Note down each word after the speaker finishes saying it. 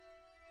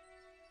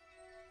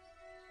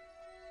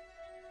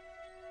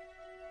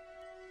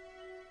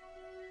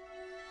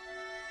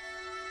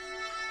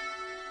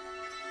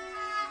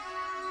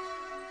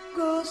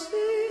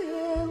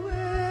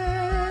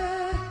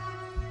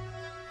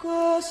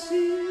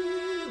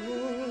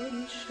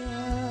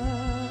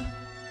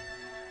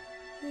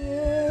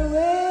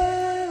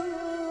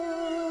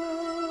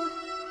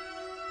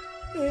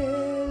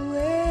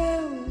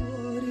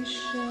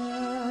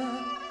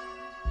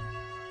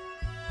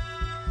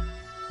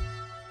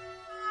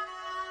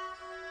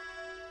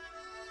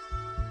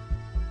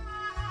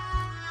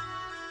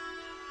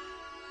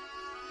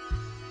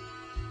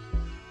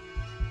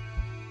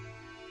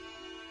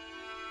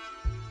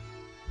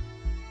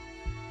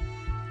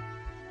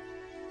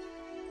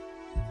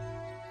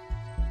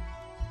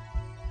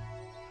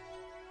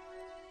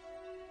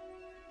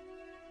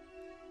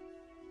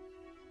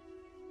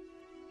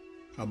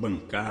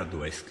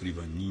Abancado à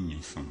escrivaninha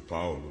em São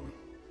Paulo,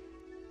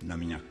 na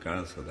minha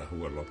casa da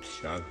rua Lopes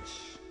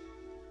Chaves,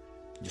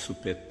 de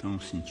supetão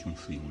senti um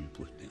ciúme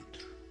por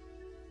dentro.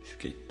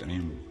 Fiquei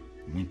trêmulo,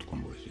 muito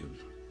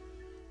comovido,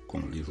 com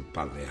o livro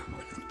Palermo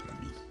olhando para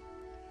mim.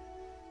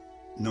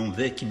 Não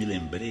vê que me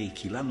lembrei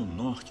que lá no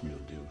norte, meu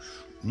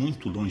Deus,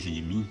 muito longe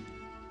de mim,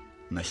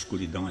 na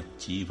escuridão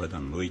ativa da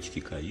noite que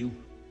caiu,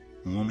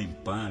 um homem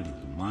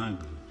pálido,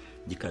 magro,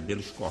 de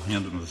cabelos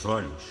correndo nos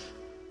olhos,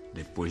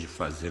 depois de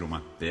fazer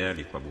uma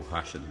pele com a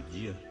borracha do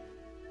dia,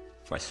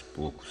 faz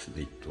pouco se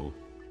deitou,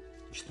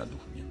 está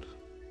dormindo.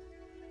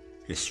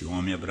 Esse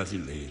homem é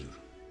brasileiro,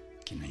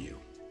 que nem eu.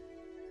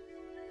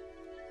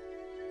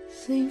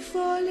 Sem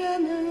folha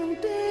não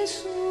tem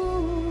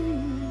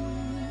sonho,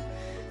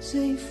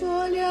 sem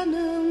folha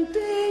não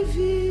tem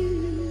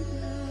vida,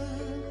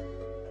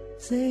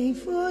 sem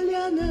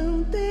folha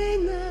não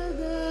tem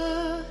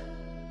nada.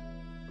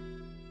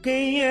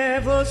 Quem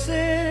é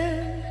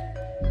você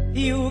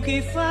e o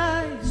que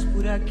faz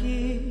por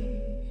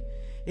aqui?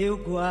 Eu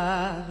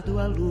guardo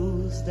a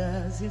luz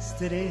das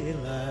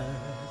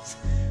estrelas,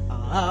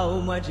 a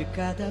alma de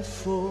cada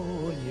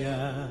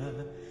folha,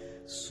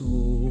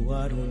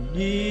 suar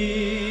unir.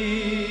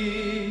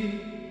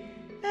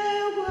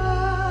 Eu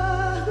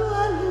guardo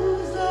a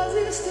luz das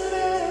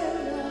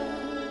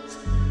estrelas,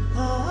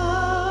 a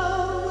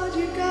alma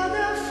de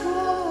cada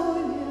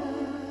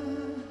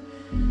folha,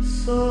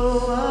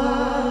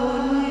 soar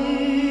unir.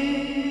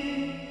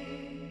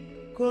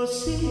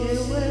 Cosi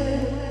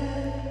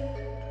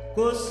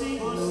Cosi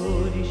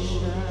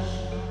orixá,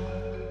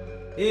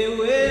 eu,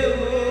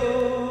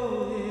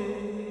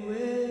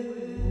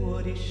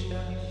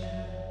 orixá.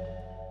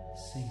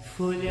 Sem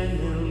folha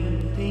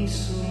não tem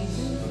som,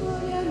 sem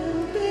folha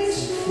não tem som,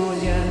 sem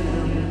folha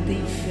não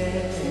tem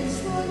fé, sem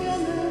folha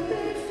não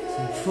tem fé,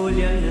 sem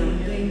folha não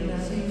tem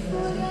nada, sem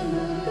folha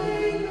não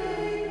tem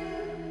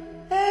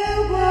nada.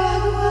 Eu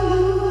guardo a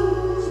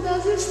luz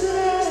das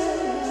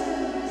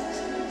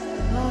estrelas,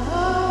 a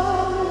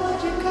alma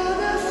de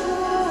cada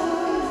folha,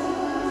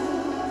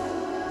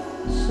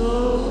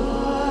 sou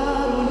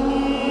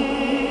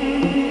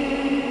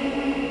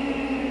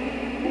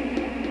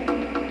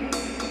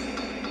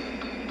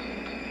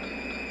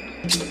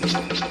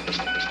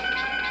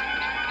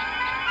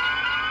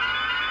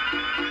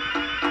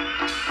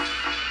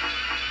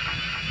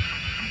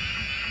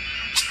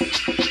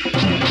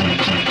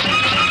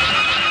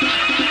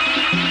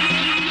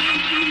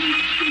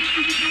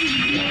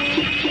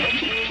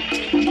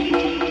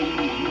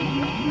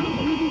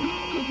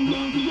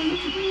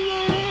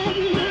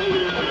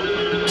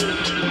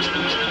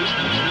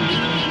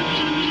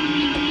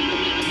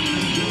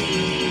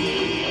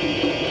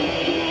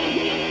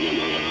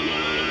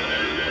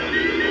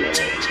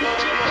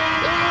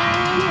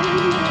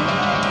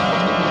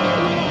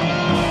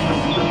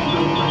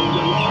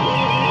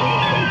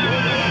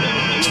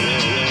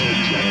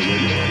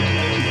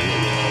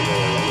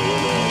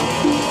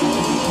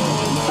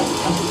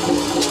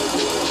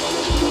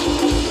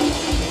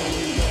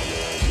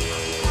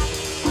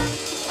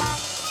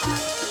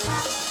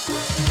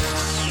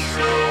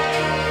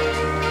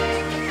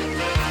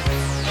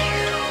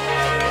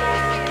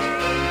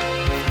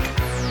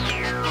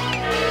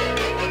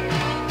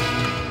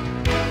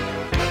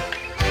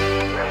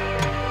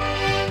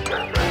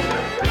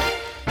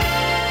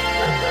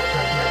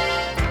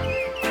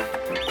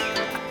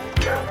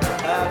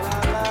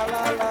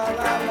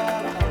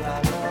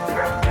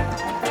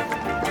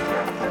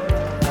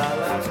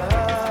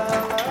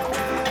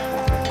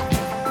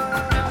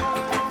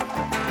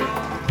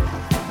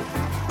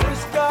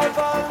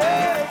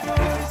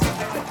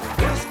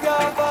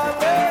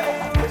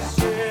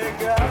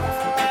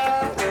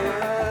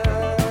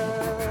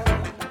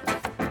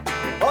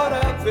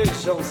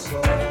vejam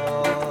só,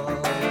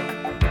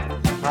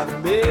 a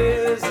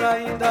mesa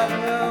ainda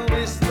não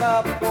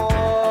está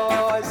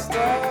posta.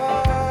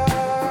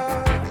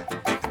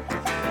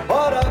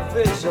 Ora,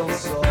 vejam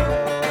só,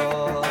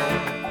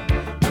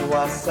 o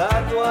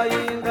assado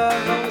ainda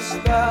não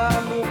está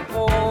no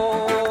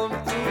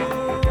ponto.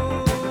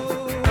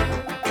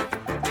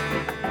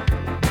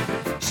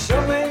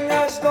 Chamem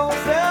as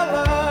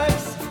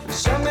donzelas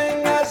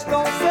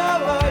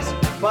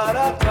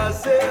para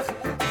trazer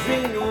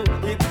vinho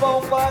e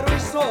pão para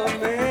os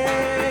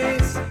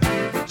homens.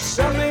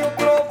 Chamem o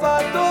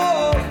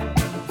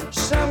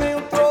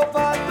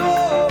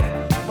trovador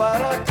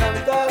para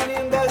cantar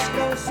lindas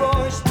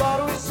canções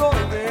para os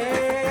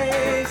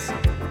homens.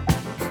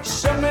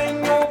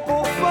 Chamem o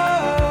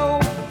bufão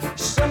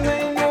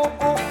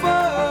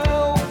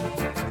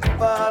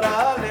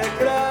para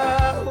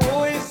alegrar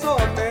os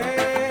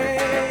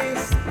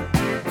homens.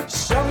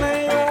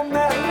 Chamem o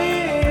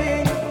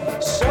Merlin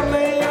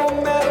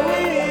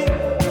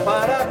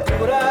para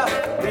curar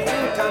e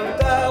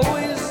encantar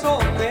os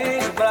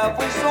homens,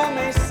 bravos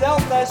homens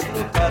celtas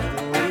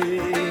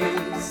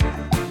lutadores.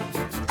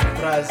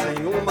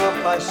 Trazem uma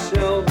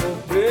paixão no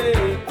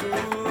peito,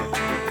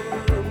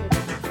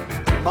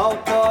 mal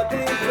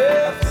podem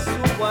ver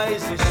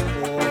suas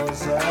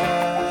esposas,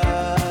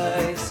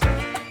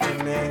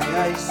 nem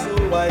as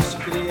suas. as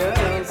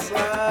crianças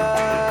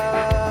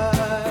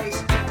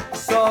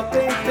só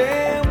tem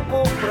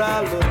tempo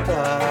pra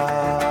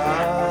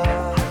lutar,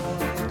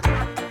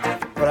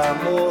 pra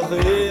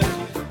morrer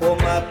ou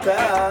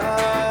matar.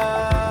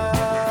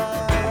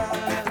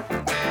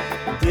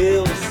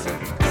 Deus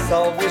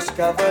salve os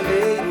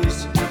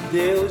cavaleiros,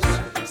 Deus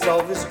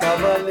salve os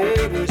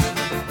cavaleiros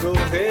do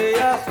rei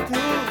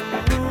Arthur.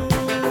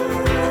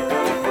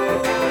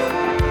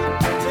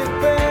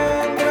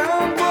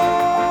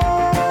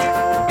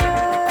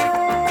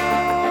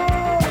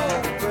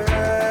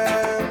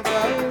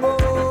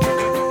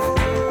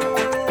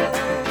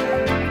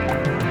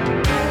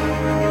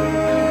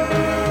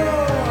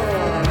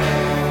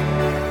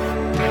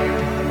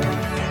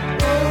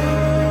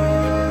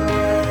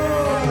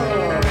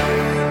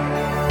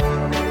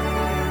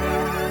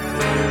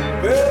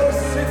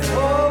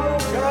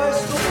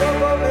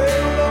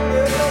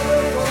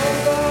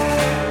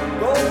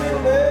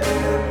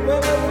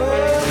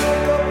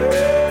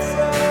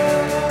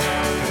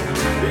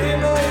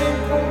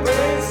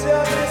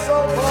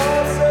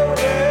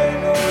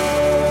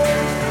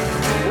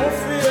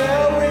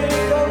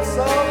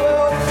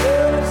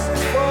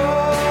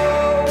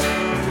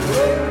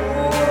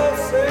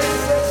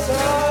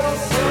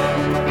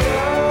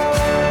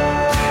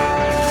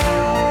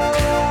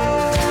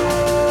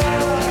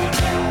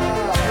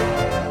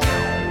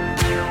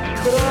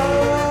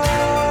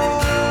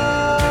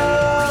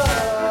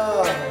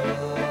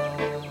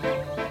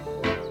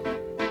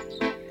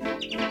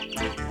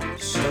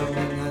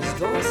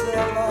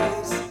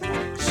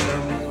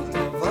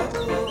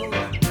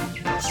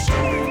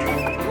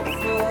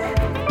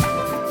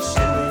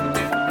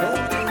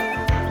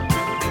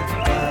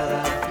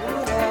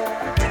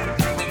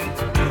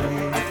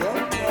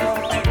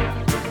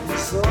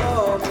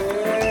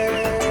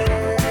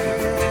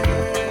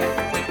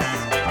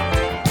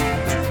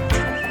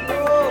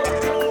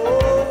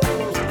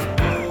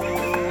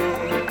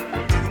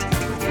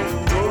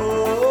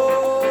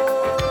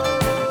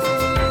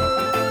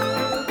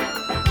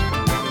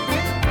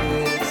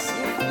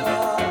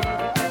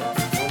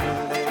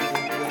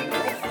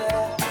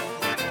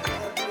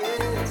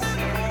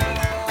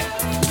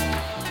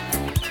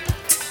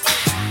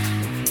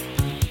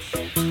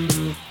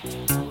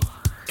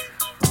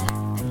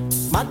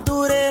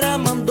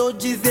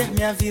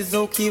 Me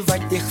avisou que vai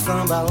ter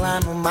samba lá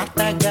no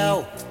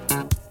Matagal.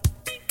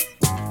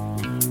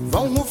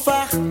 Vão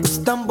rufar os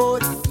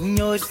tambores,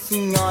 senhores e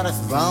senhoras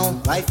vão,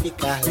 vai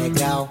ficar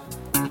legal.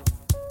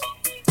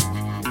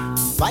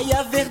 Vai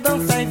haver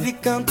danças e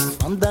cantos,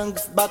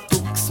 fandangos,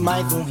 batuques,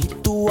 mais um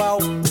ritual.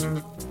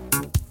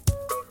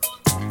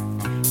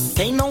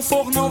 Quem não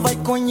for não vai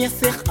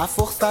conhecer a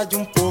força de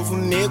um povo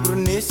negro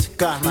nesse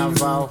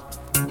carnaval.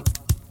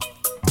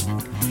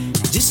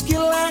 Diz que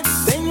lá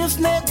tem os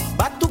negros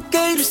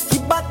batuqueiros que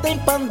batem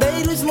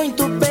pandeiros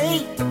muito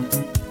bem.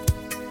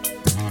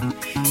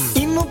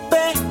 E no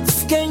pé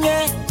diz quem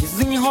é,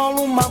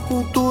 desenrola uma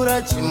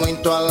cultura de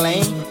muito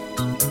além.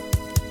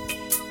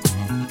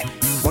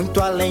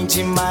 Muito além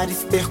de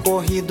mares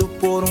percorrido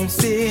por um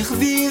ser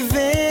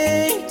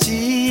vivente.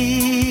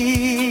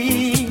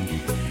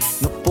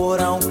 No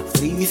porão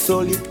frio e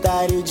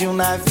solitário de um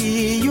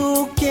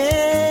navio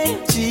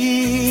quente.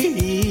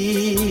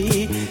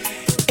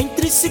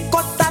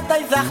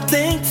 Chicotadas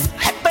ardentes,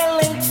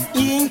 repelentes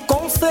e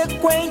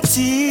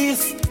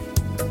inconsequentes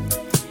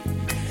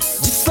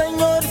de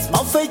senhores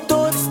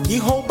malfeitores que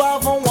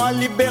roubavam a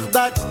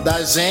liberdade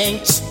da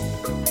gente.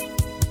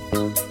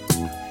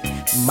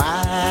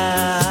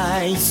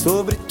 Mas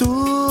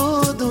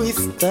sobretudo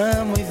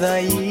estamos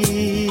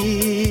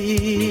aí.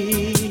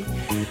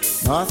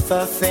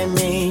 Nossa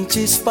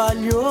semente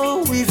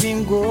espalhou e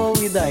vingou.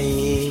 E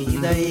daí, e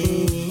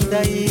daí, e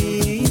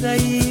daí, e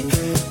daí.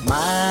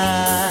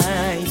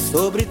 Mas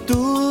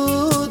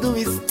sobretudo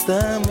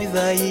estamos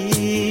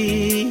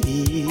aí.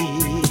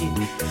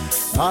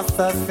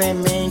 Nossa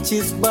semente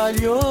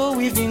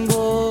espalhou e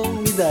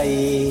vingou. E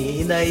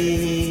daí, e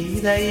daí,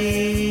 e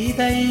daí, e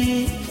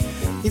daí,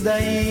 e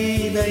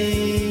daí, e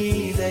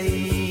daí, e daí,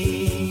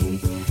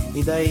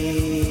 e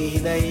daí, e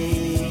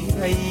daí, e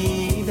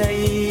daí, e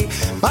daí,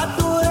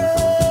 Madureira.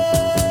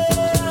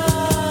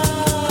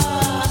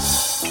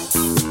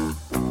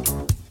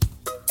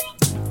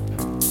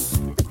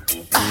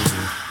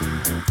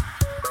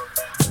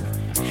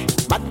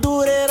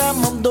 Madureira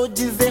mandou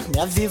dizer, me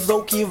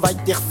avisou que vai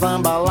ter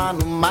samba lá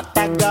no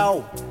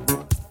Matagal.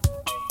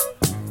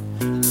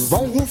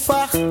 Vão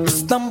rufar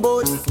os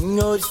tambores,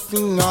 senhores e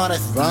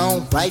senhoras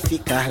vão, vai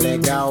ficar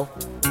legal.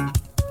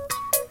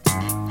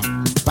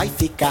 Vai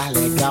ficar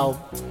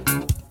legal.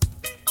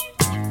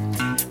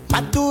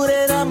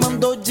 Madureira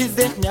mandou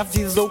dizer, me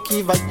avisou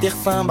que vai ter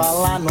samba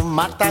lá no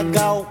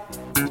Matagal.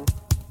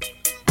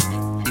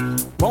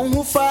 Vão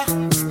rufar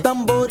os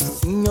tambores,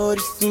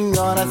 senhores e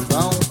senhoras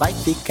vão, vai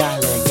ficar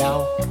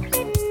legal.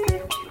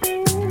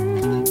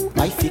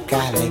 Vai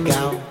ficar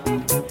legal.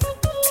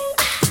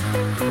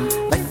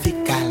 Vai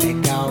ficar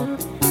legal.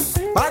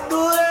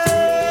 Madureira.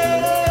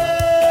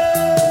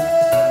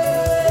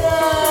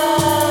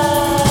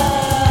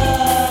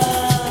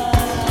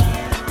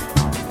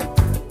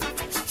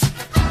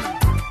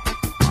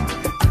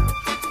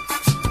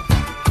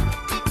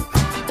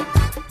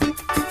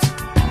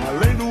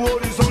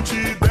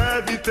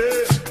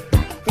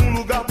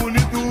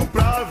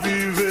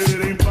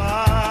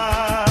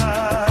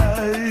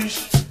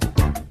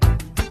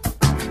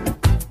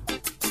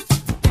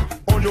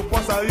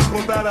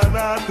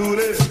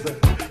 beleza,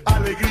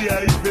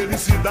 alegria e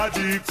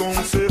felicidade com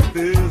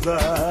certeza.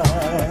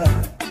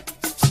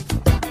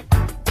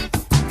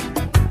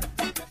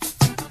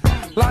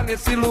 Lá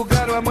nesse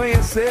lugar o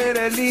amanhecer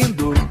é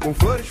lindo, com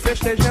flores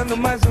festejando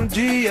mais um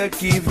dia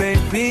que vem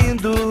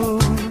vindo.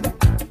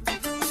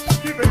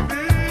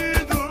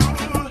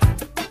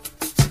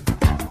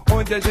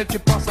 Onde a gente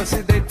possa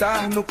se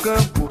deitar no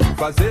campo,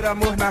 fazer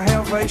amor na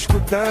relva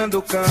escutando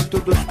o canto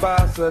dos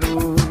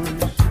pássaros.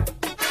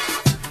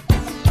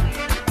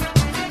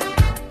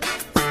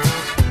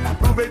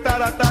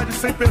 Aproveitar a tarde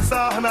sem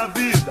pensar na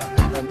vida,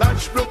 andar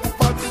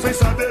despreocupado sem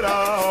saber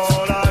a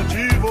hora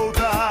de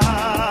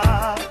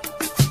voltar.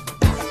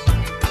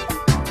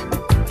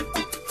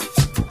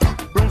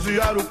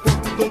 Bronzear o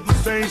corpo todo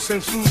sem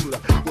censura,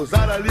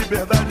 gozar a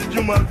liberdade de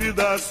uma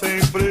vida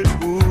sem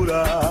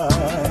frescura.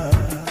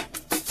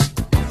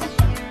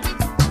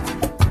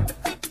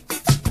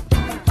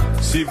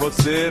 Se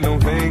você não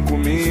vem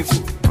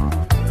comigo,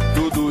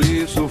 tudo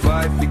isso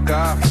vai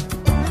ficar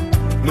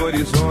no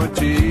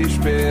horizonte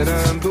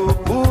esperando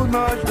por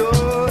nós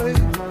dois.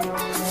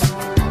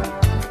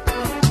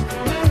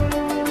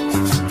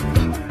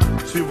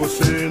 Se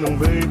você não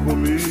vem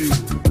comigo,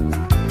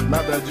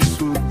 nada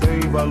disso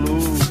tem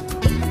valor.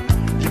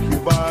 De que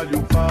vale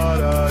o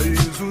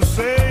paraíso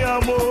sem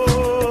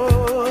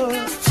amor?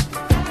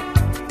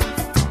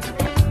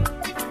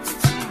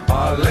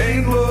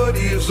 Além do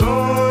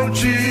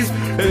horizonte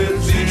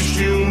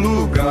existe um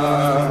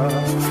lugar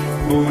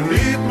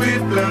bonito e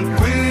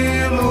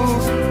tranquilo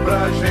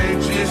pra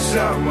gente se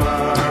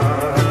amar.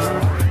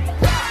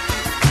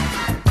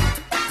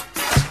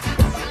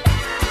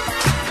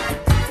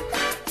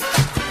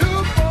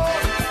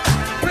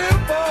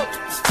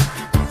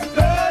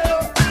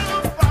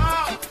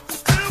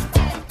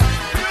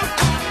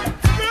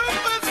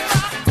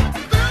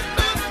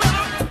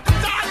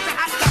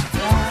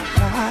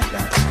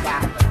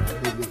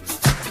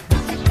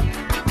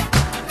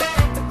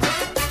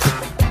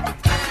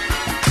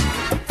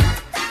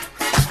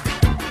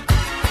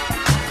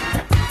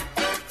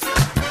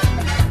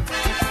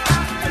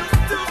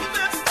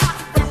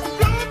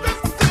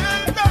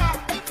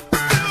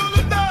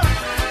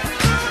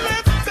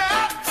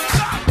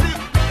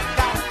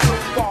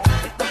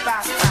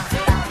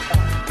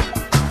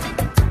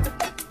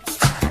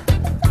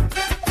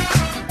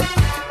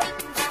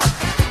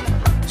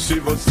 Se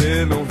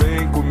você não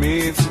vem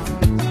comigo,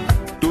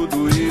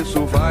 tudo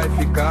isso vai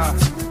ficar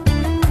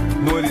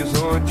no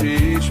horizonte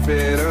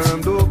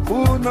esperando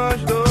por nós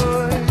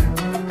dois.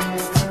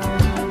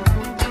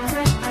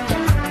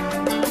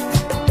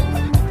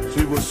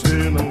 Se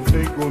você não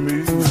vem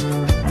comigo,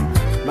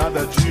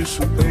 nada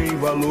disso tem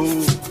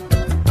valor.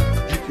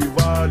 De que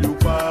vale o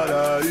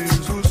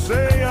paraíso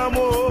sem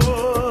amor?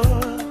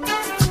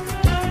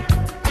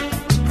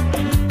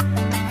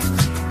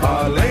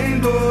 Além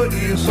do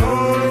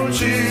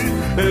horizonte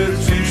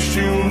existe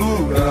um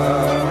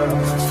lugar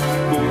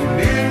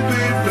bonito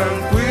e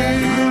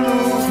tranquilo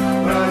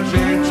pra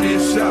gente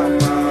se amar.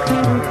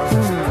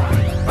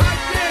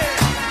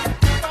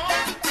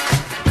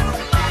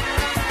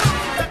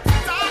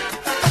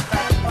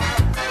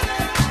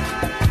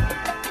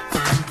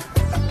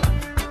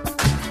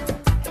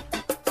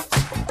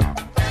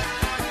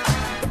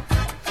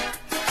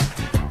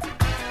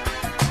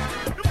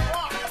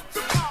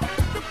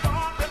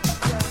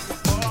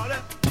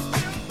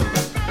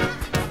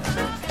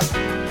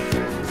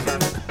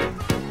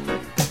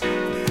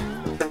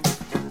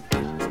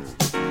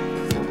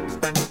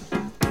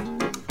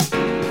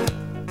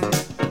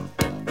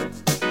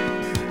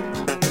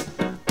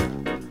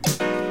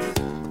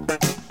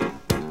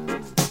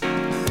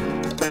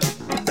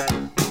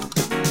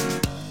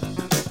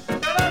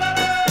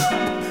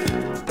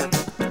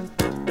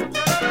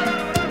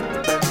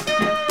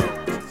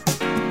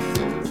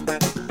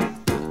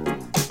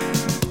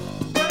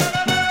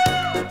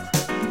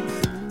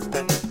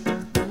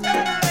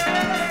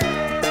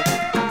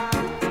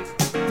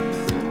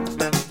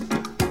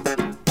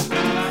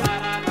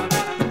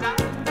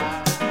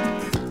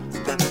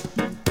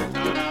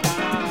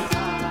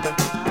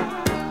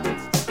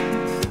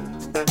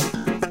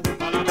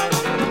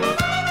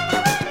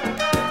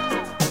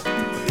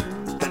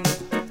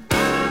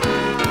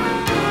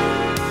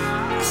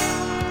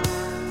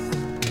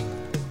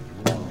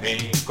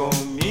 Vem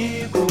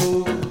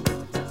comigo,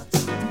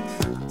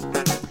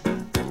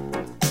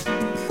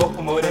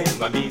 corpo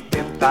moreno a me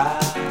tentar.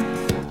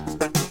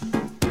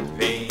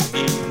 Vem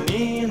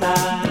menina,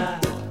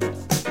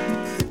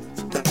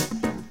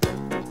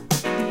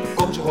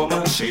 cor de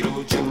romã,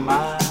 cheiro de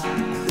mar.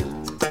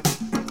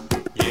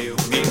 Eu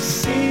me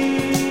sinto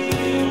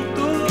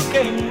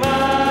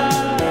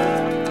queimar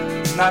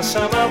na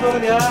chama do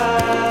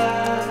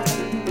olhar.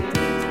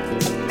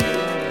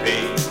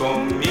 Vem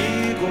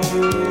comigo,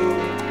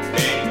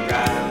 vem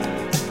cá,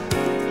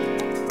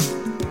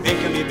 vem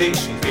que eu me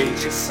deixo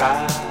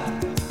enfeitiçar.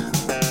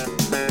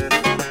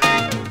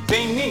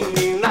 Vem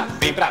menina,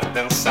 vem pra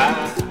dançar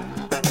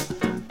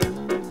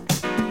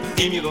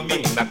e me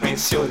ilumina com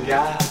esse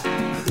olhar.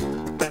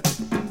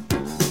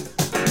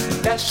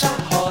 Deixa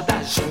a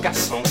roda ginga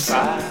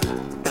sonsa,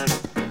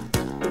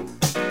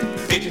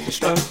 verde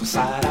espanto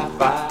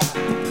saravá,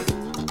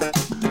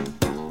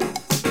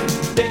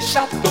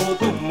 deixa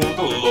todo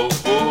mundo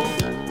louco,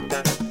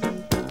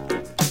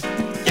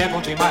 que é bom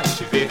demais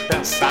te ver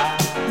dançar.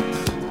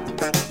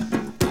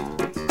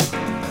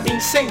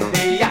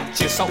 Incendeia,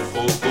 atiça o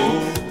fogo,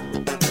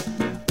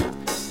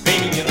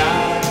 vem menina.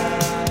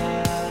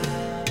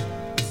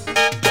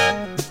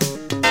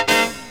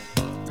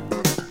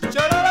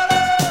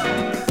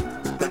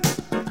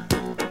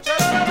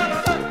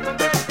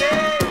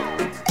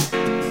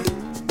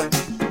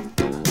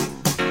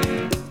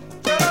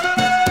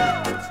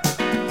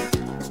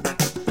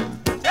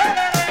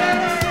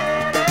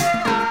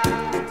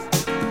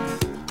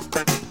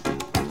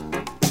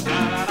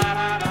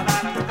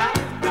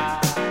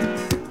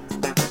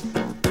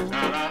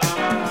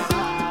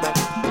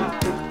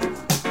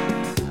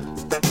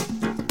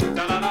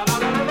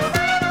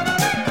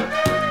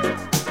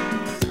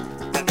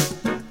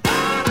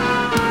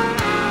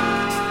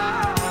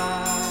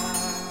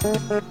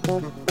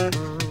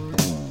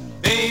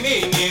 Vem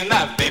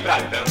menina, vem pra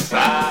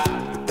dançar,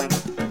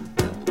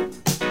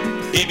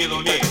 e me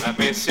ilumina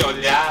com esse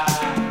olhar.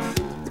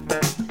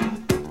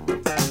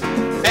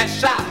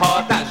 Fecha a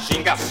roda,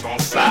 ginga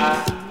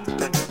sonsa,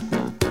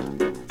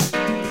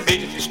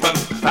 verde de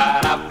espanto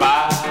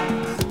saravá,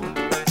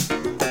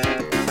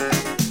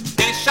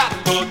 deixa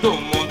todo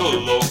mundo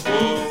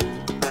louco,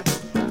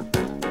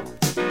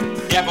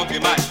 que é bom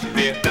demais te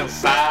ver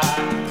dançar.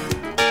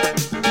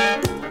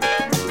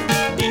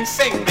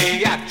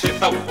 Incendeia,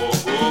 atiça o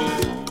fogo,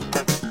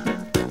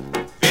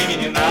 vem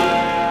menina.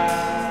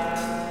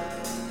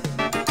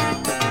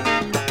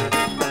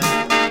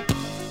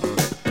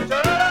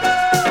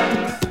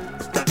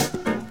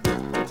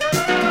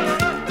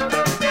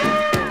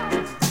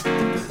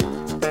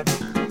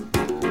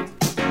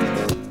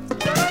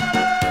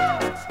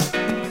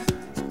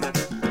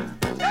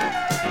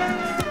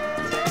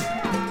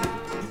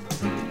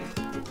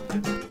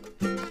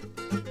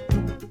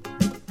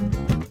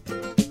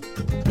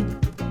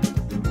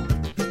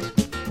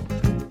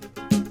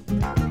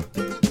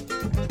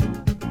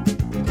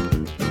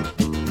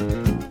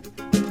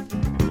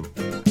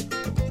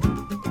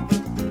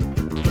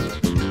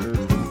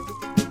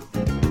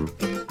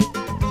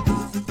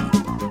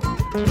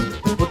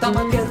 O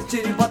tamanqueiro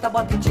tira e bota,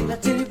 bota e tira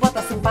e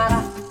bota sem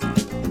parar.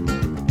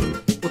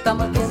 O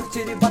tamanqueiro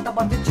tira e bota,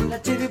 bota e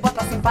tira e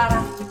bota sem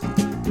parar.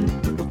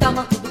 O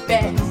tamanco do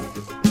pé,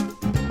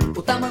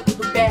 o tamanco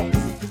do pé,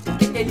 o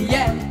que ele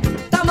é?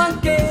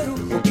 Tamanqueiro,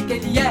 o que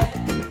ele é?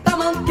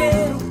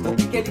 Tamanqueiro, o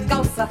que ele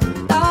calça?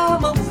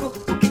 Tamanco,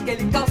 o que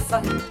ele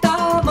calça?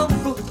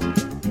 Tamanco.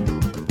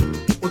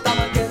 O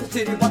tamanqueiro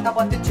tira e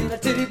bota e tira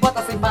e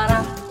bota sem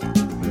parar.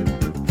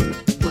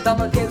 O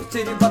tamanqueiro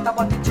tira e bota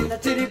e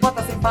tira e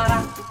bota sem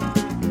parar.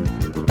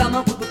 O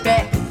tamanco do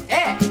pé,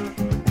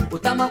 o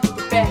tamanco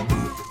do pé,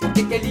 o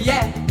que ele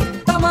é?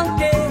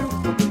 Tamanqueiro,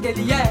 o que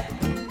ele é?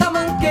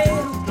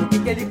 Tamanqueiro, o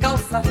que ele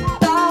calça?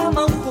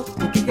 Tamanco,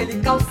 o que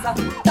ele calça?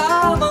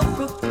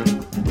 Tamanco.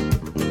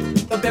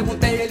 Eu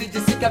perguntei, ele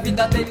disse que a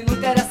vida dele não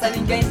interessa a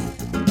ninguém,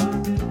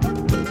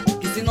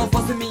 que se não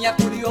fosse minha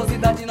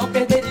curiosidade não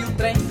perderia o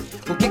trem.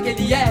 O que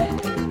ele é?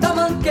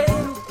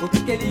 Tamanqueiro, o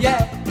que ele é?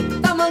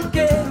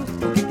 Tamanqueiro,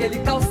 o que ele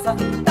calça?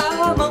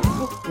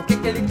 Tamanco, o que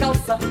ele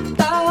calça?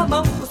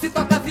 Tamanco. Se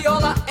toca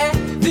viola é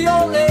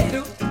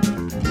violeiro,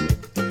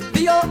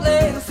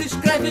 violeiro. Se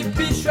escreve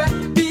bicho é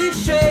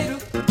bicheiro,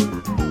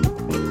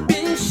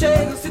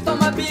 bicheiro. Se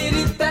toma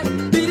birita é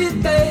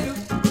biriteiro,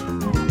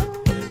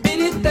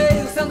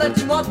 biriteiro. Se anda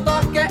de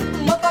motoca é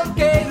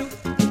motoqueiro,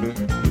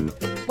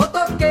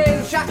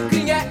 motoqueiro.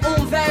 Chacrinha é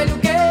um velho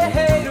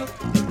guerreiro,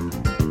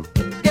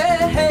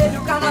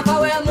 guerreiro.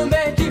 Carnaval é no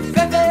mês de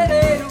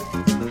fevereiro,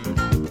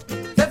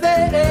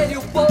 fevereiro.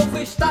 O povo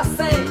está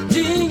sem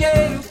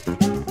dinheiro,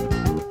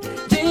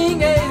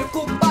 dinheiro.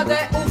 Culpado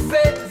é o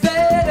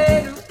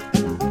fevereiro,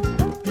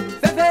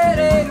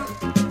 fevereiro.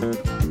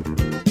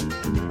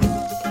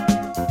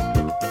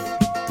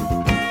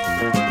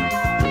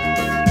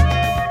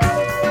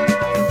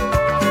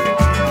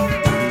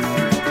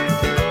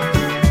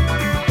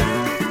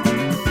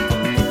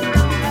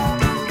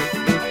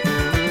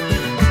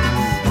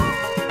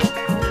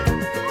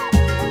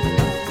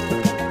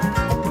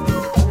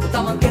 O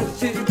tamanqueiro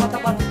tira e bota,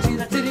 bota e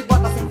tira e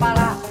bota sem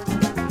parar.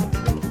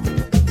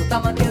 O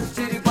tamanqueiro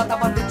tira e bota,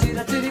 bota e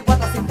tira e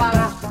bota sem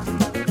parar.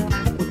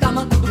 O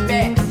tamanco do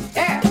pé,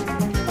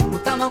 o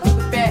tamanco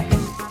do pé,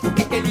 o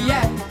que ele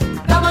é?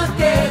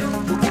 Tamanqueiro,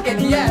 o que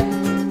ele é?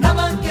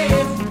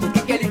 Tamanqueiro, o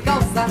que ele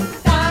calça?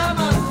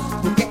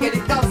 Tamanco, o que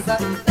ele calça?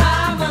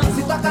 Tamanco.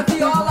 Se toca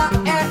viola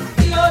é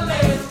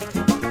violeiro,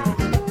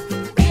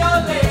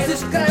 violeiro. Se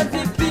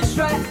escreve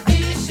bicho é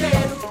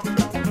bicheiro,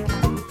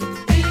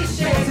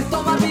 bicheiro. Se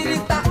toma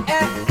birita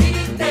é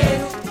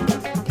biriteiro,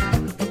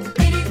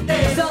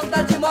 biriteiro. Se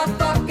anda de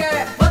motoca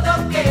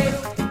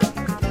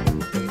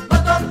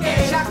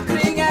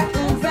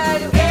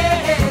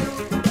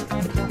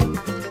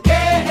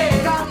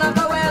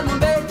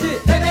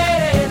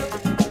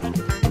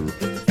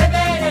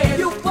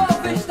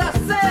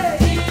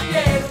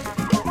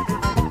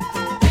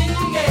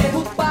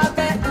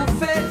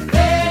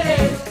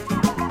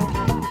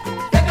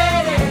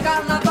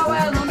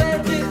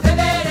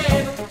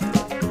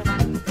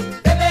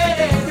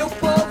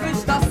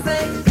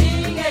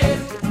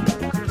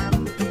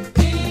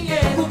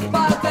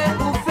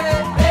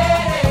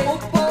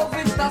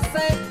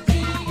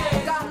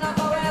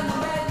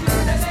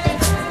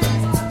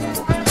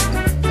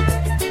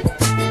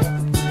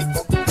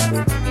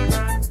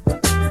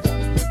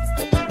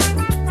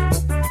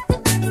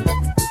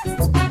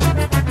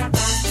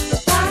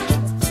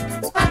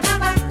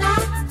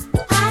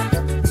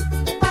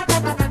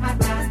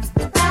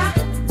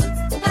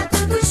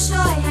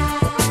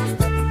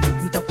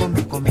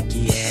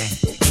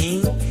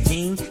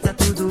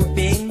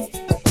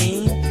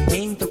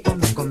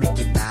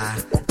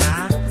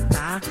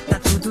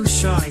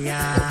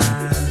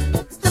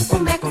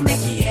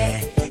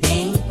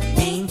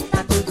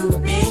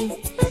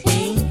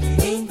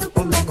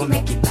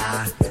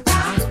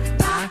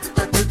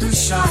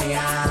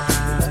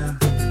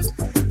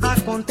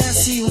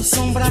acontece um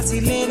som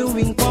brasileiro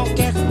em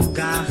qualquer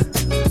lugar.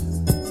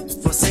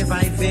 Você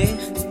vai ver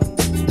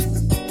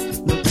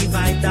no que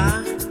vai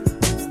dar.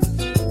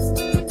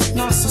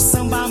 Nosso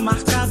samba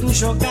marcado,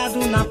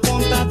 jogado na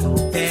ponta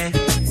do pé.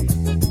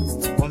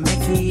 Como é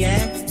que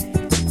é?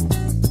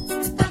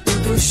 Tá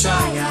tudo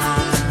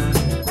jóia.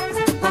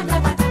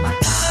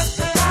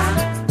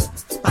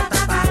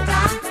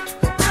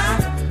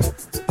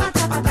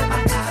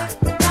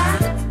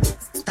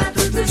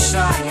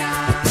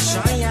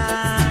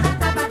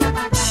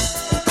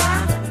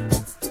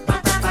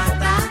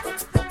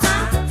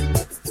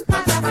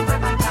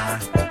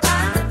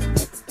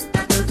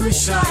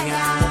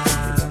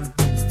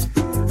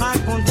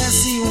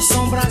 Acontece um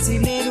som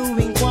brasileiro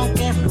em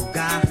qualquer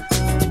lugar.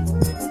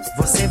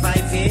 Você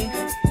vai ver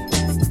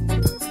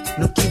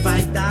no que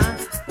vai dar.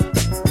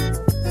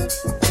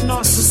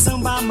 Nosso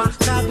samba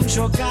marcado,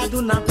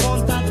 jogado na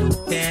ponta do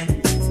pé.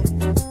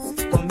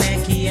 Como é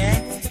que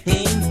é,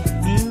 hein?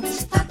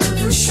 Tá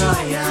tudo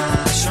jóia,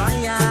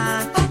 jóia.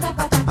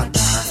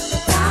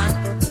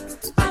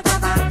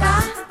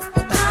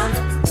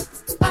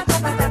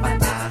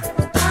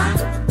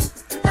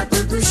 Tá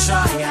tudo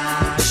jóia,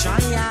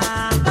 jóia.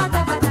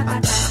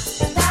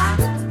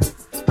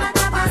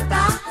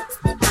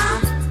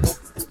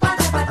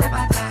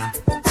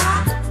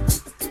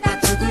 Tá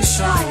tudo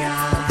jóia.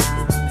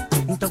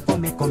 Então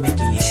como é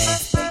que é?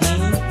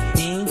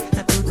 Hein?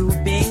 Tá tudo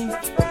bem?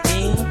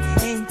 Hein?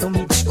 Então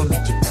me diz como é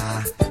que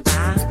tá.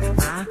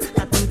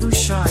 Tá tudo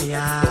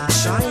jóia,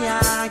 jóia.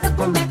 Então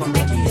como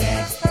é que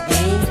é?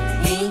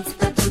 Hein?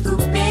 Tá tudo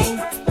bem?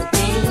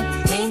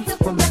 Hein? Então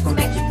como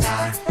é que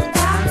tá.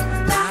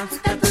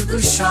 Tá tudo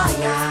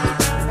jóia.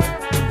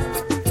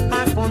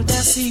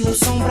 Acontece um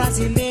som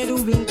brasileiro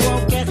em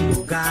qualquer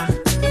lugar.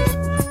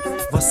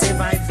 Você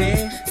vai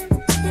ver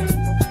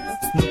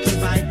no que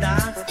vai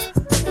dar.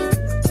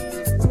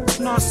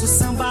 Nosso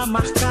samba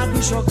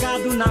marcado,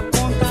 jogado na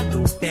ponta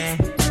do pé.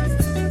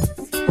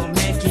 Como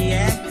é que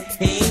é,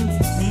 hein?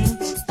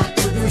 Tá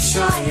tudo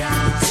jóia,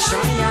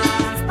 jóia.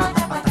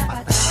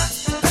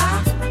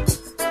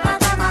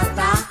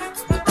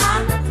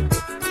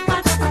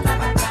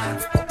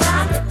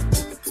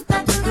 Tá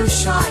tudo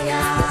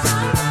jóia.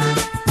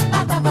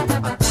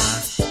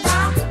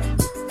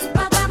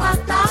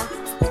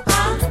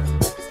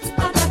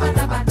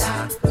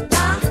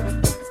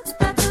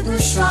 Tá tudo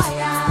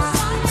jóia.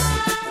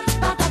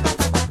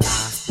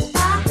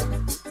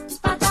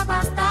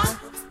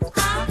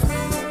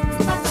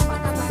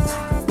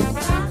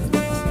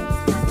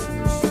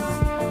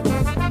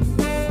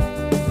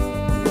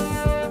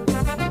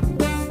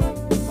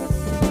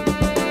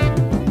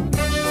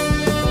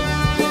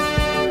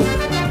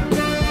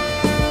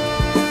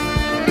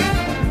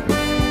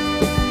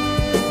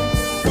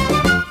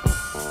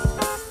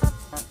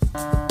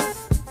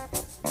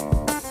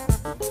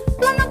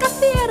 Lá na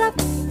gafieira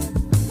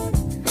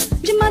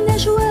de Mané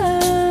João,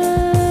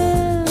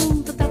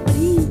 toda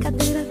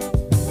brincadeira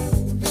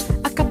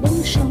acabou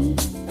no chão.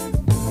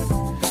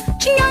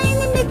 Tinha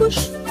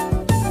inimigos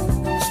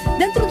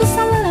dentro do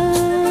salão,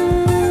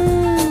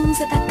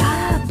 Zé da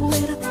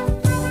capoeira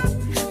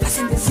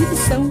fazendo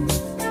exibição.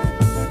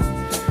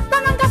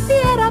 Lá na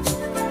gafieira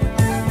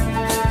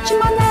de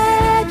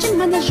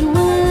Mané João,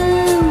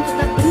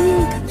 toda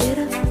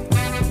brincadeira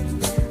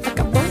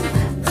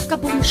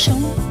acabou no chão.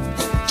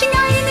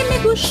 Tinha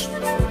inimigos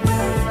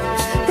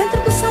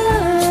dentro do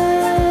salão,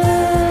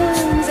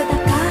 Zé da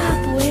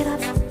capoeira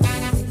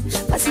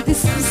fazendo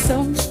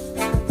exibição.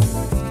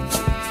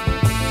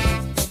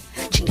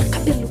 Tinha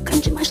cabelo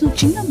grande, mas não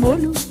tinha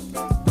molho.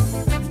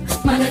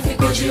 Mané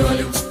ficou de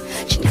olho.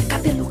 Tinha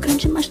cabelo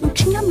grande, mas não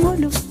tinha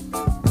molho.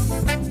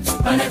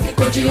 Mané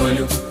ficou de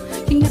olho.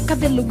 Tinha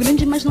cabelo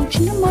grande, mas não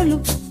tinha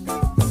molho.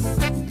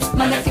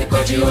 Mané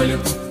ficou de olho.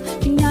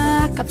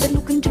 Tinha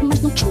cabelo grande,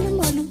 mas não tinha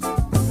molho.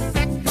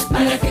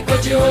 Mané ficou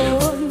de olho.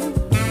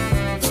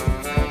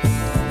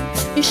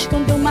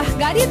 Escondeu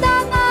Margarida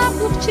na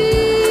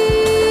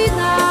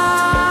cortina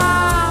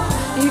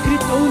e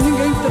gritou: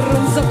 ninguém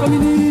transa com a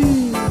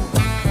menina.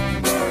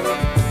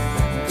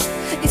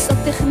 E só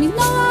terminou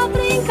a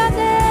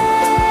brincadeira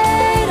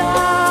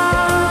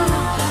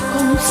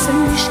com o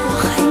sangue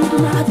escorrendo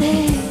na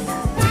ladeira.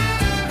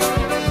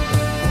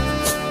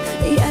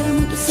 E era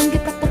muito sangue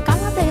pra pouca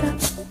ladeira.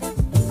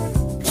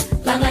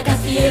 Lá na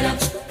gafieira.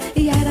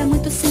 E era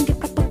muito sangue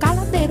pra pouca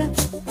ladeira.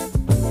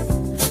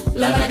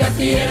 Lá na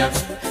gafieira.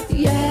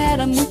 E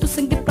era muito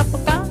sangue pra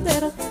pouca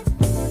ladeira.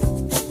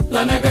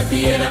 Lá na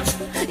gafieira.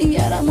 E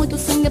era muito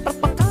sangue pra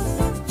pouca.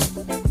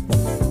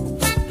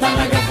 Lá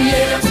na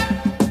gafieira.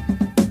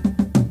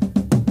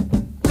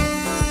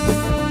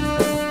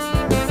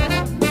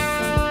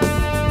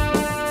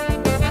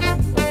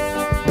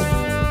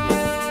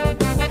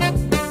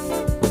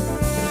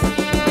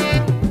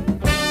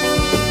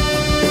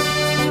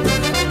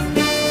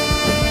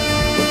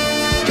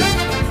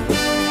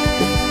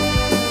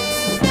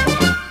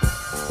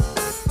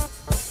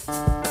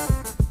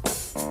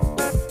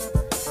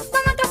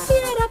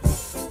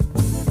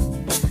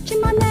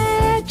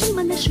 De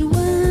Mané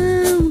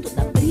João,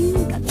 toda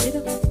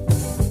brincadeira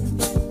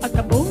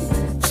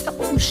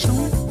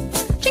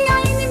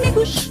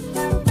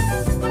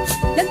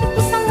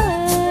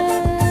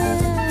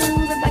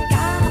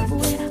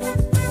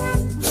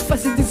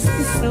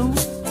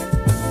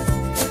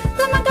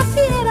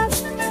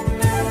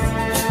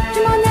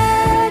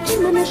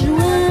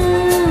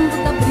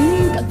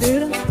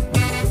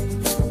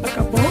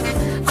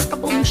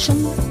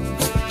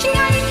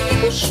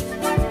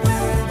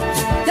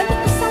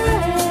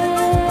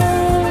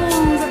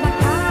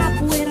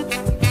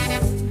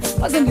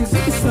fazendo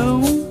exibição.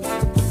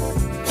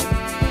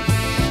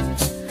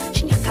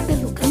 Tinha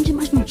cabelo grande,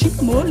 mas não tinha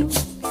molho.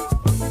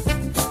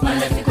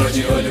 Mané ficou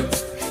de olho.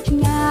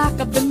 Tinha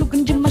cabelo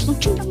grande, mas não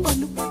tinha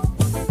molho.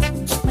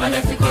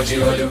 Mané ficou de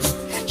olho.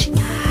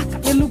 Tinha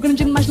cabelo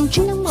grande, mas não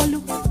tinha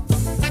molho.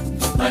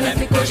 Mané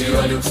ficou de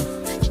olho.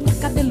 Tinha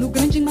cabelo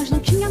grande, mas não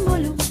tinha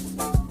molho.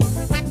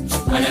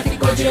 Mané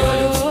ficou de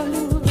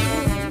olho.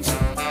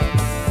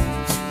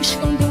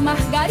 Escondeu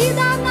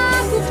margarida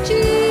na cortina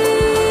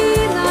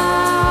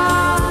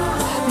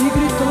e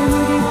gritou: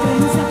 ninguém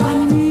transa com a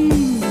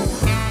menina.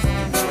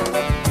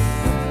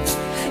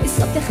 E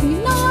só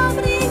terminou a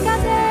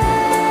brincadeira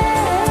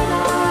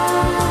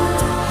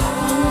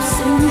com o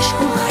seu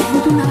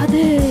escorrendo na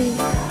ladeira.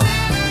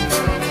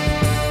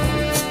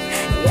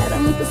 E era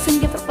muito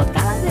sangue pra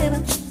porcadeira.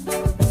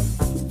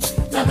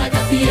 Lá na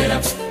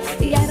gafieira.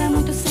 E era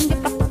muito sangue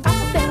pra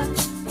porcadeira.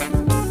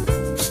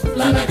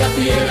 Lá na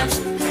gafieira.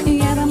 E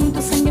era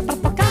muito sangue pra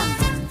tocar,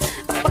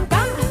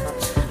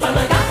 lá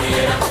na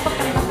gafieira.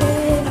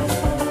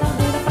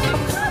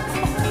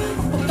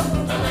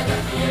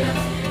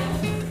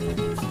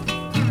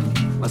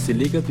 Mas se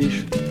liga,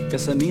 bicho, que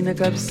essa mina é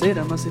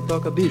cabeceira, mas se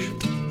toca, bicho.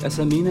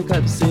 Essa mina é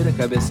cabeceira,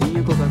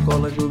 cabecinha,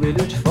 Coca-Cola,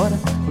 joelho de fora.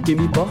 O que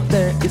me importa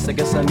é isso, é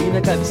que essa mina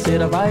é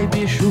cabeceira. Vai,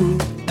 bicho,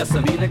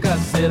 essa mina é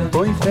cabeceira.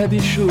 Põe fé,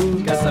 bicho,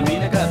 que essa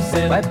mina é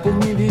cabeceira. Vai por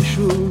mim,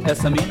 bicho,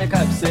 essa mina é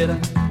cabeceira.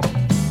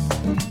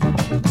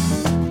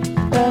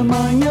 É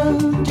manhã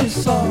de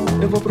sol,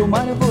 eu vou pro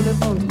mar, eu vou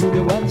levando o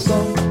meu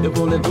guarda-sol. Eu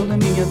vou levando a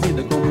minha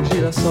vida como um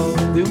girassol,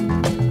 viu?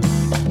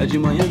 É de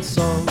manhã de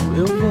sol,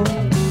 eu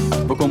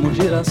vou como um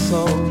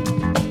girassol.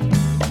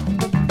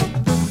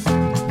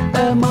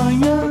 É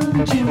manhã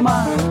de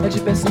mar, é de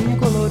pecinha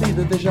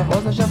colorida, veja a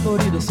rosa já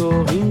florida,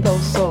 sorrindo ao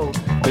sol,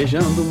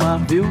 beijando o mar,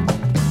 viu?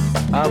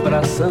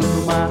 Abraçando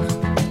o mar.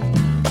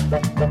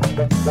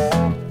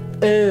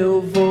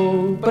 Eu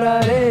vou pra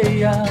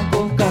areia,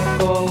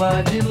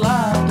 Coca-Cola de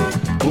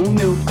lado. O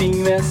meu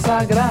pinho é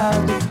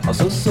sagrado, ao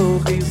seu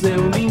sorriso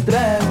eu me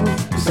entrego.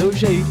 Do seu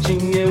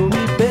jeitinho eu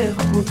me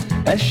perco.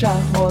 É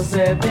charmosa,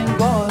 é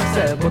bengosa,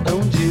 é botão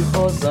de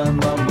rosa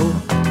no amor.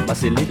 Mas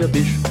se liga,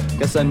 bicho,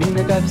 que essa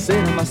mina é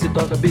cabeceira. Mas se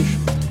toca, bicho,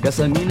 que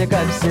essa mina é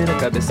cabeceira.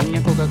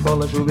 Cabecinha,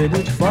 Coca-Cola,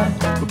 joelho de fora.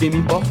 O que me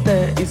importa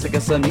é isso, é que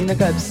essa mina é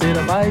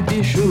cabeceira. Vai,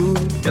 bicho,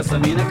 que essa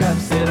mina é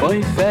cabeceira.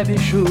 Põe fé,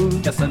 bicho,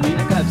 que essa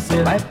mina é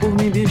cabeceira. Vai por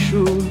mim,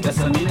 bicho, que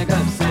essa mina é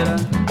cabeceira.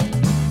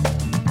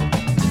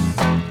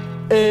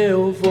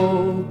 Eu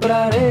vou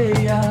pra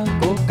areia,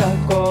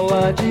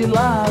 Coca-Cola de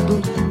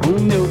lado. O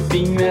meu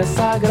pinho é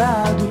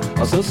sagrado,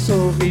 ao seu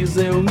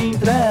sorriso eu me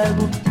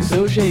entrego. Do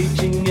seu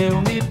jeitinho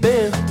eu me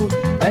perco.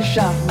 É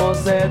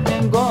charmosa, é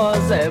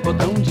dengosa, é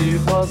botão de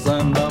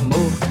rosa no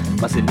amor.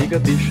 Mas se liga,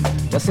 bicho,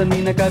 que essa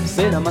mina é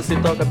cabeceira. Mas se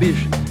toca,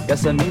 bicho, que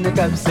essa mina é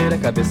cabeceira.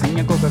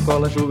 Cabecinha,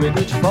 Coca-Cola,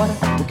 joelho de fora.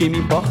 O que me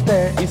importa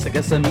é isso, é que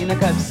essa mina é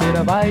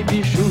cabeceira. Vai,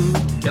 bicho,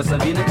 que essa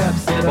mina é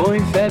cabeceira. Põe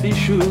fé,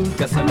 bicho,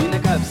 que essa mina é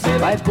cabeceira.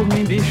 Vai por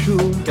mim, bicho,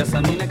 que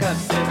essa mina é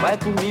cabeceira. Vai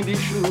por mim,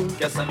 bicho,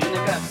 que essa mina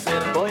é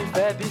cabeceira. Põe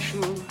fé, bicho,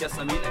 que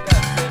essa mina é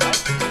cabeceira.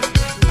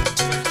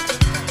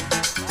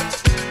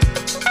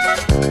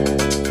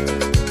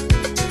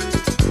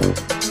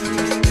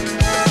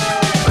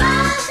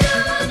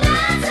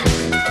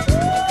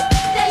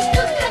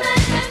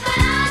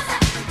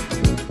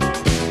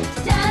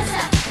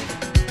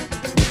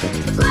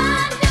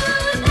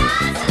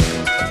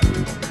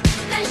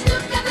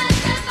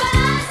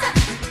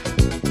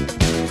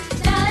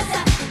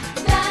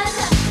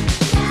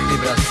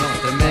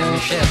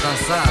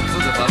 Dançar,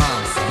 tudo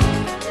balança.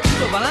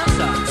 Tudo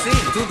balança? Sim,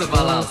 tudo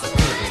balança,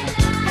 tudo.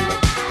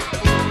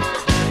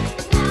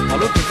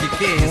 Maluco,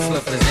 fiquei em sua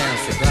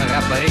presença com uma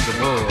rapariga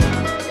boa.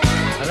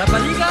 A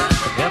rapariga?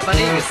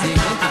 Rapariga, sim,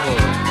 muito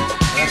boa.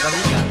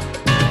 Rapariga.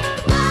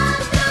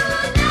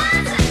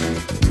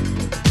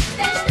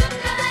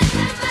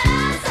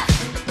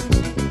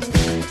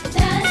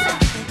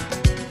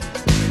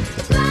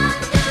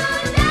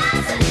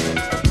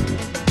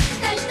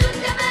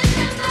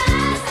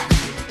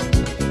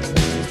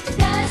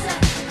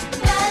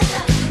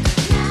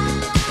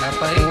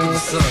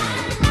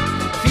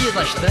 Filha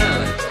da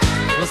estrela,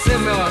 você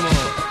meu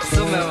amor,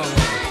 sou meu amor.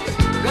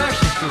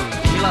 Gosto de tudo,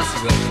 e lá se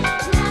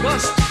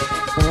gosta.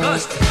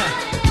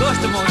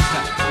 Gosto muito,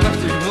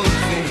 gosto de mundo,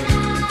 sim.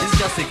 Isso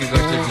já sei que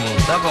gosto de mundo,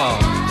 tá bom.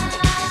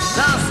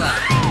 Dança!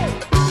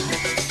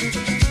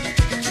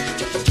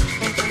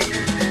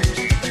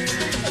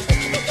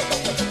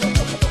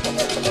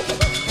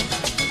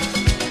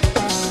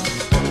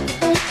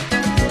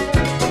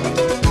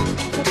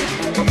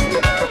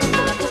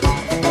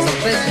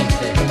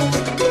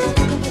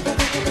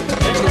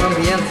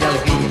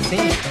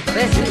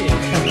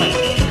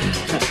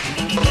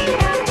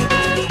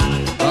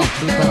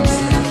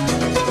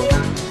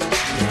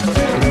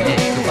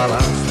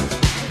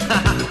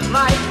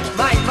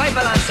 Vai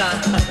balançar.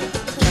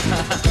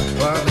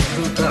 Quando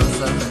tu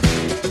dança,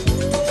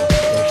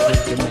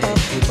 gosto que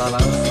mexe e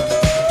balança.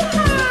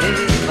 E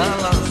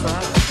balança.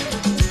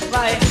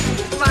 Vai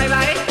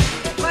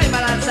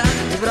balançar.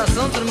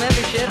 Vibração, tremendo,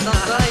 mexer,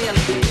 dançar e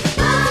alegria.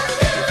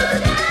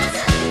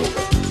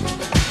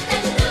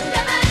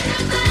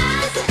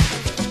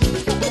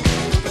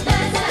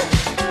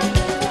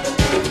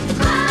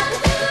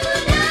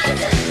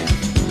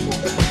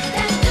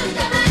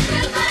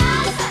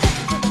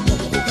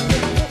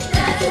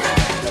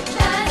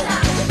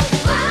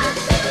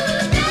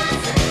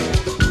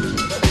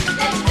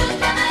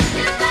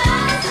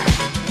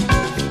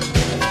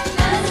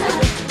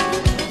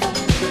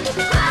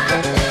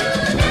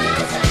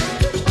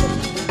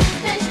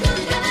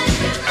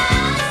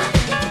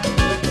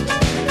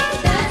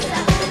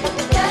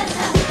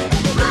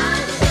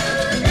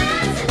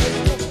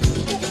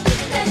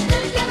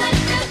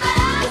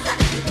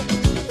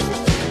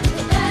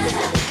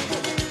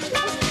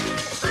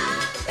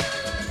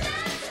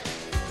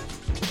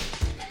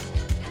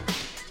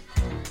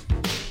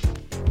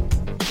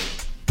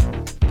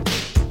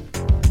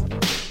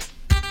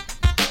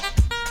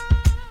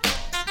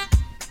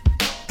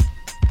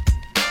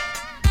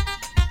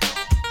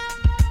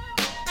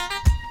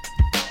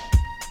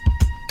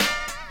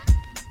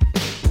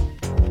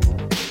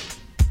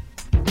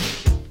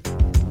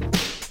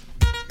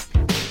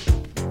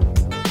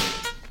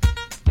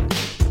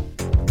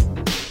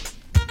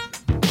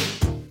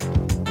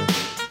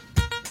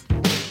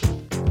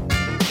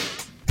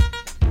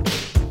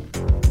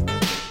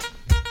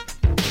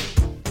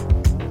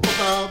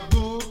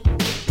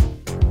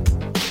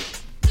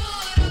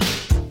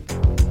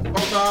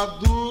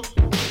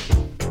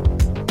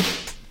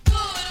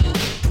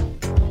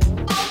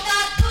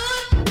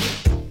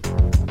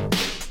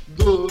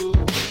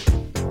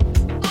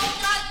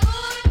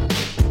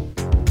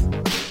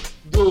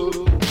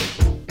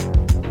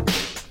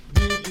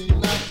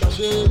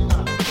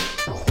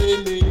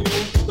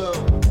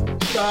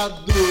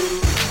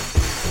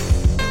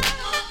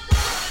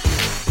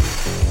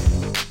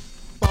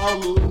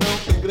 Paulo não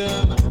tem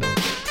grana,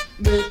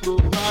 nem pro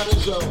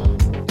varejão,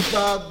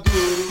 tá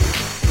duro.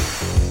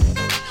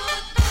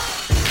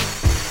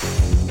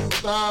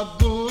 Tá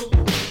duro.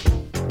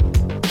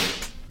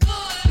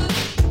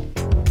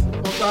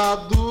 Tá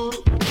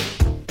duro.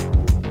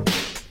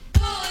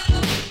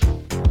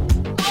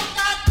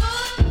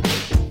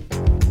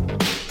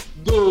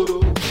 Duro.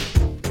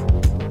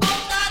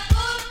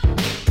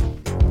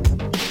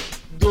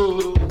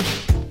 Duro.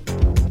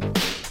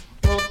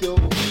 Ontem eu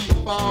vi o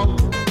Paulo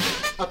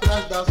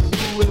atrás da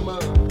sua irmã.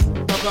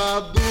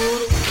 Tava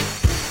duro.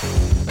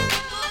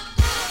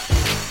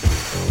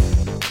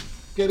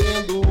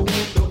 Querendo um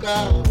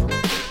trocado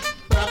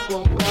pra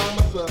comprar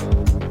maçã.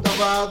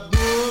 Tava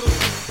duro.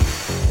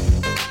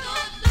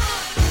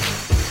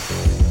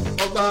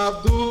 Tava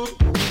duro.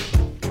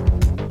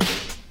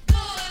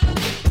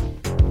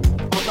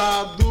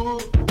 Tava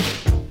duro.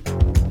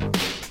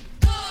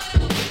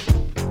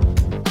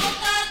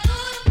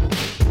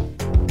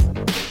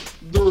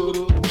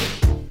 Duro.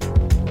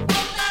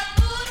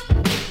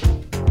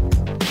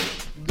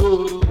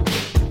 Duro.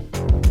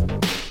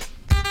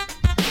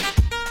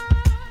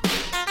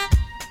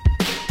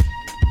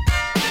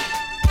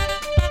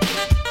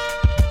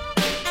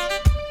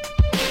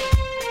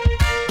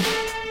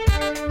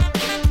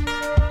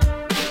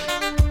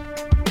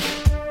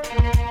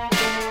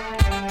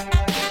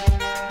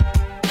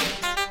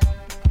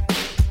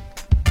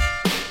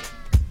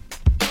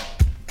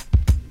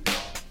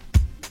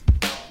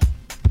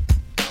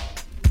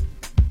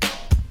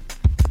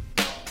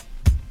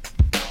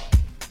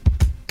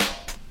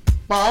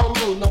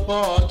 Paulo não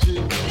pode,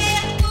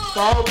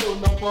 Paulo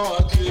não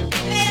pode,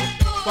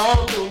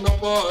 Paulo não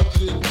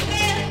pode,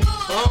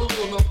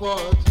 Paulo não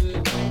pode,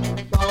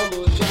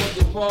 Paulo já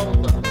de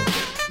volta,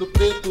 no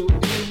preto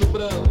e no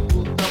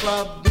branco,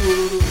 tava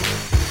duro.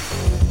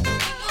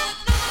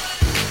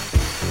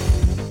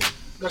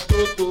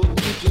 Gastou todo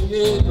o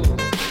dinheiro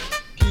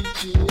que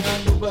tinha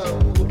no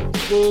banco,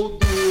 ficou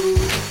duro.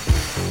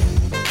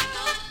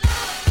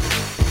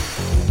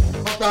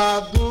 Tá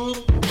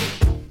duro.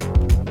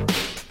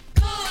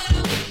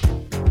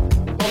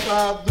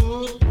 Tá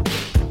duro.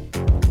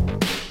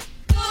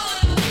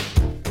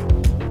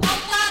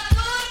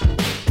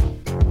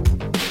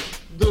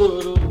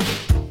 Duro.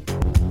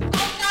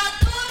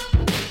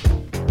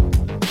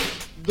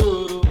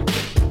 Duro.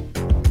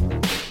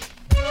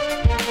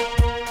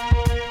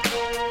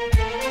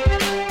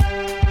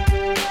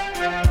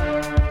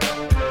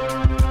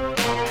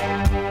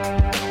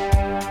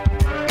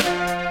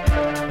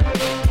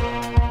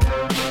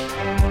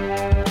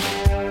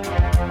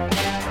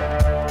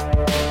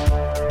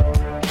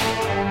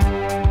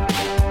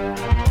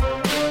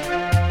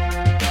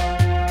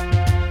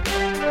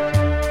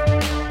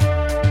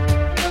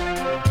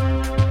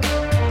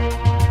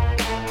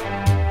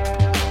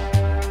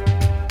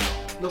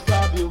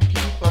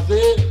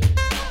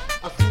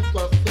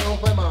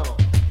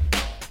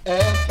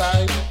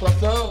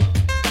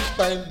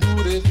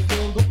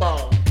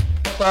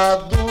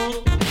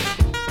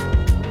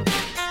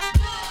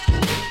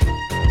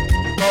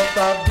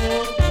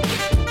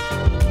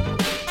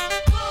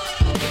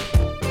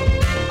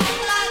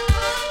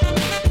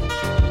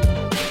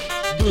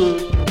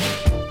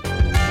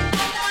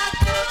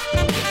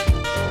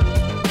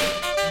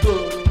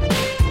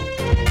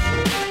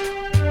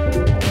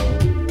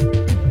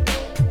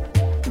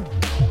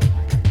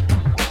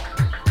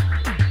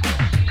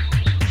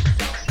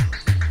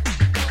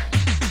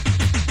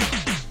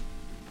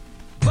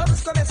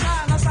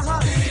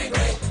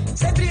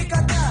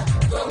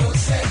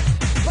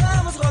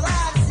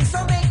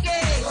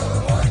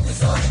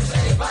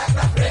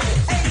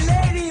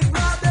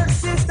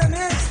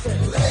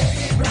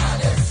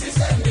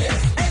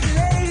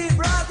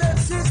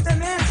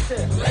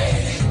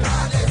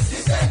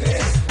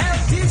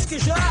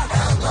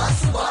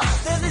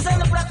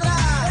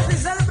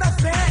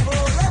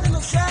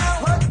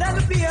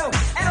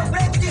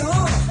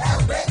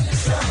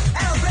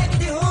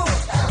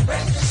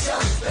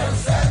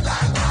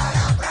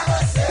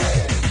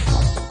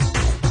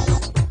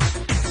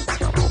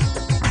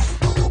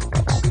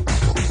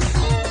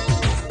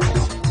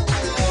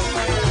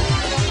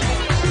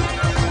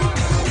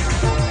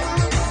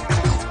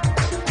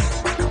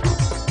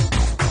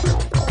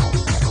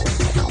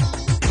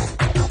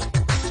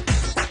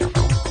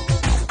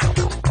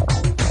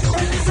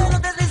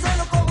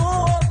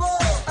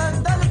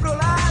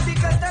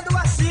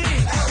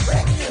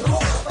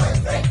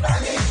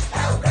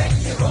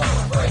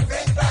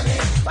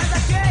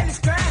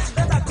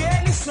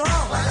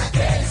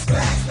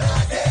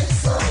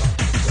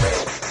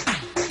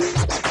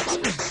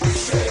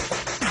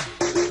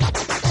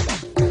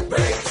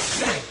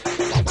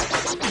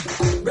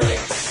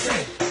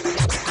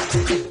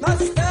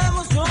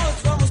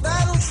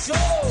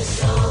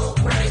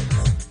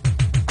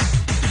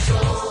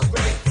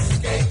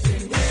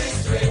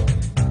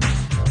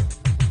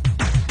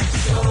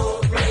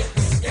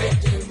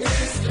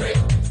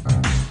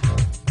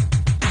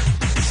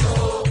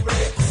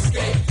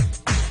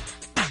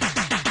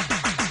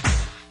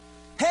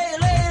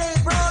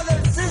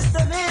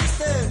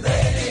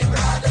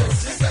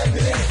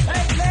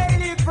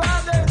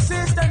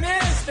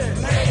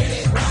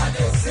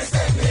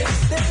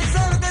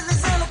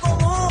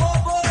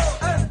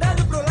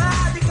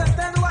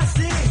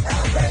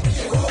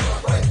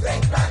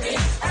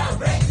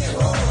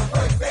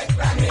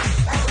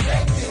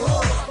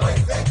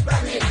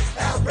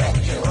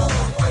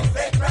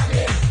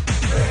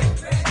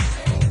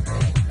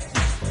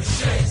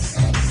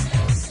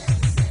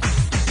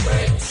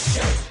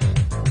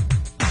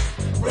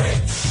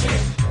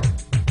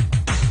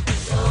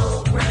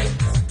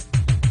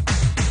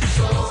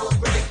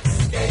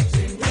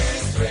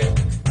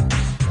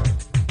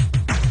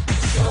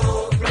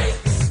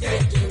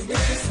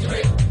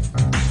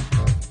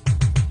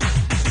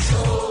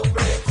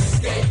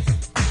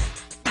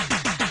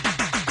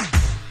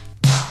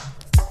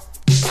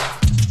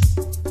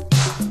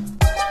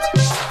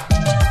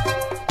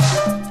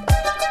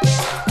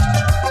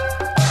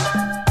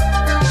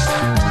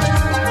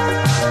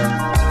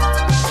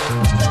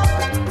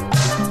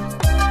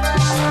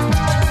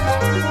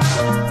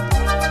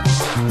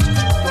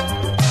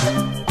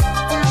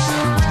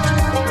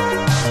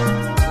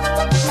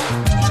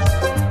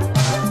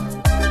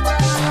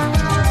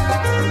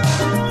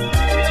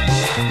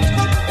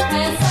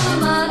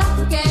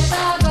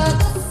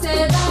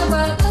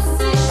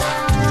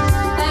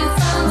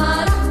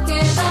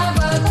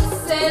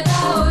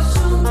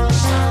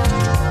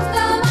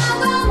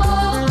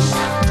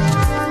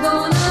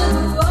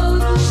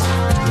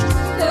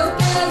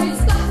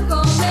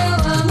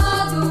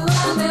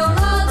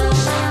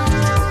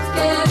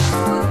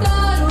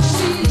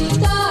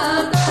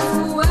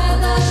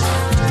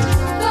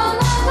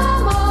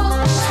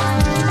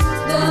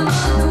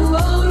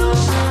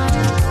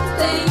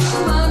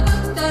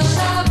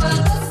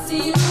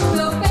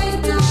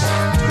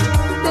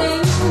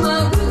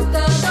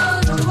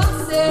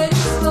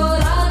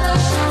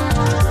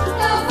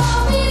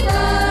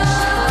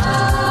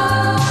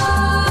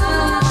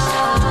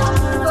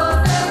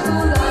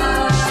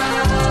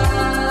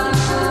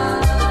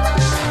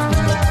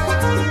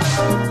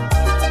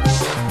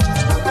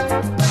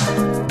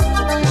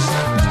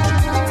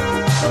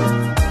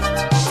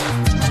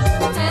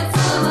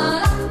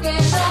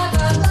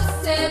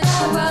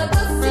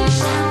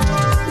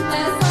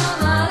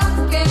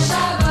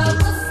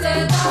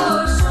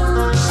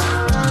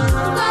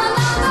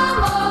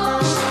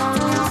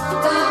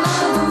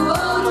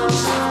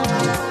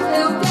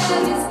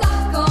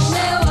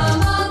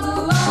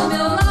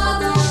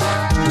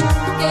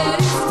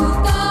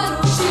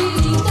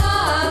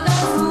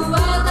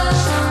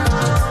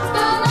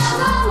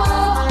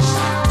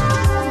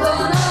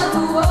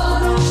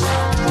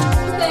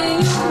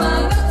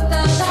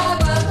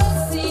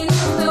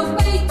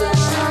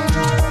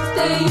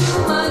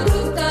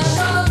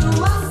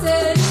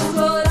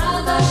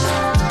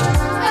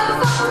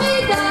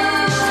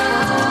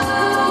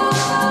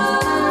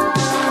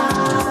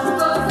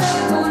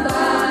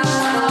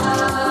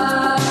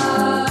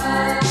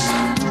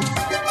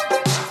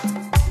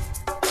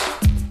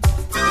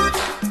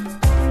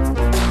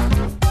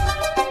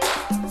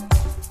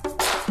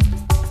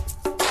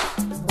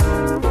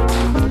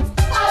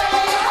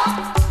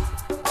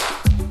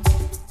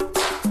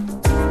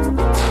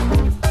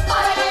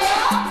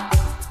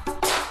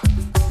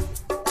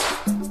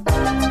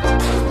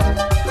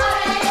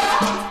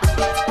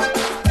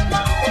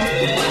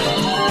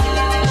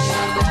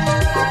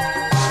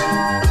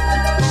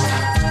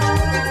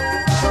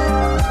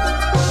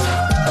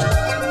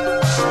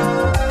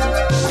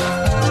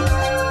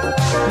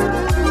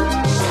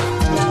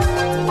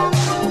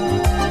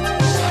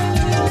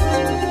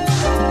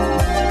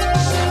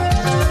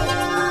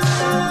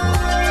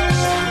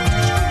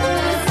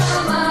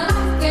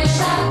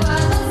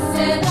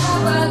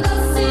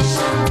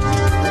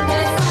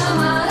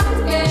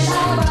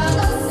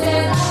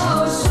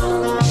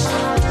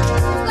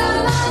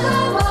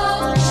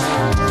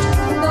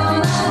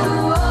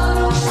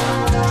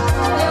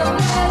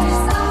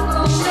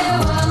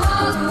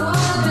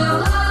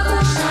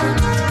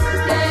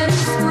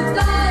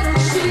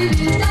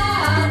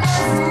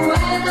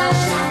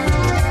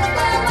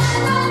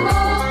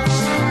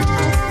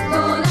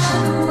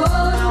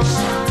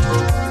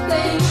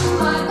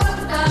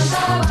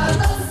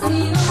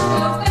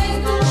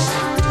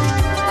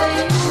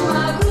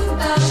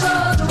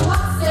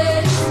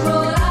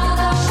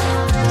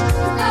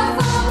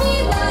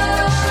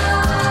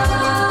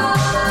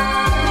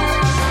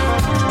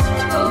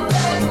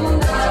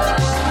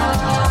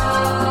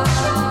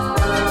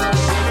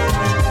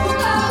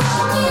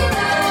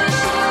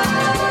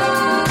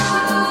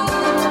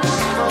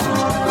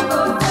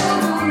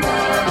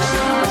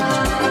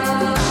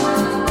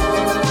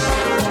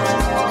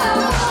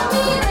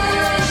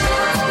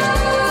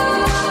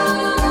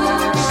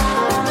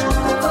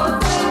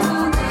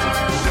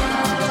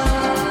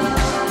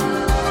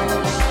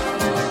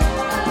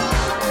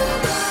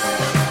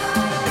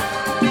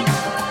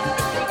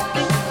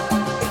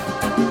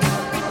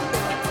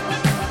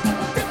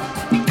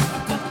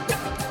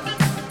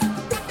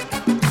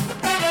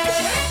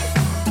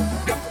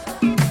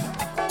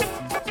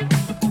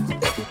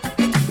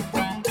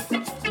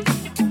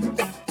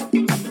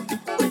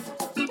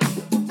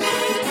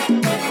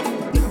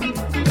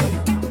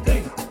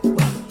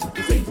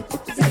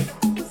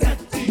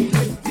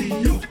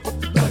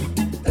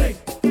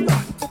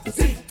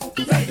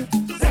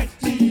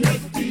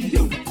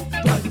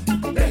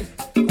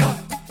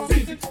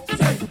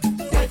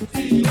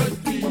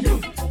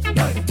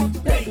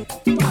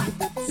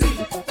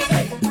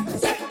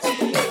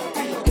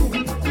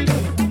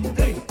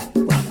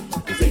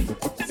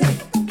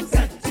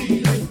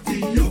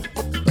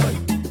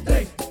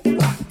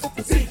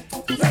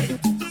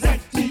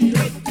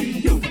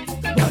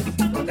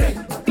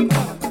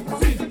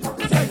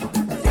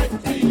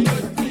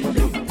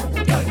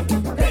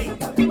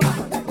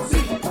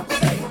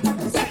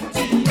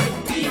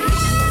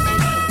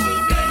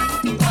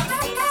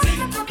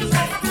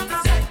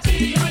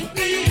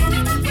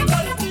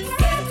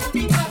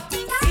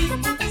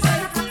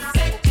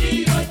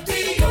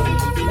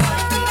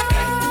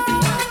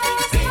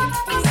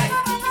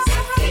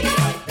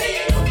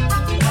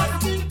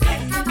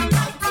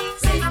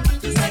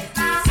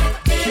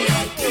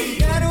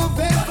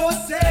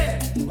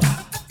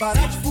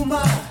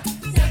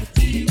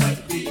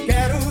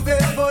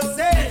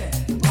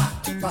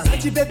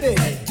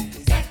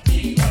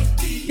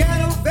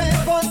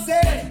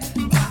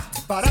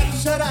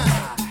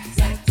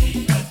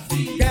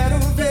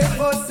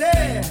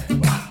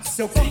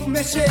 seu corpo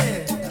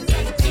mexer. 1,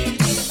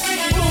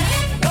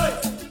 2,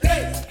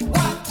 3,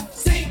 4,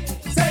 5,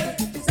 6,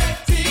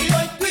 7,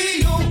 8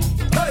 e 1,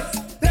 2,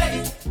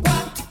 3,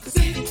 4,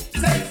 5,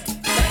 6,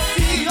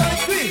 7,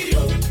 8 e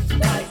 1,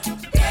 2,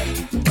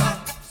 3,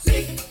 4,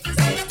 5,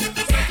 6,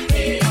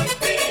 7,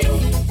 8 e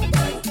 1,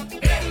 2,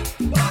 3,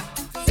 4,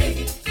 5,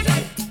 6,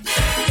 7,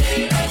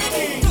 8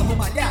 e 1. Vamos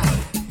malhar,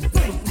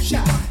 vamos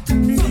puxar,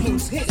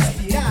 vamos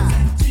respirar.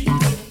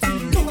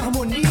 Com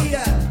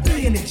harmonia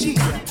e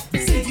energia,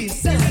 sem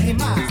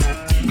desanimar.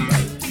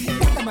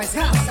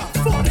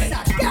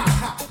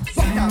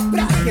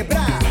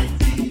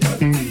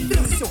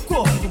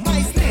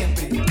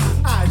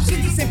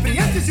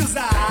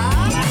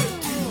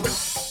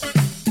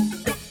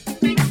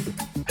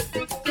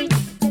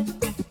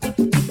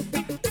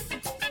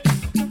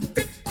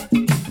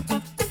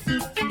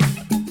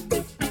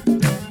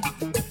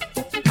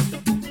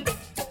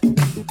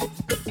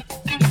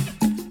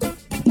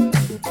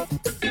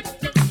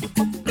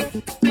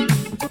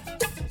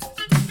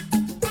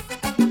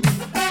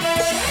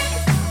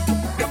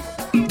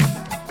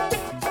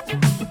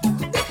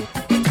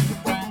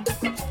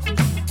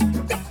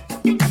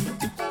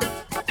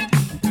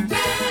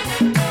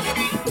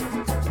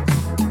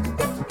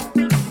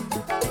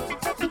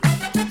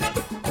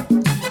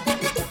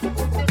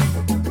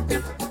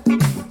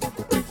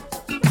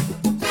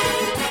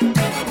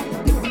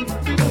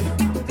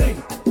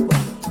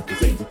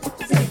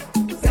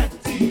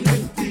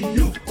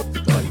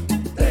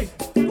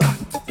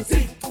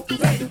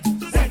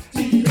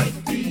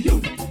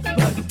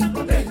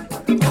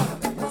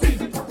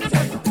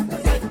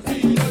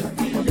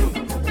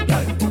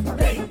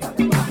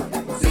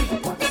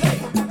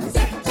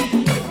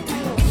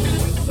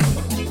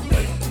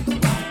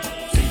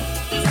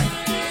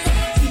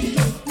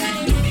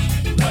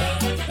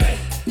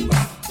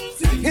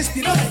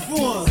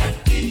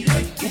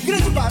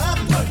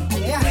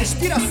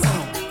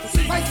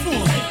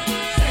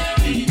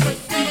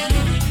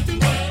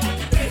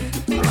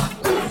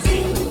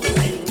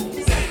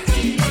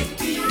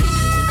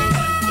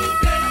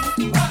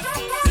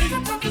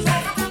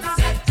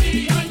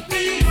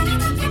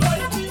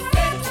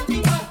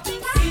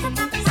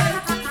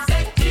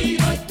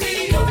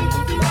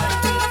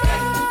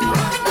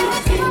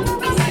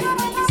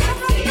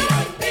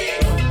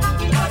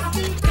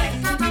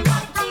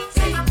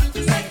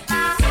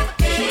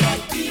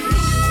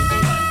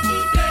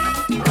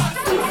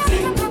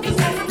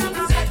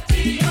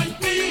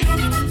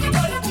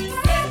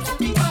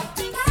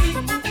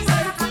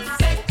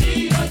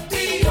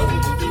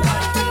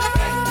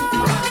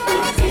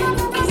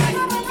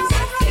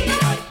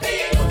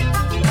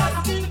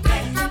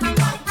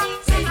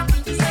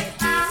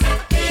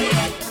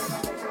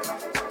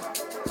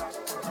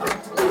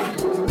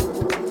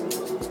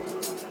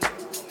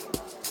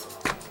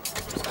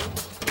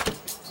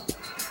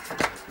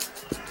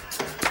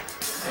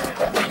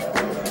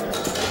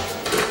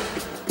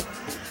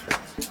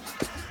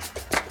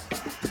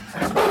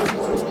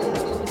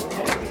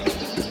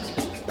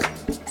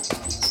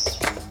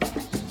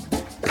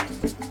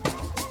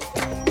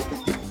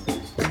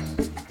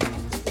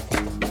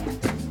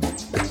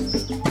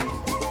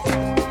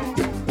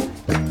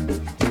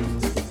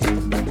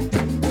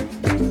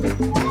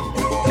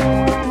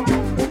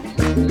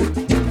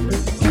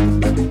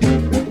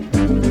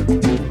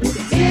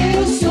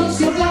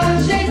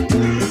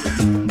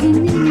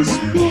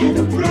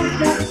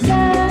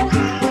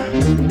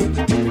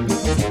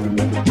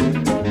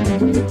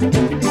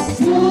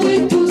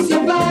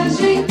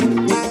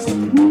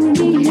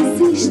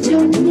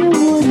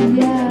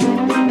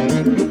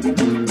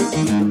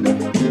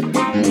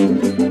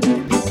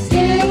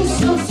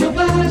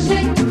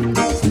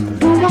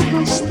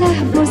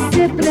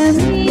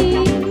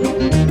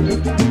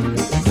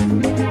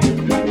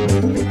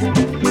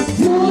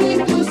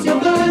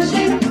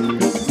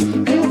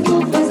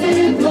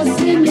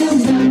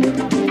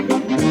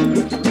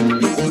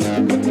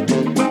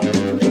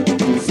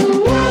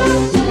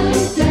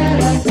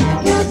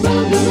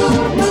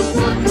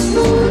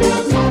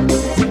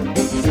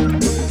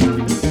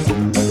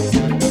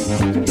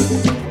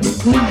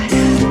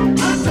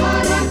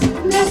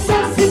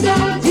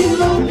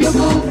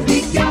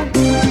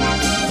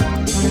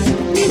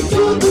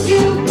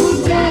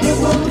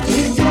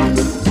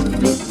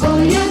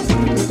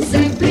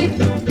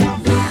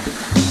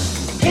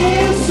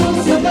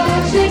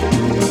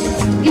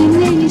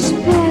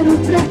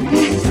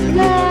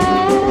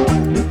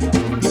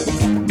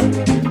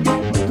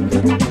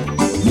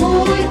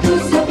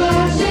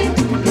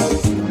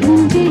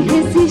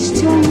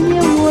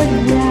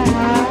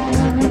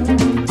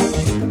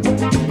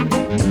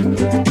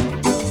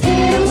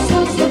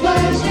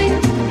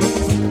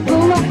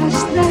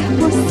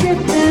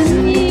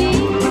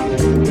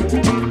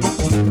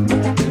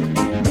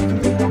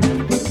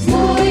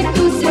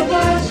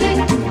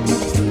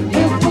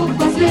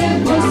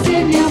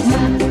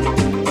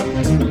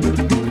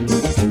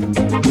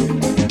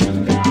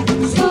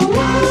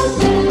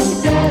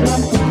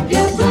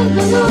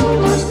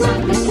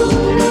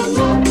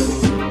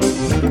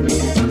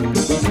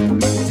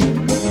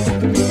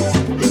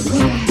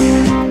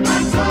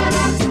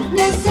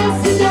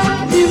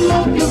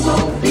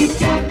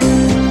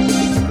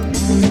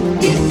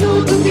 E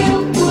tudo que eu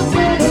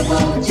puder eu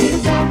vou te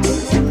dar.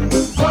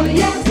 Oh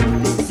yeah,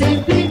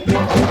 sempre.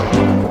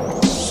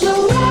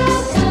 Sou a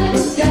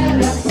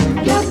tanguera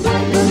que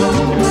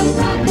abandonou as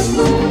vacas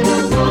por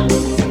amor.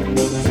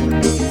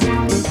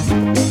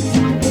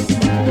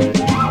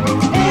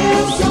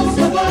 Eu sou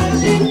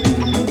selvagem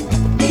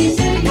e nem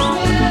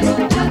espero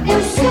a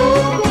eu sou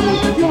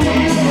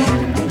mulher.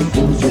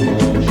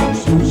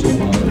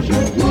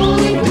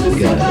 Muito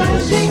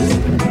selvagem,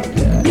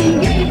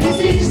 ninguém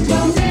resiste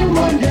ao meu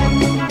olhar.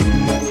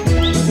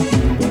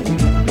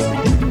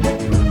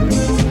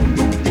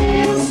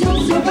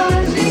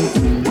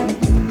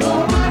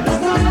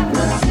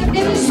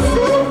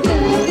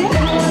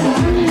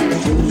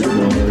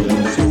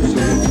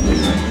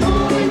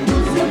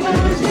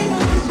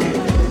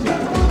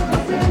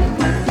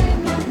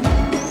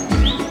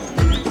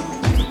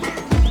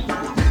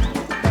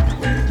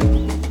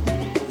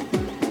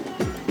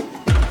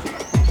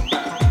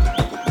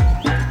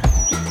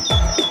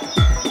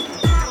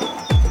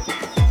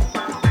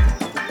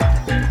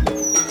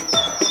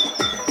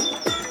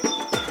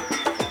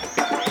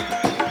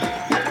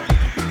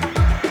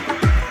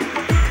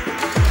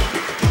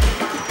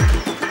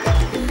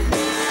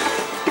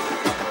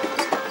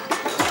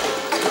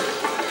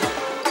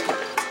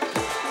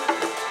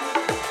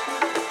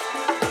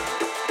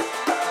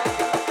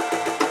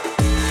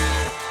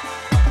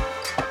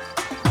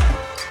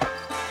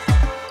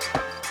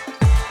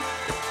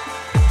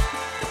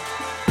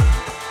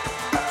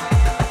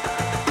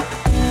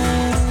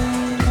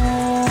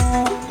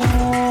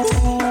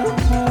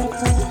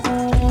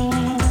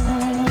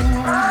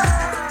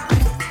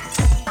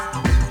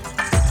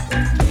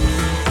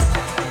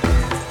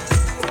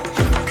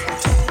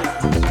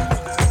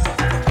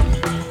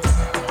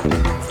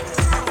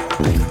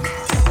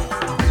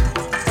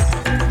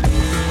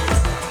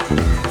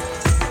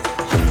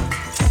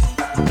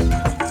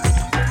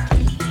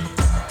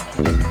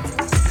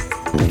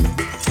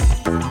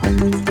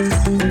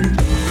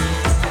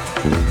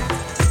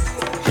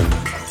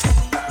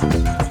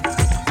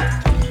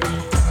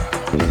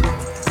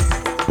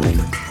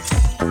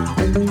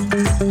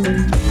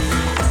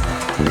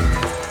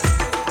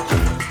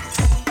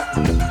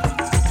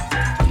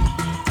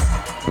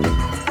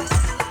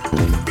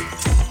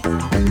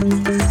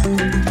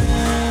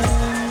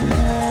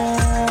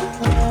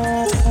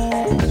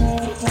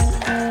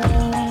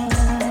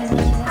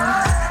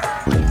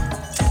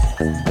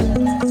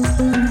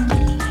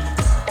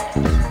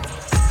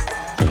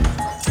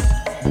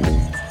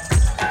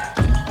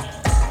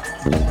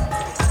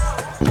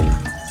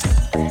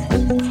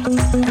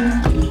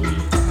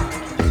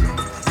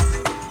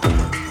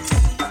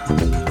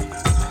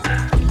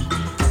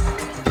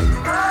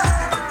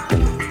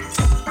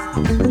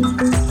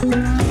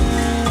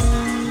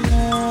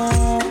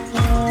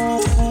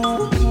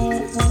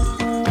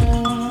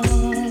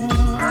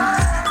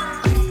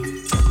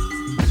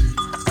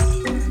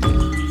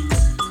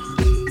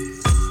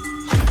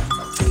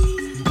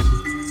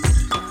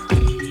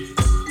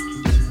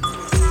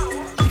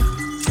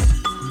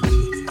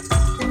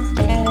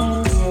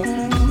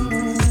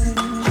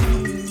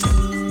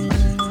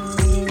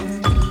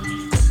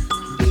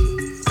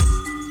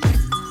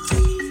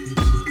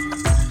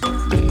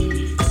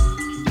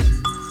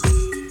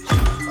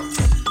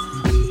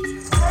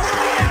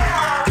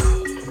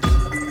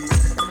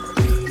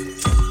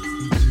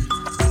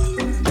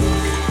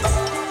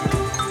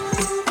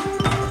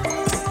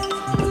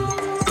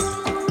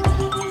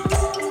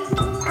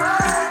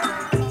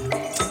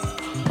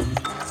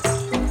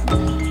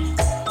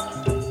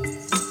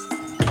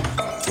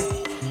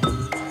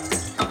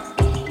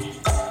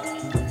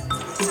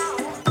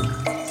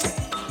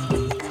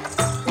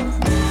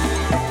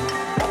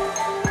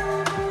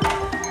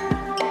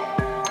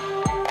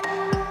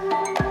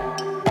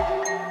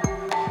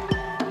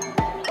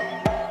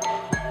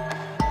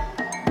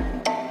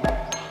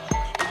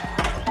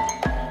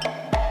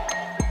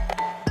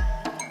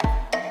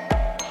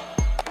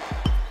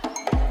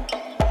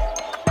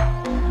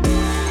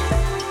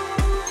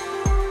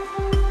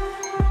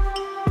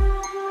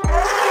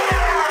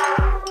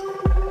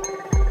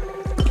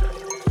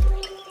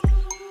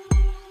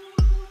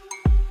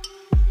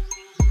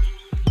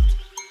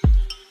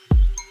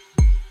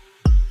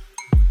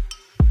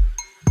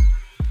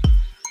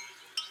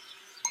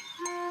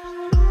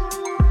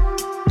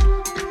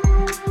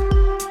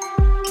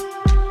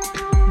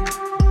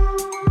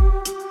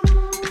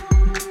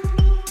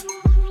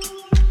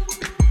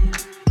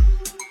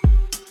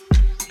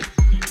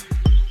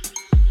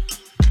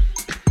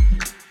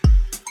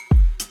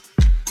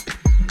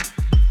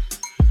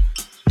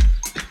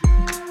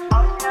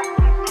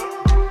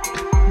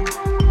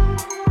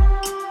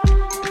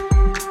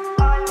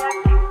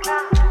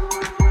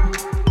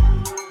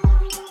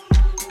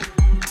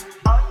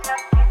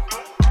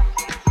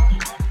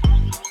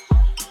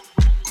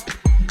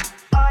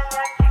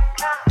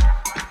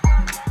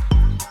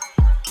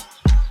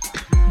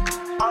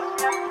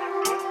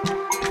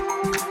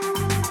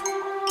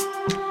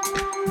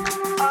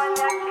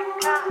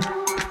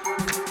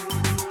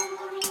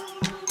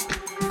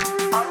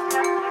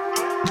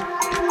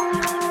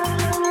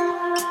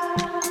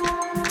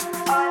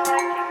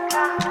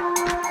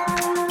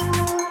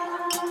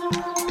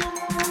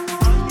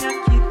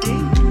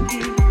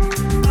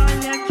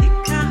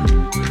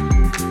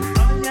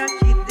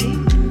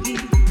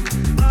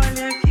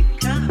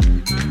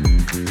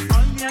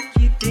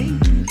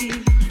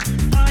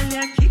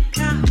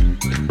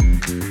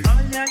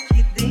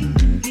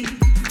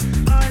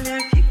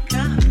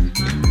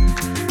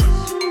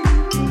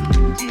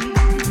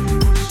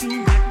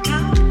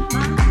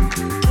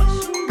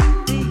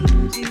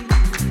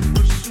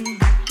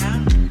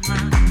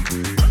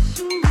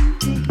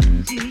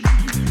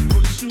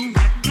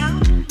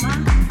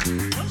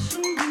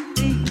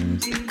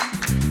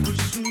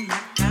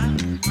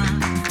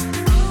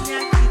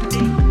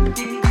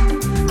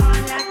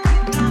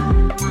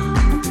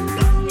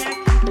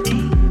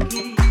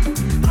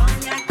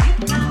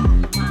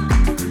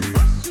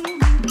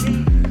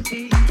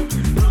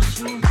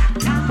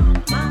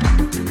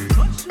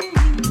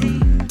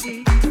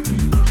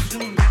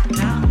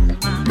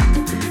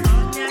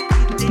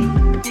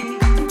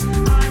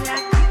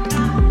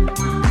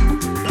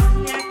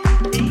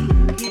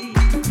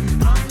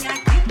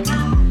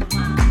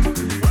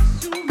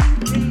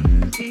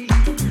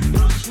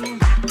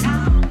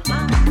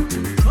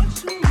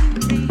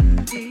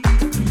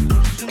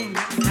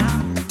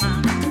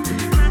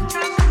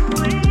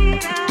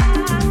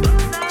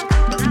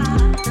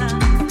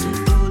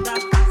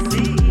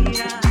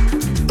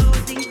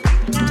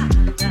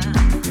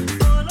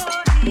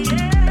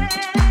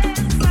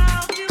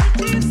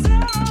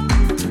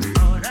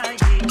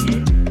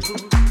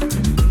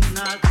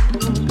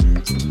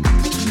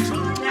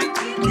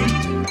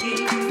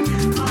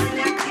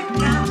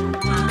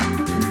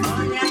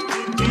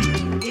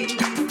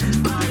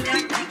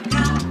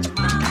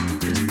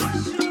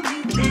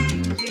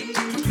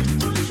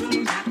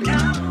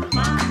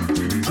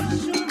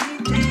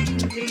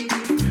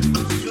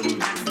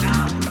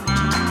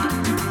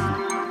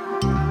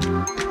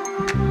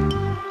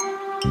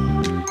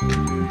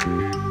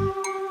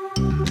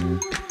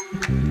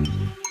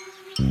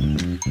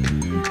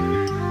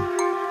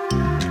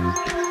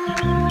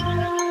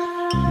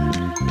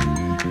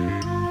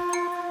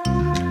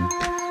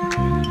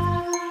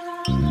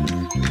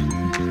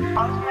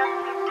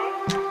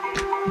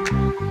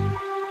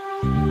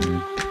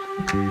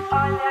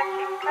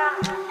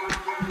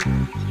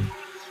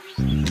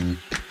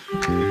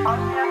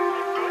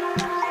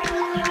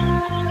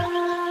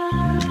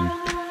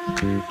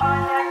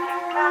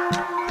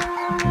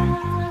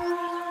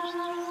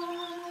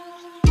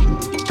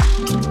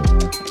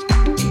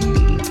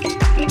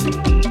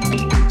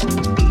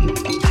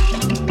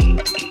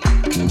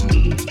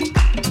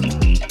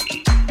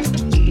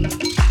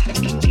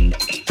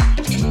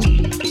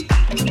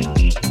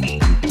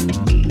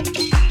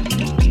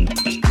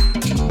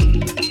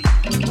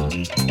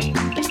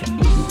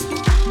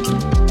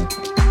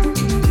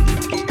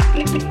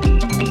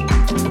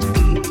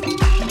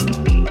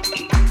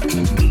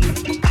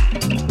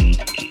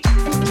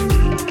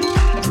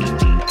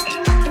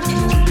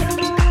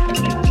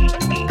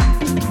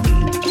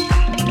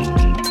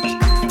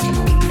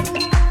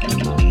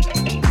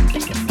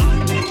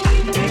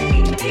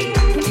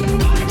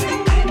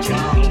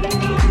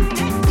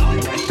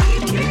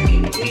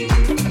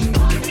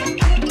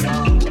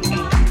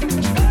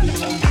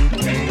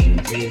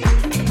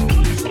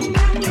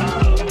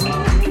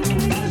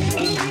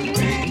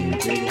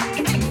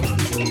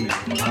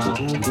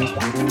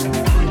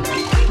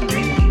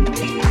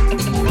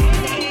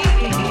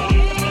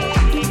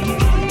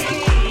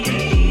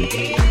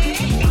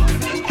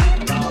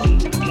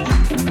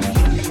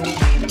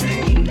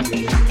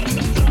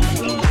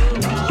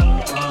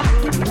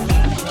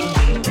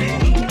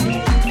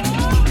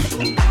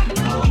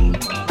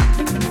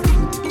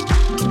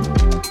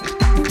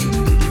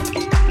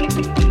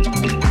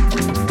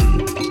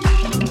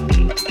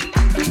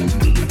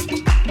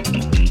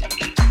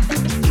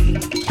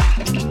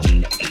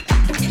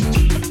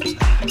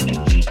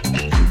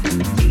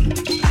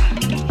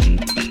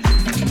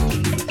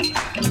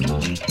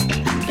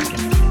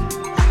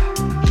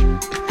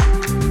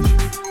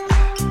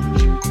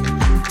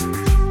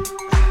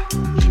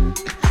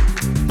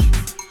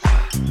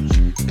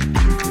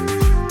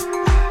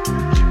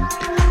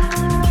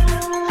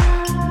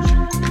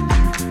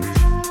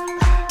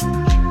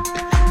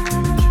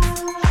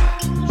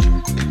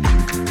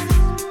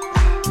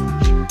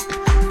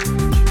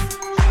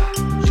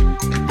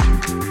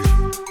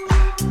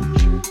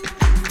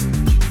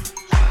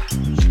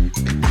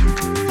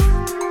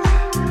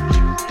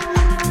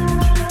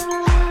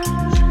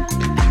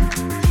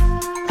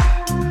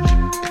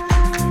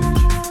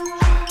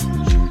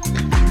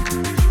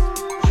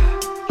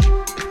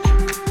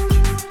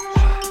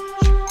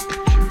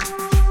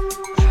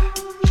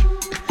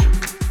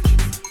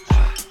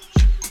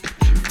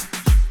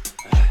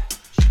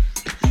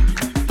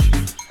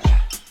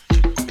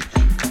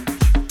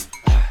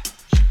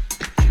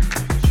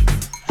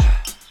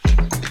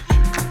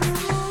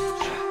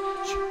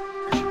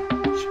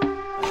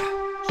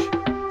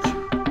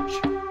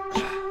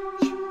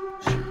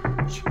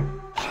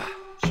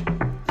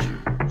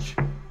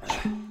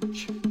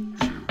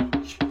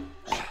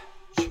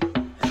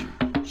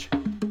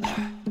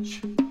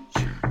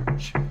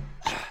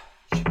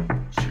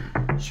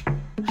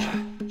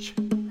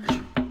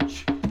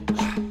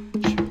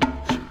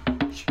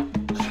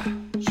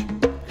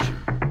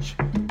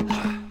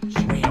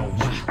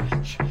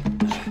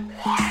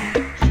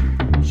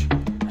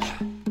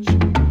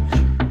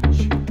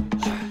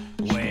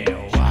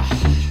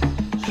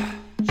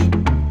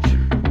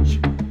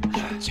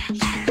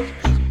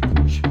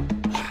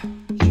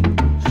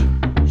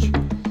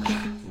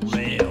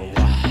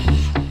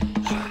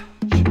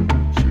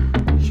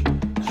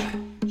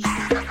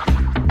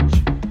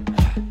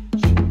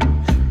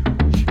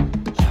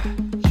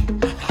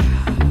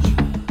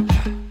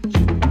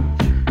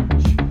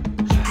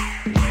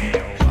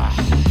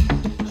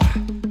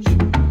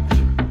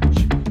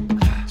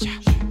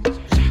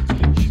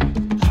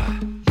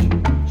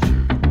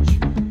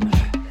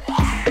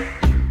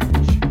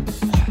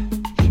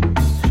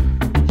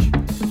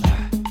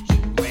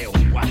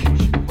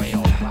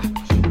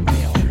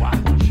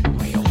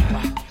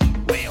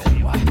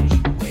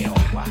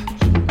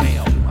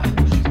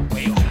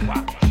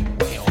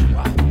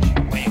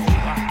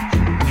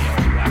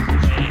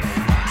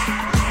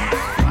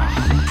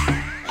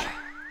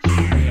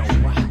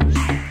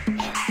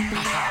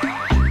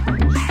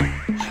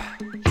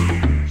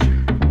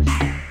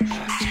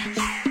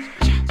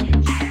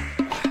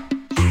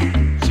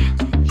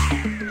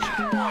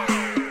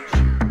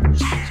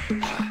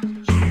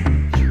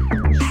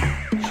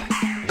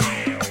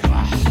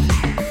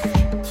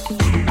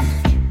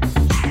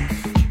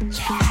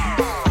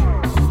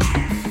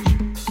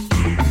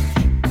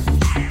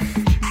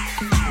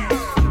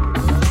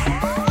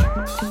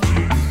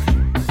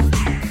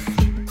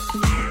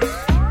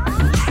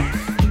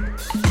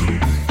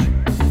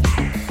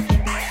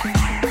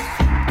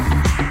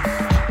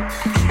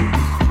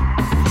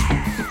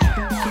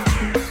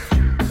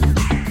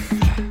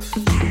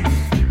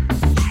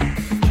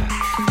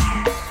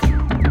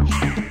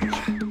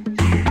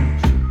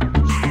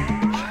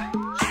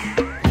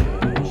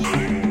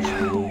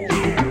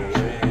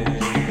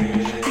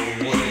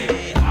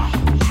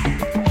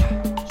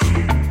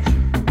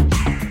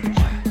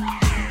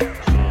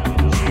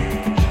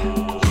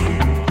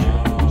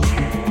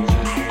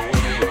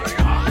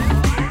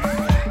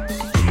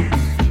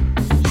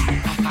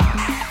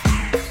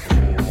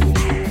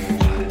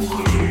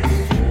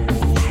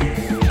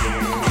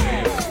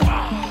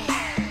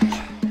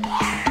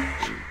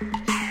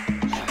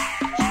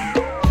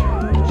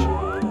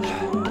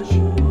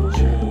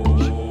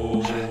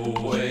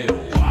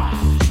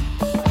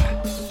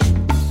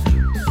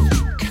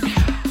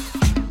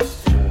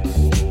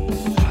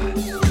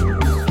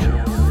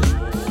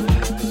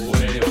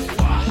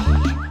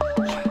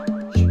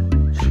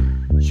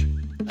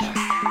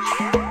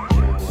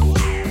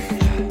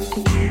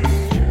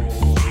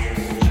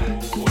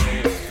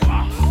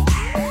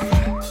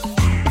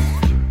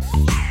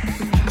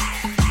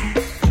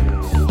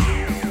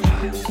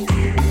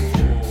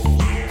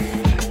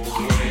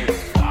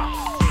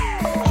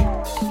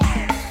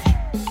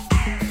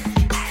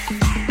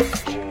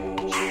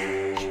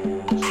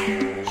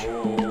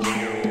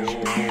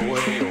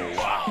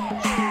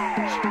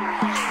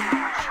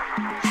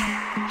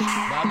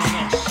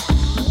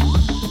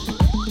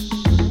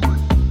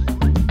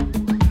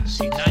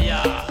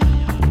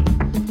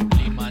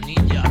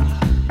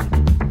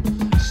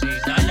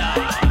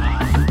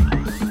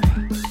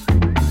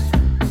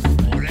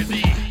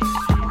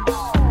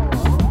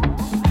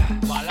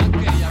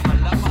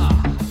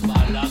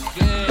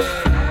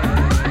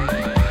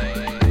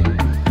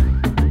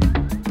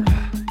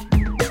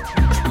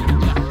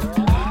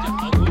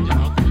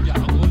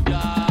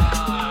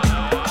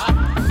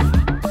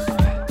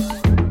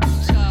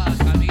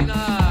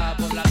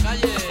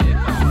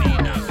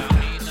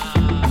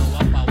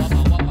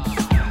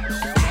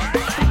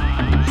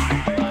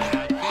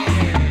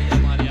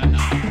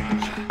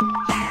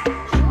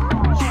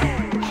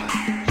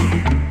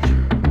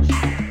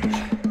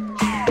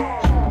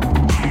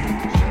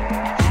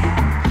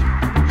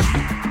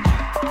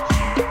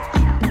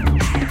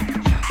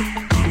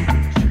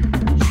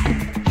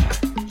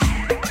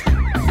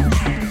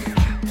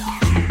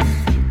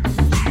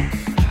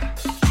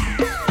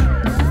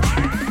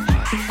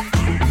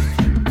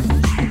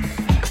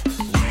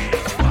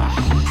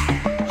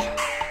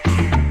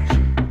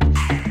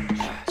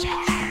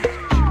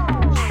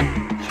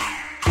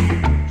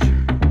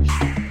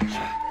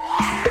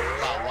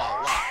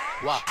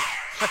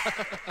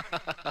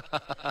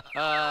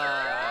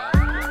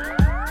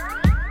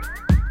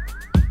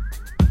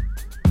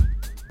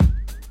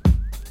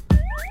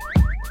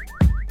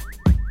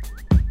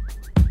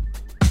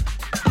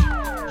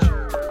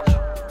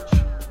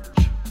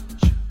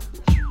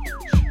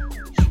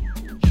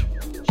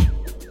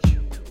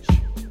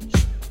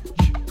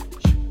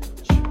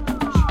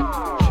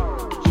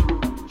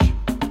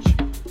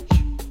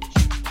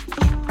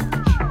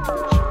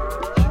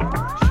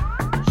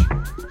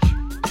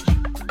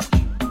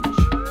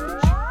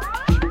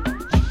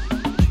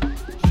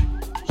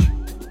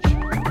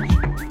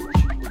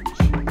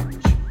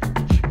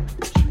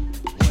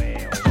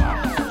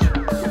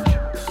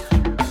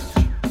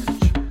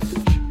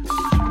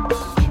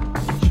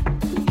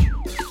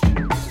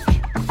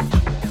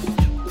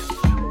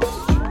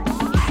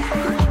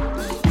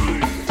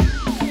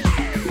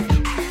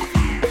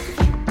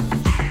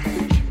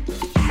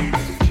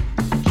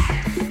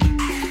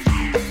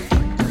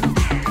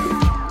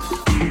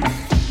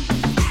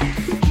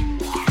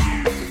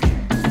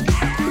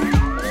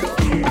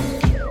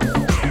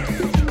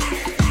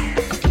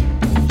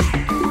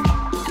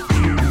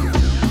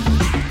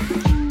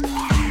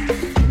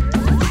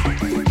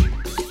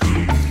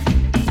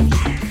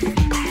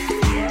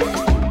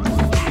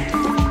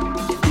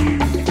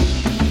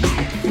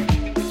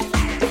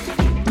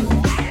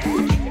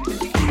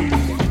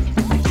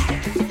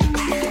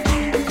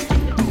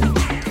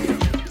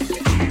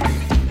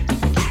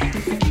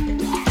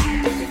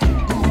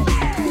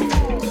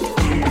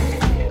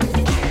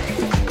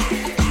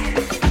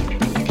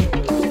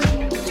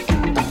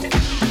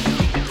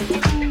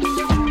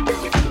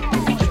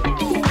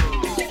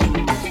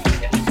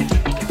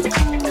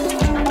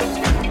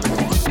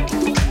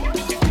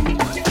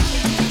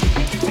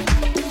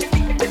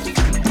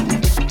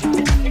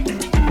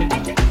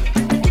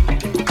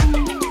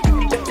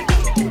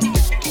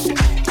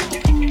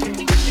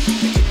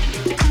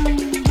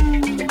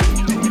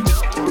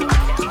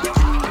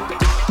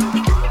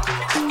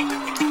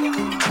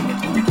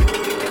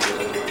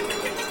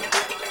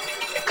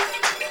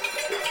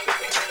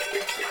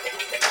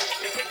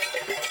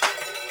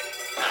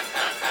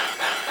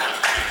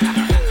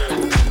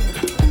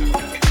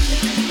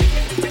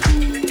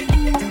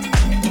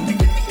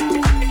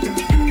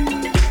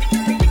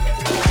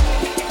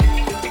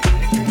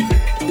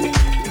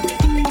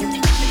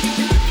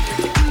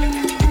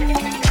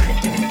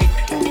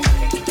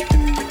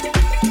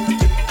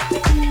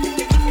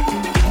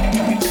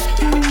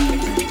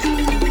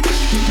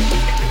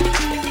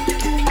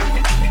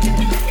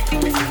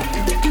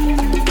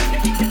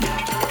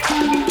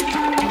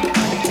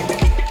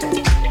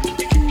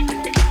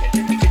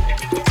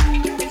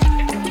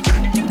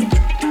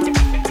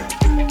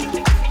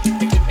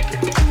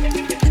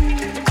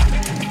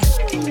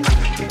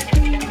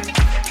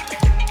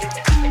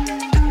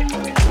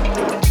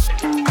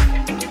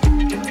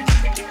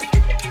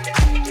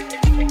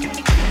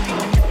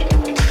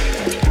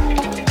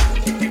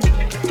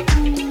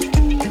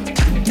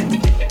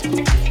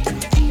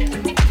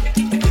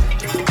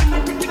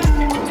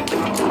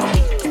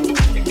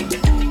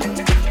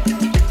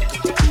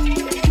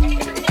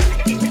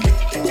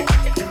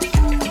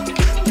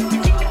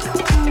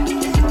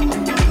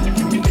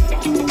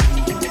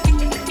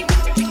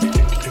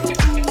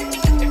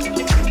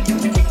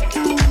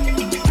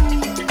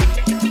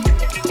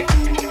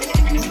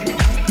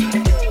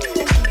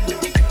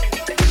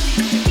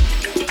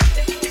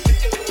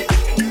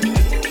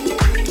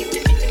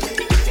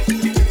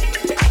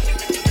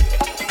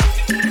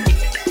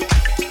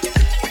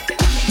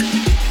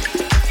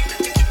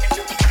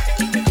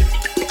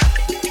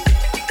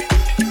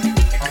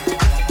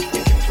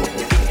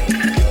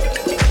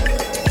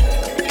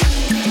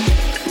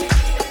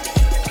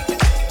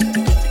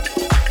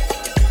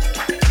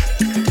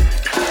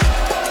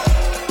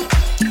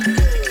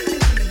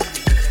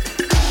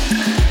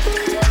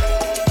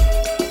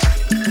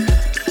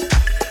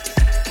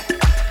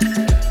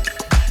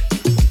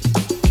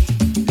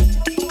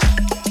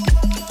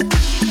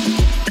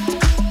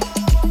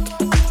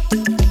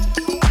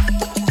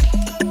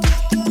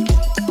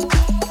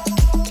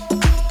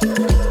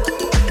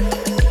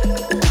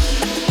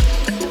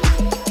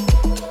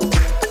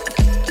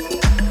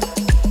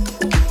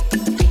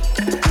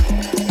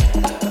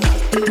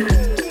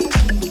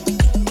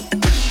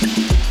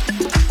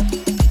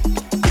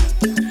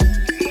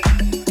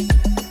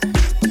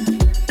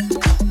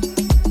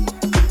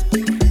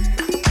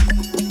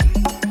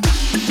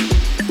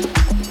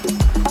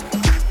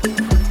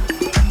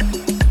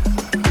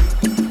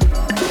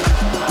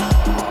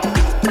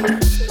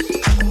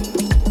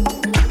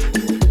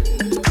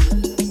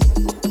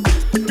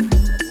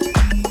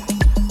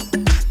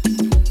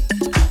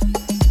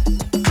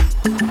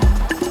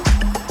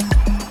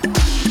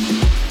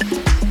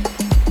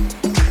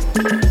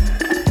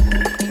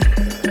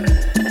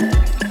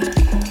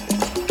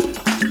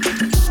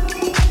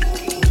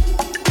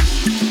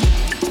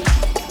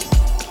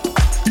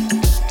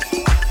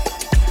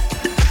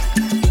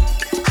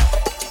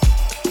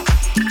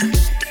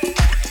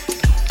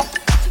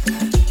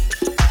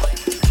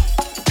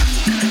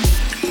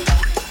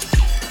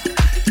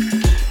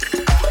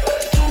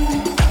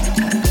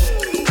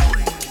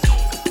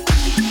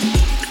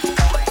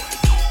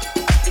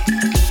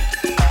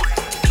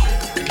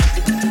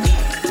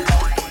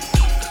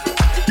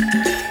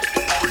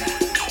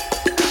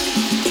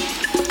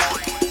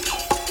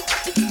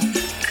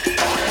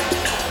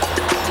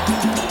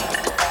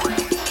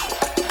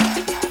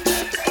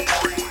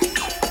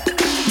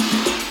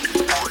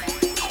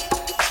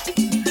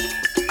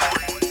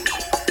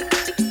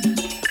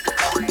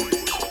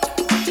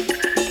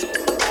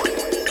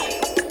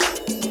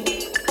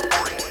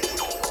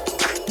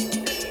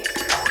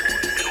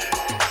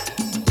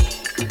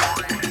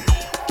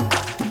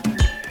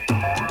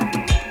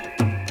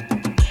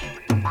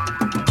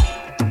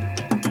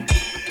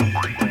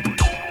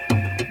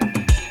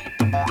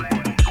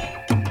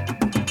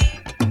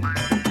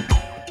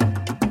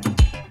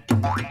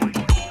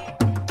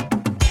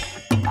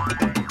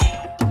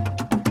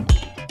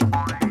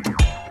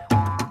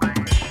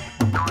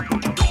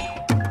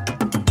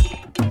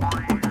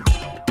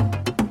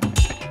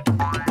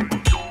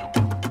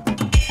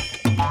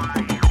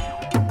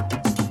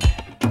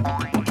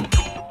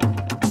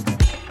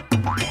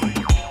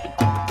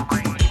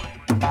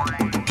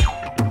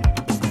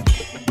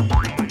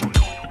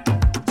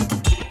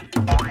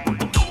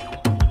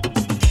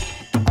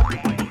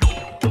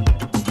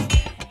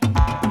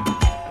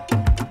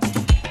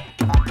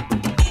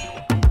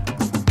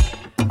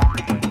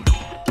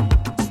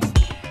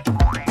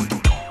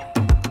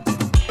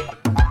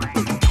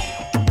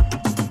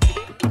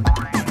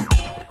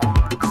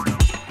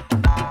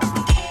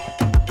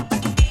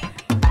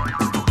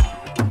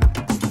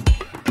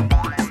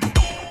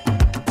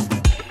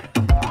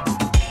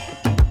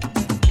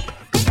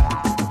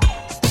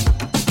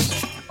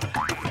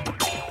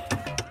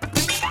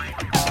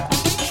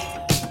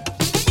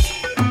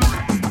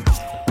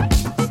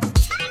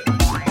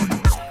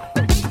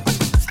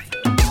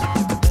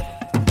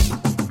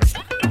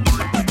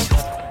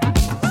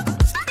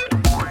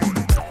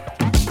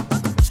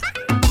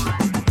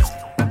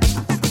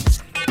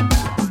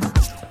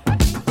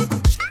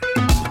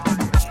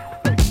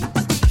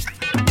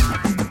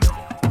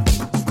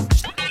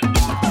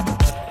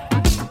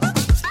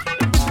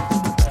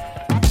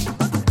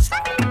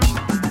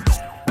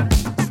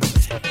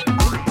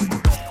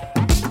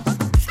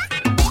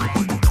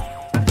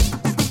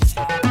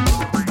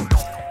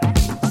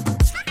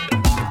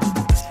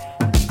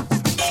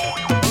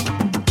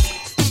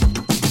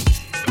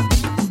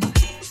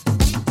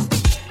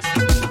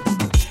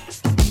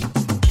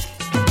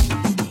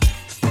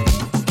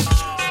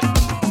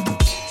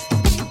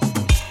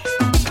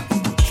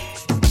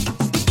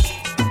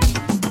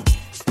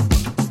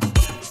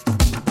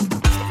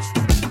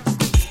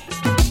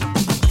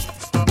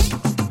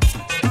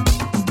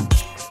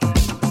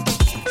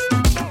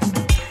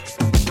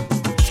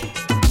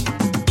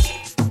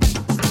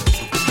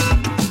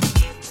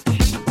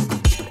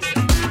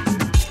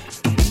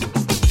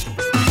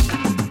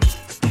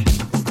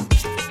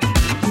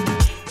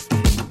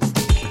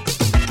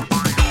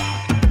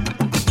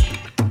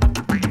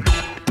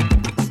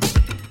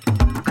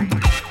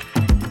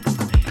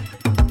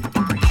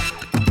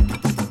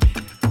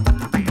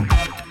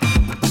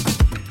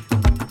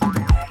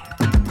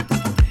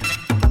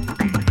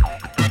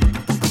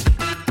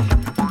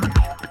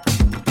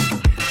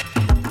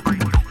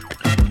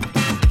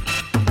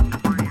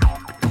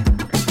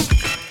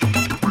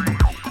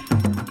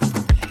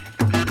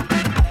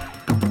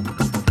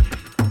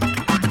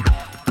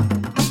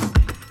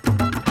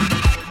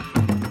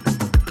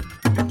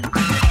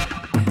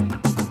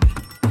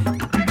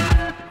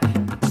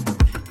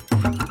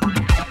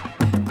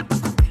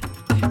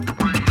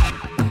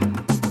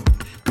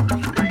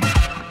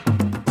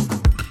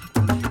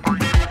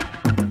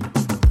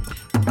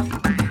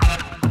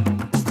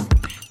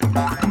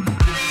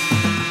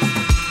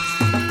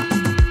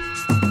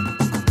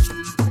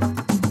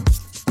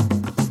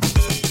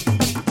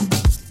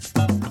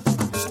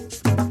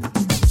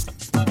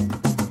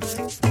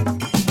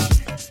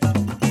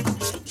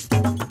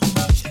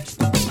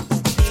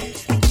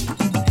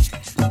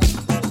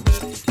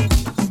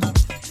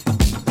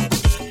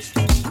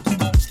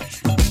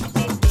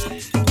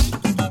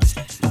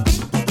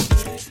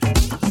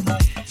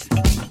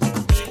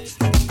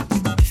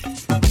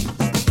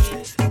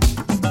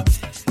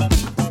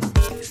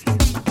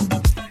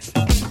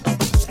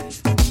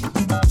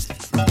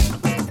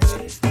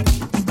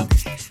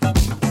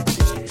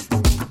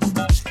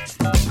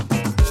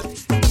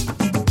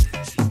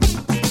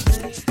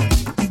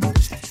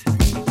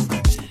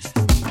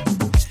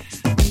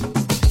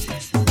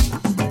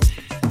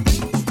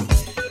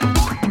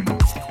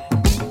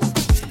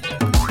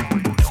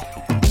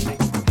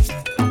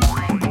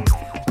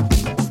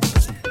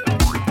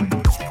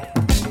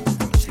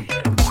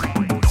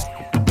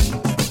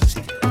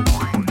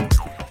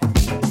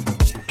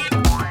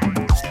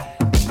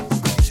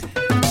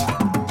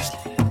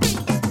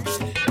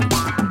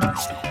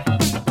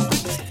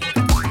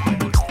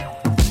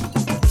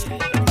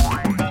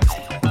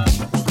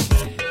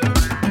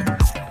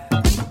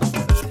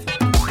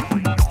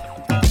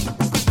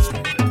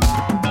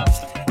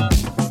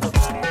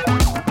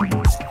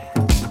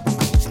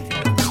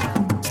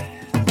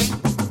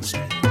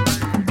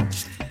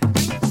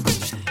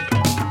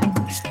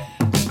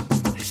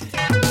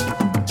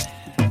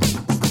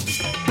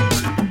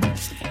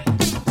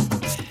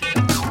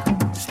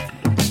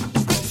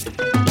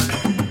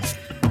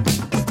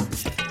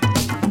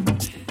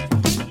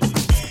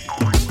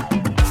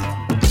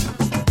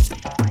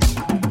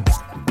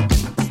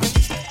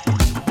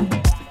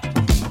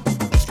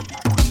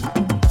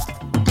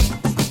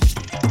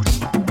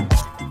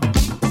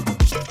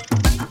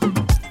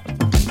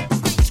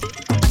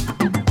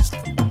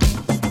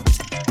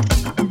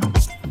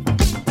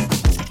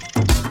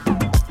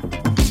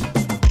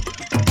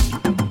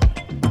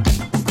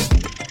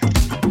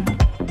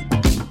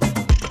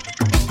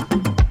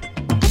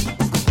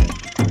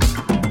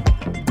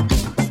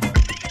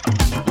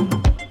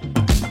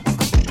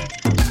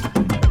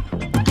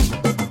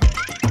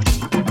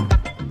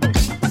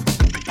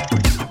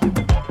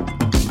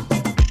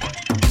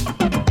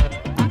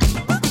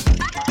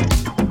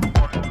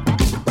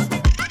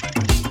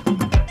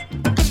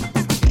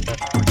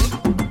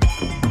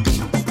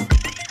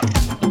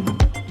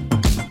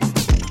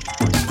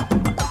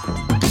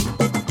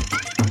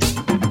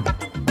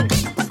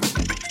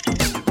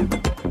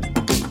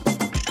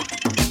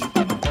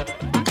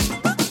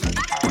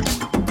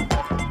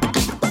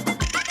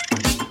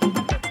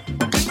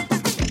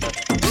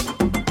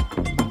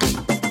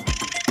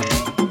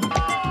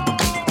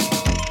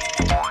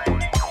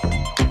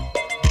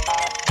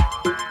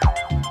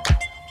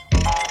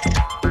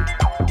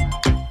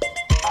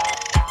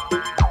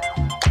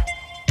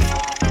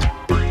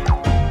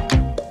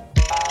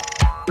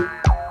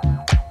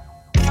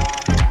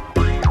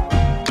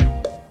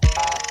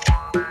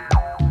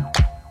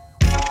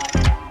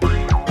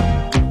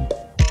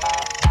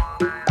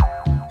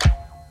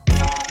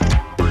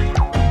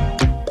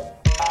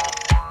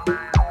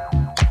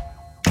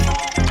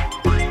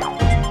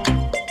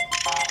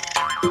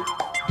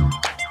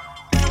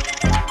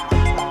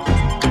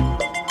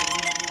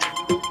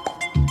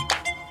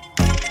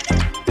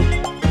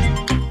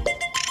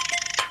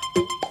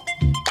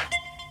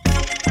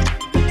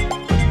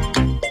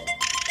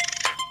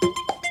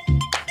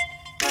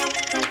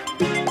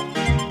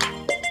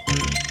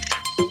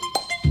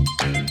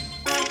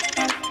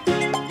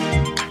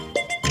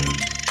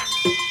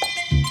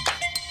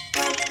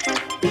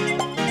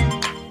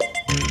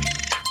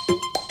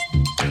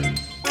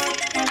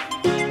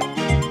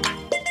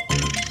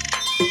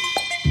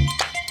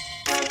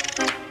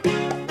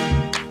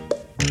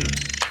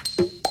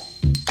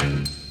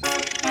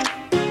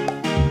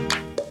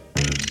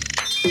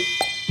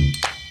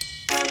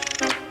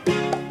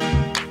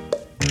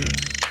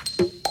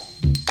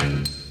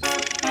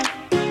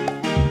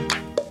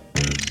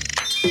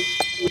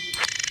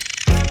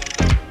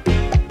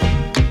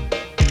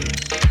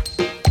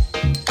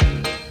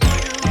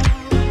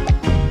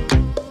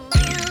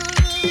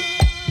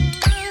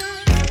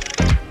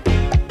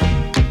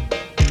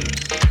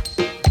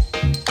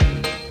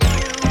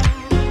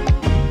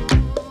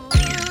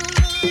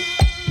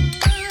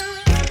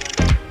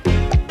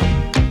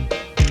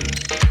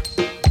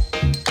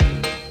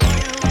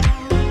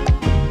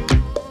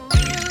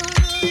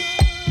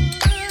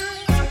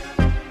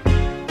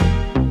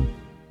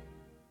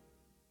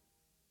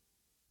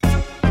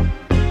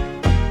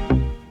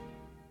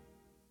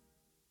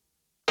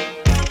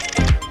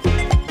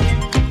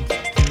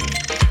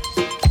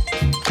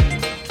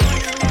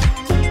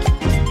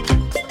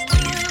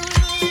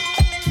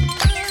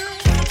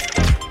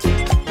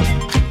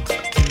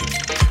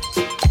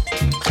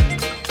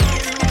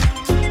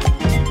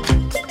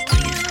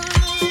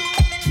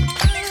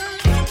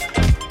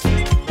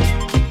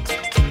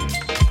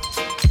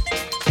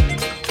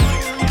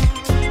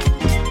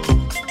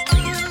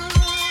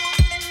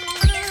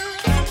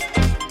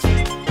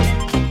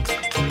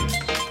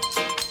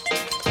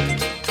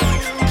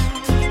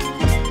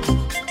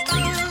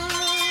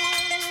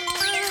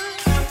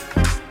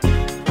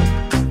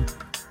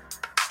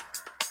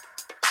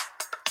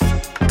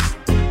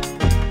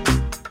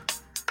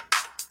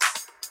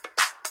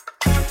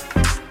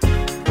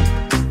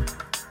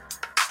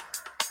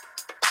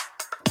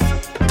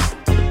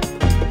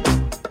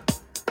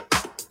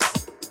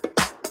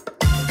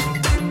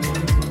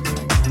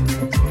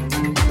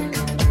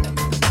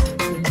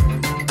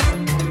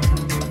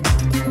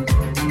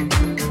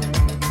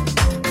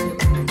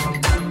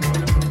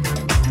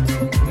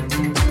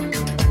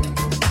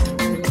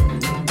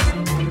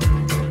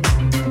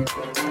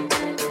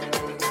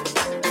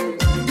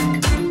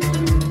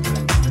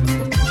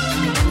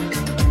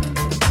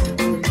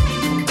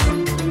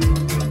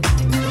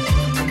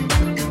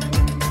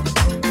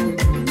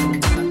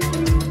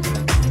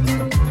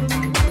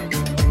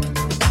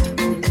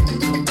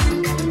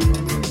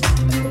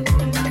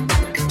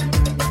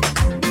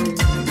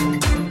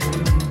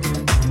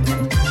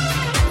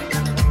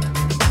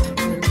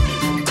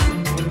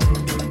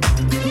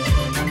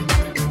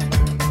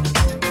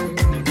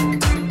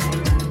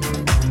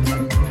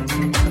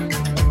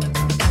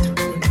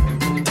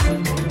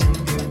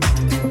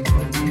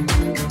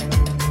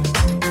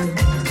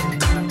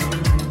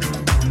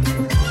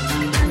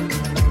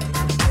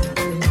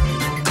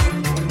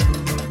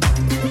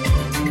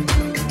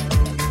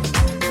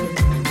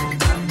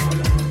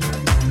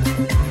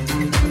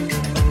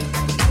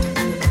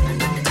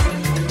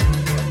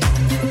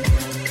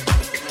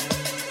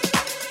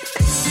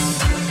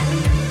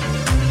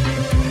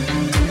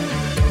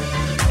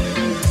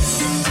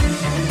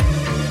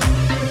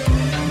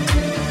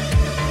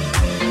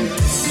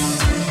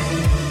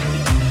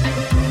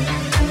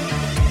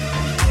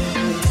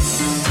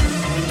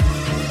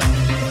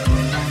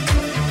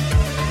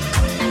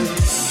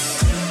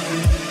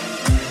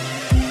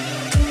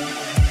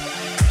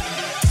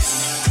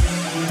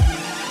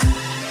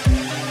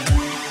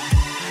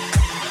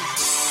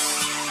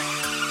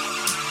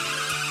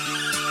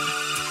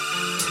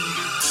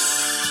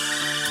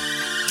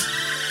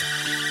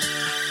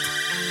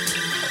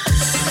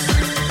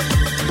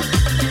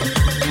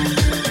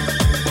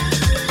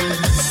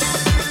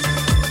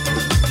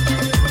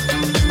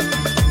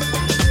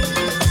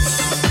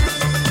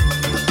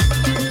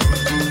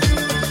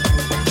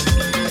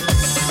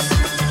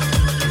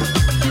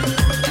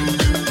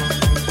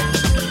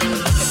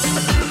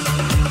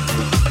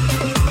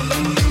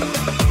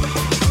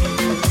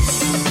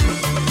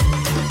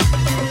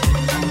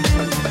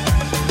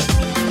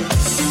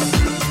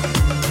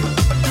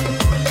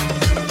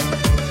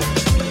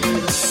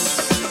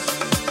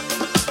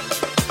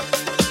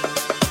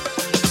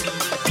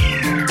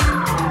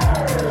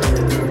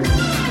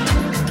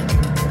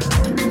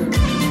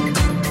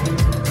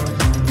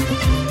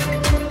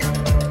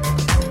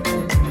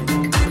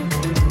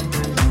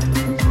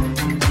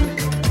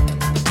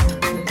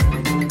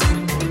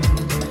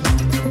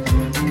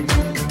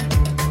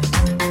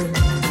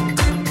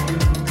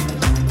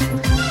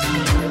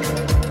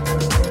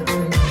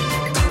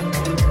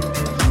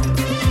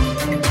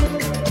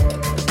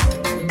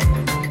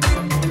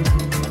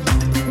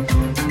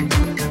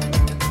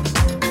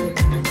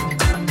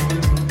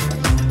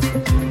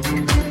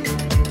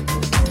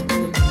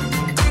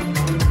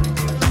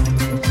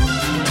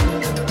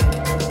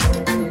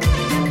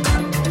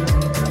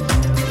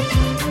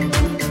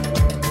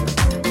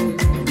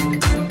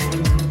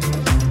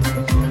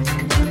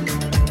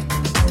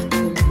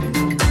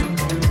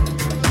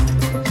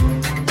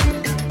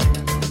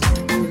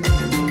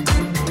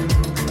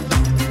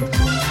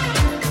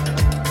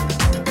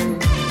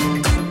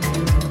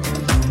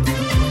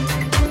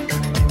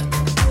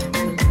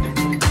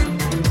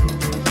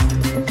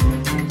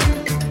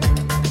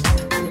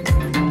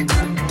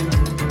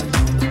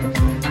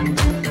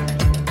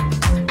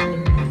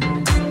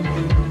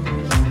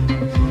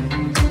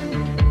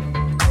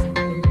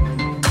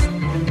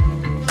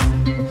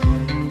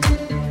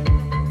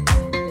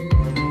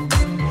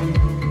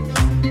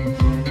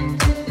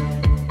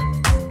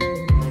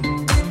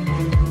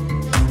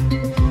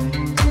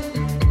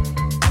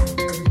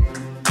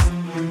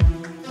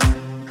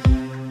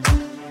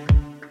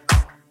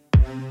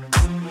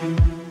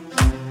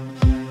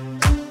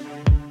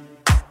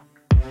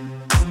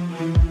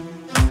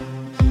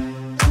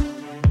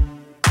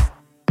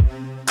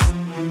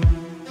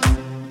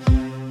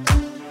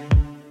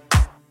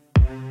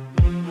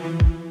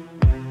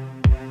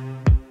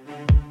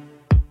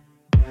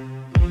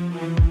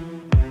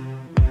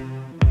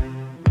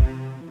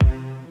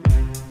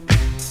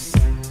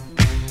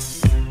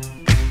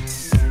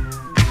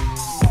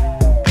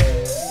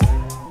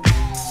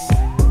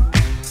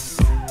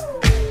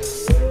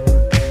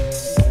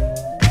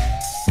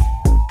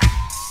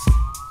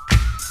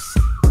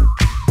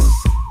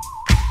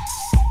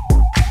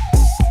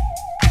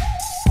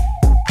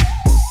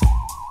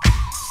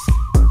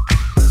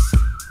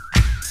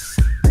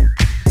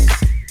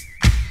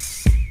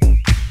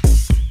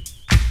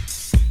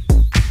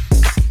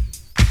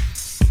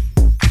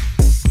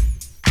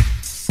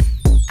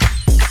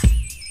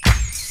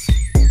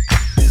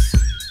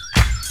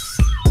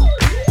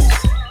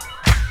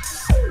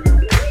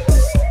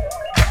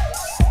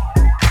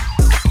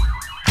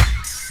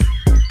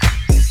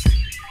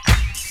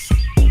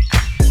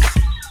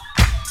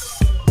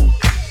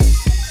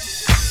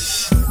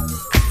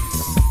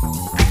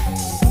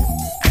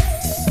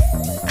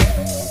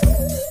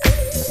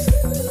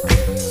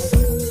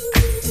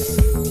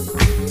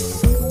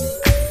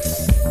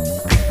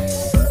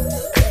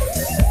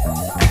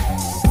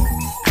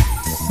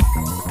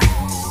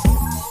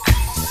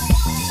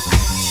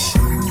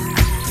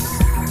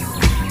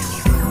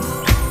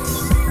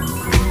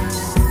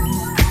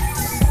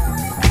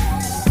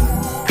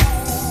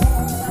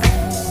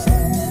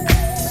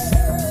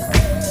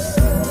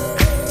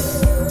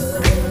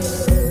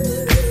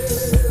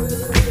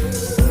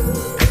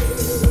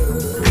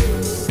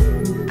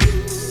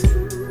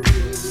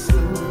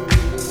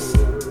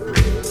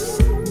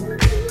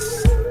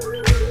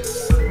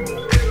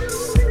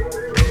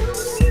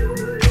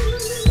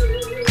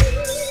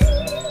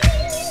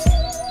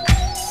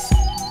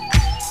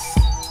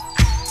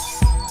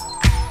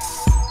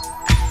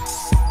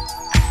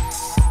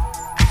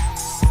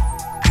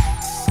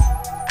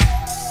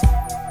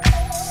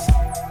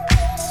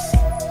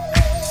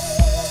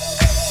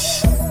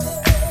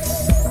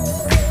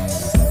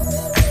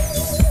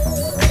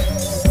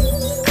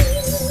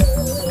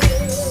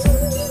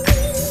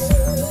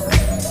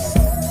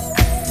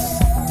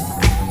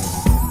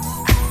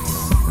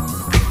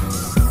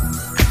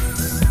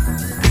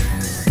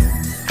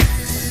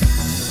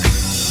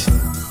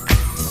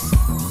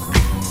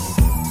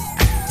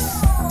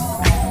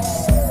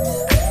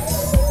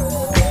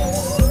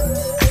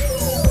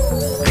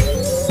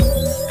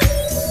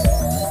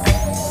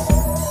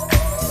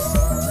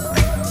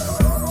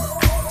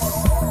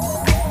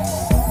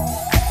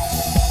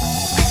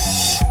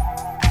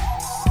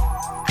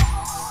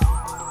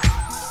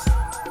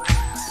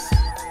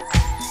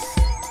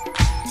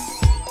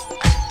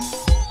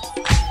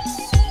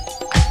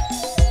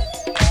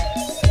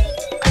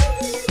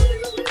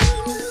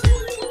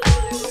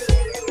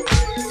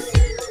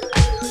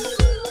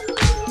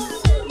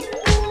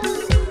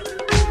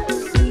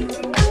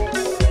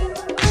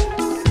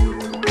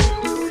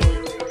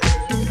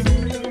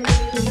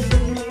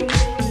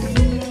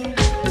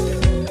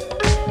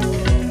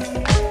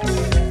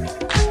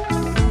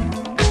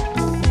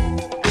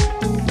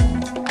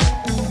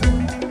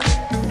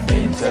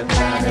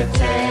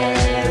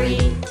 Interplanetary,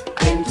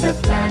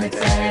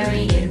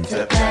 interplanetary,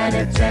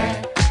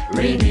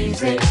 interplanetary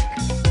music.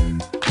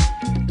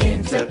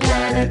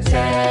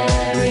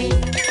 Interplanetary,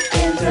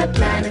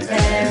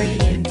 interplanetary,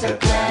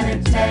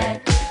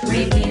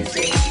 interplanetary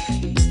music.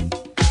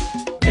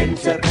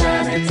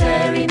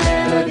 Interplanetary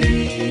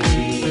melody,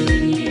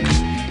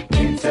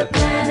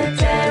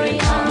 interplanetary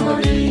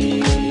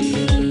harmony.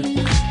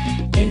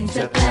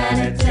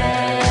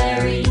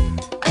 Interplanetary,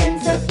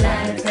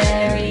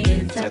 interplanetary,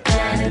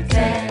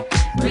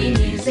 interplanetary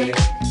music.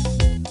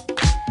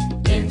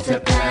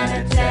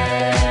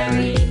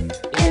 Interplanetary,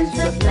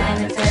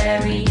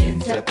 interplanetary,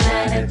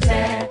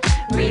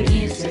 interplanetary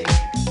music.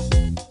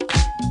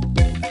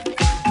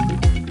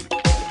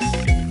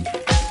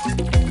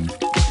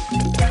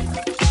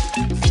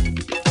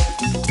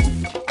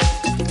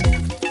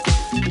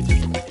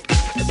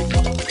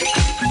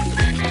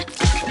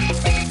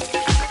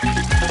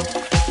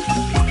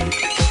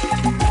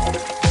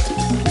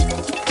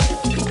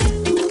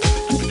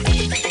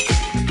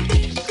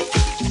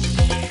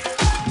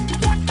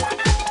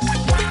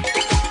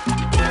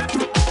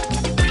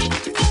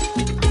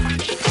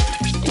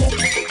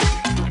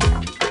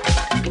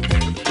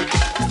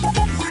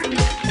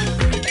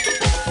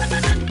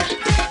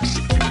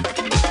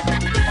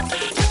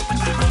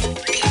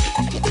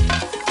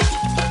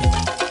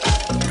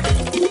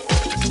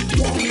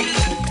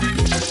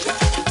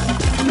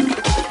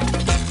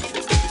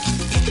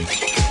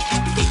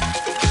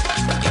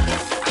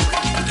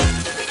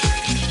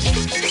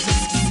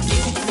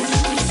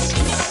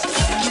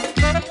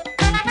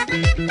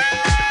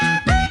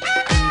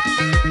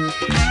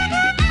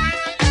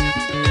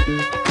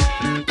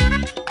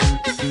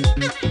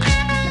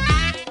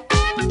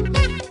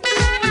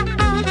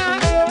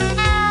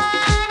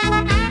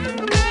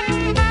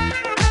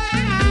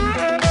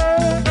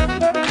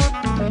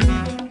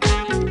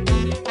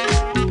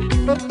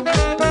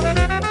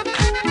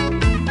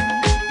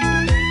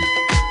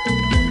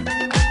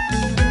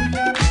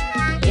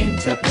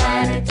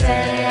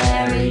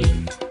 Interplanetary,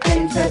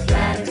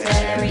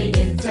 interplanetary,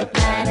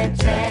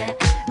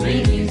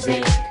 interplanetary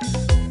music.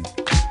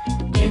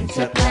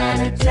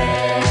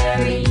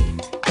 Interplanetary,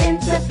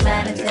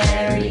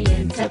 interplanetary,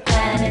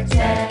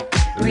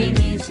 interplanetary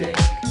music.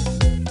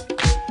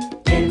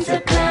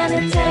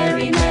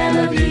 Interplanetary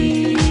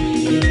melody,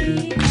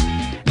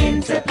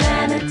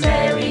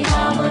 interplanetary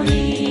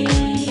harmony.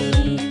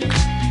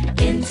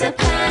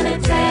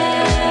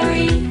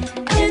 Interplanetary,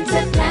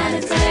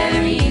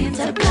 interplanetary,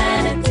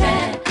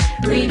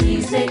 interplanetary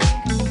music.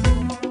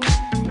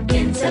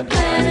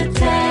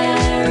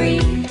 Interplanetary,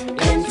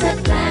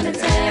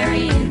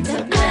 interplanetary,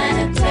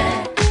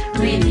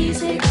 interplanetary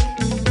music.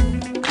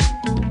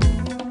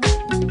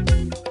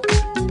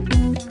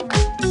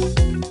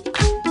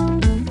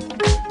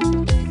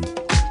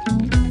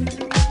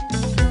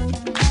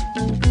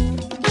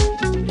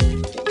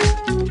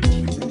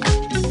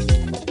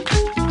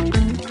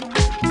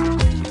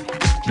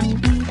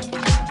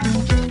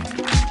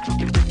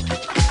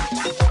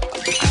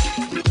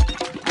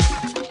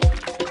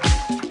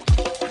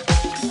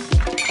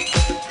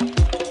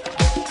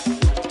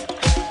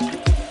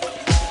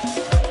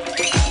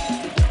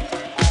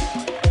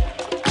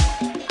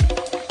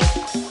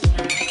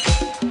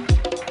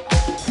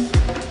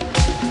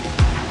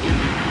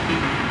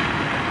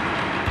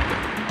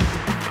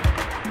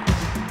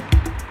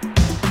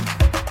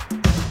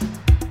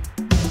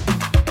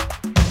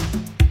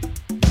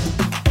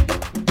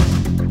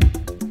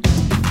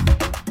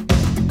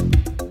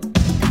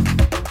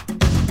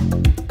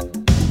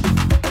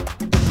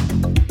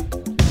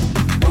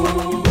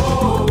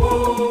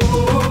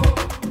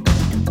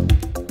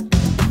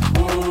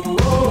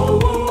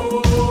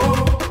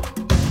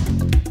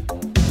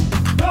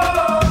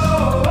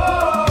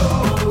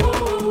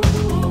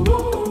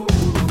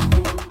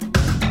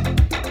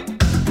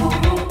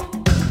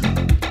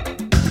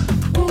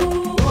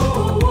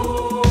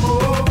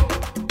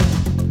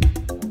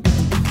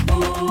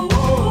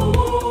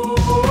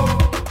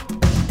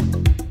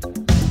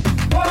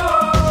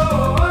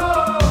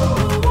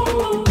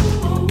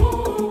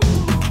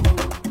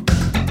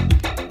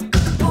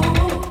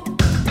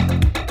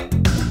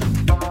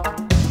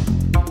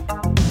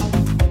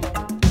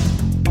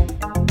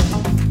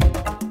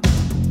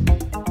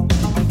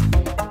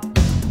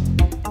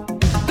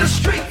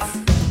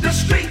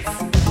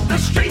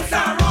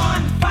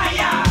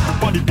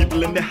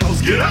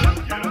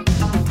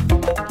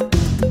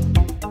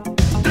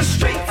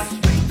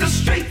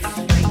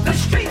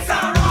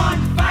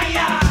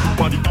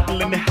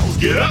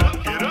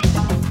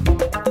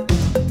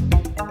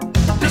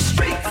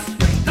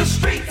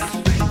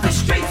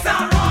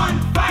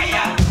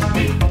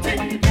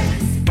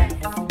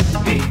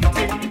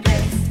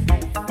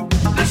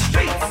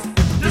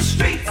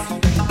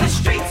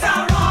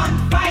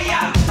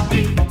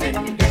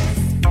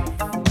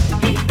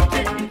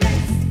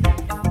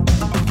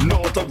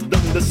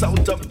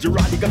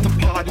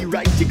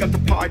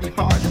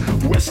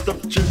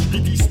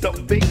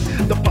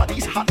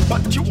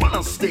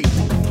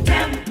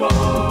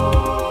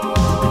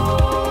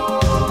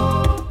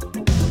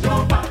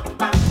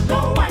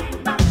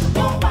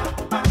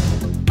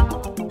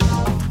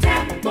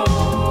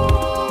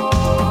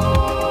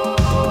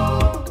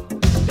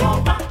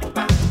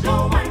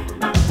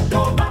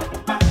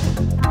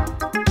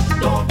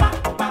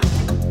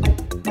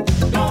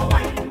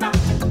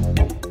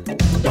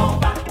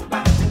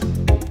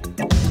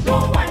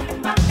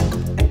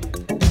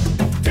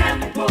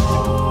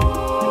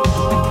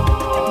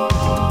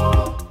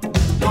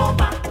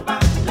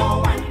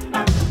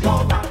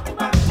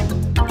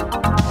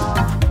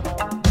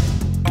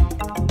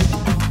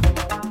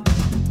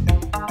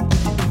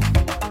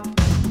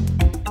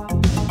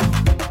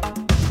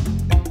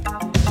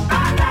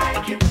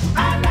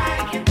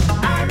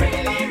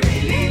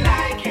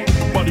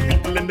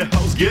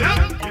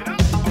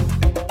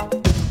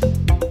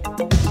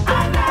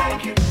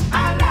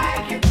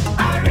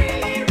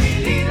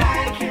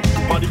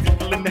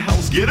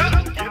 get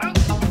up.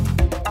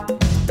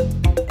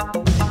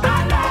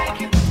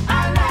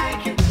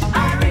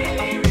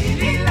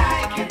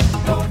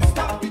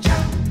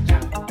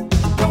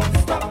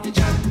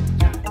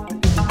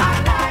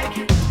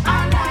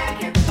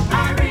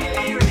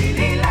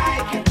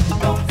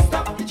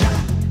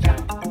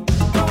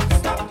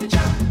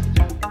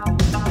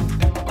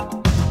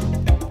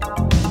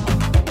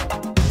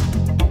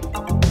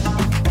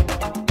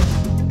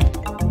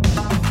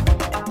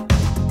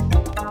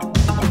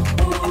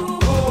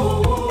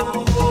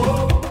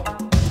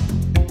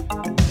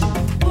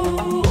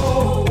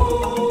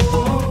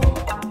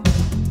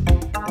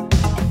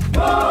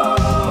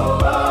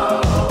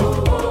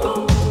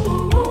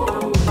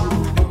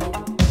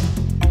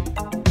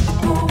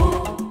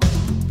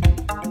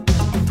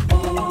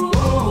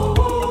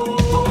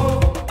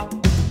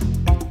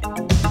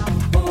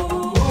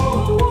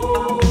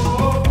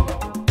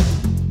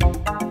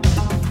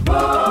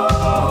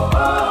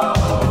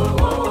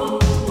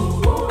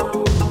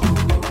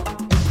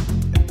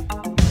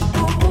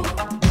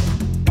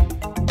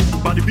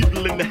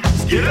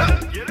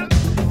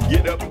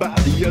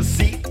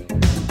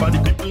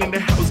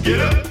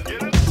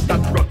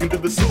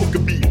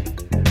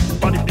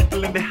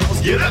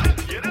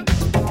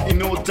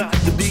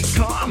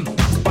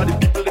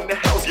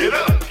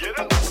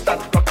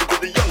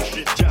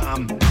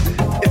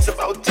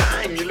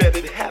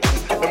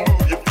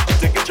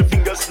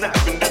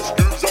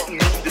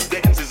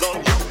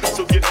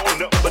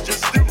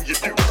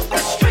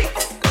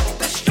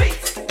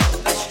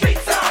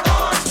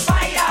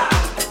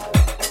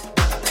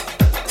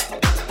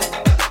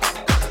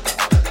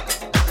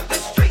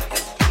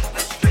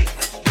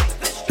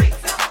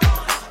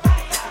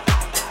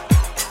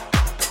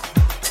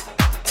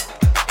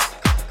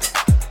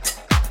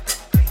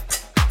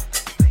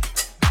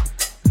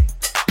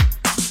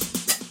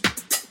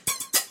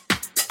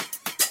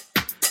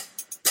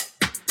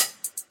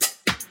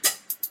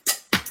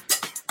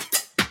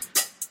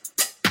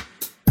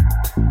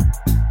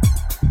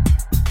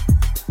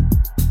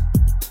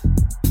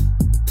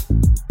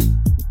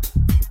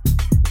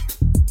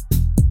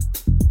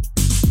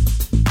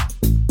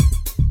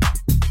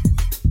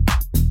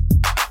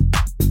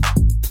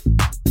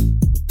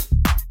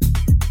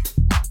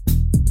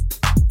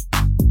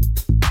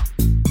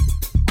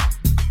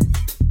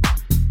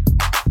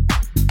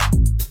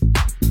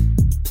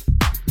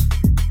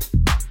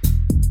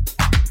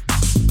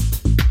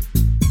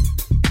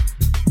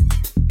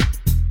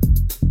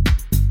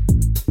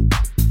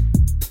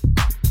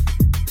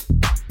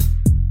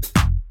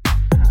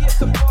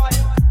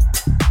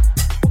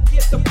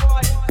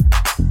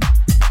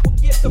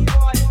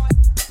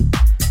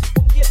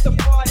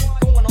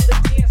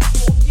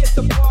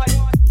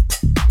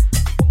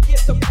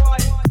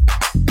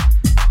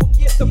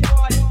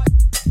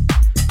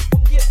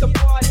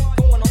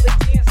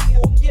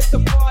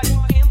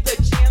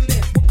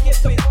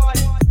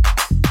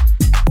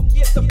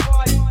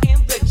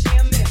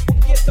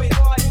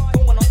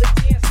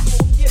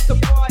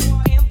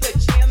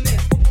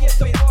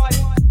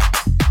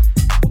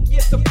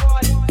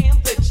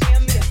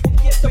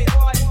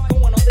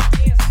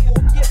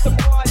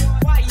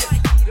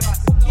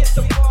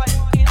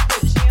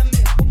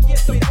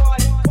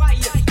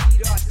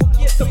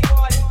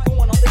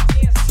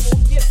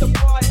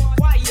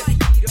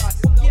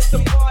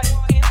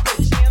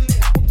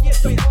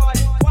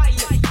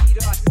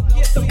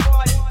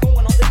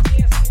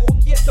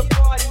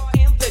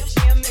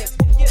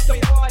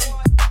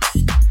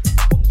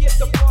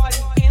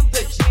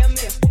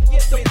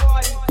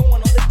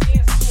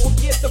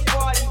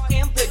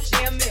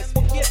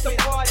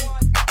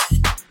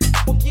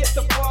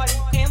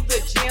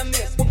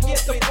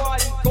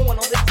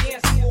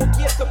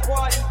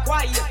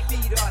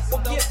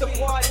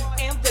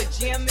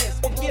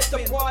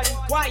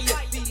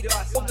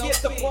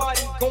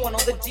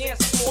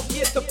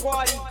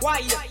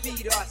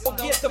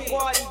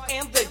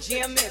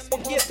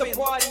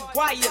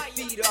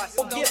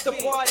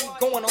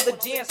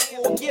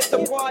 Get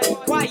the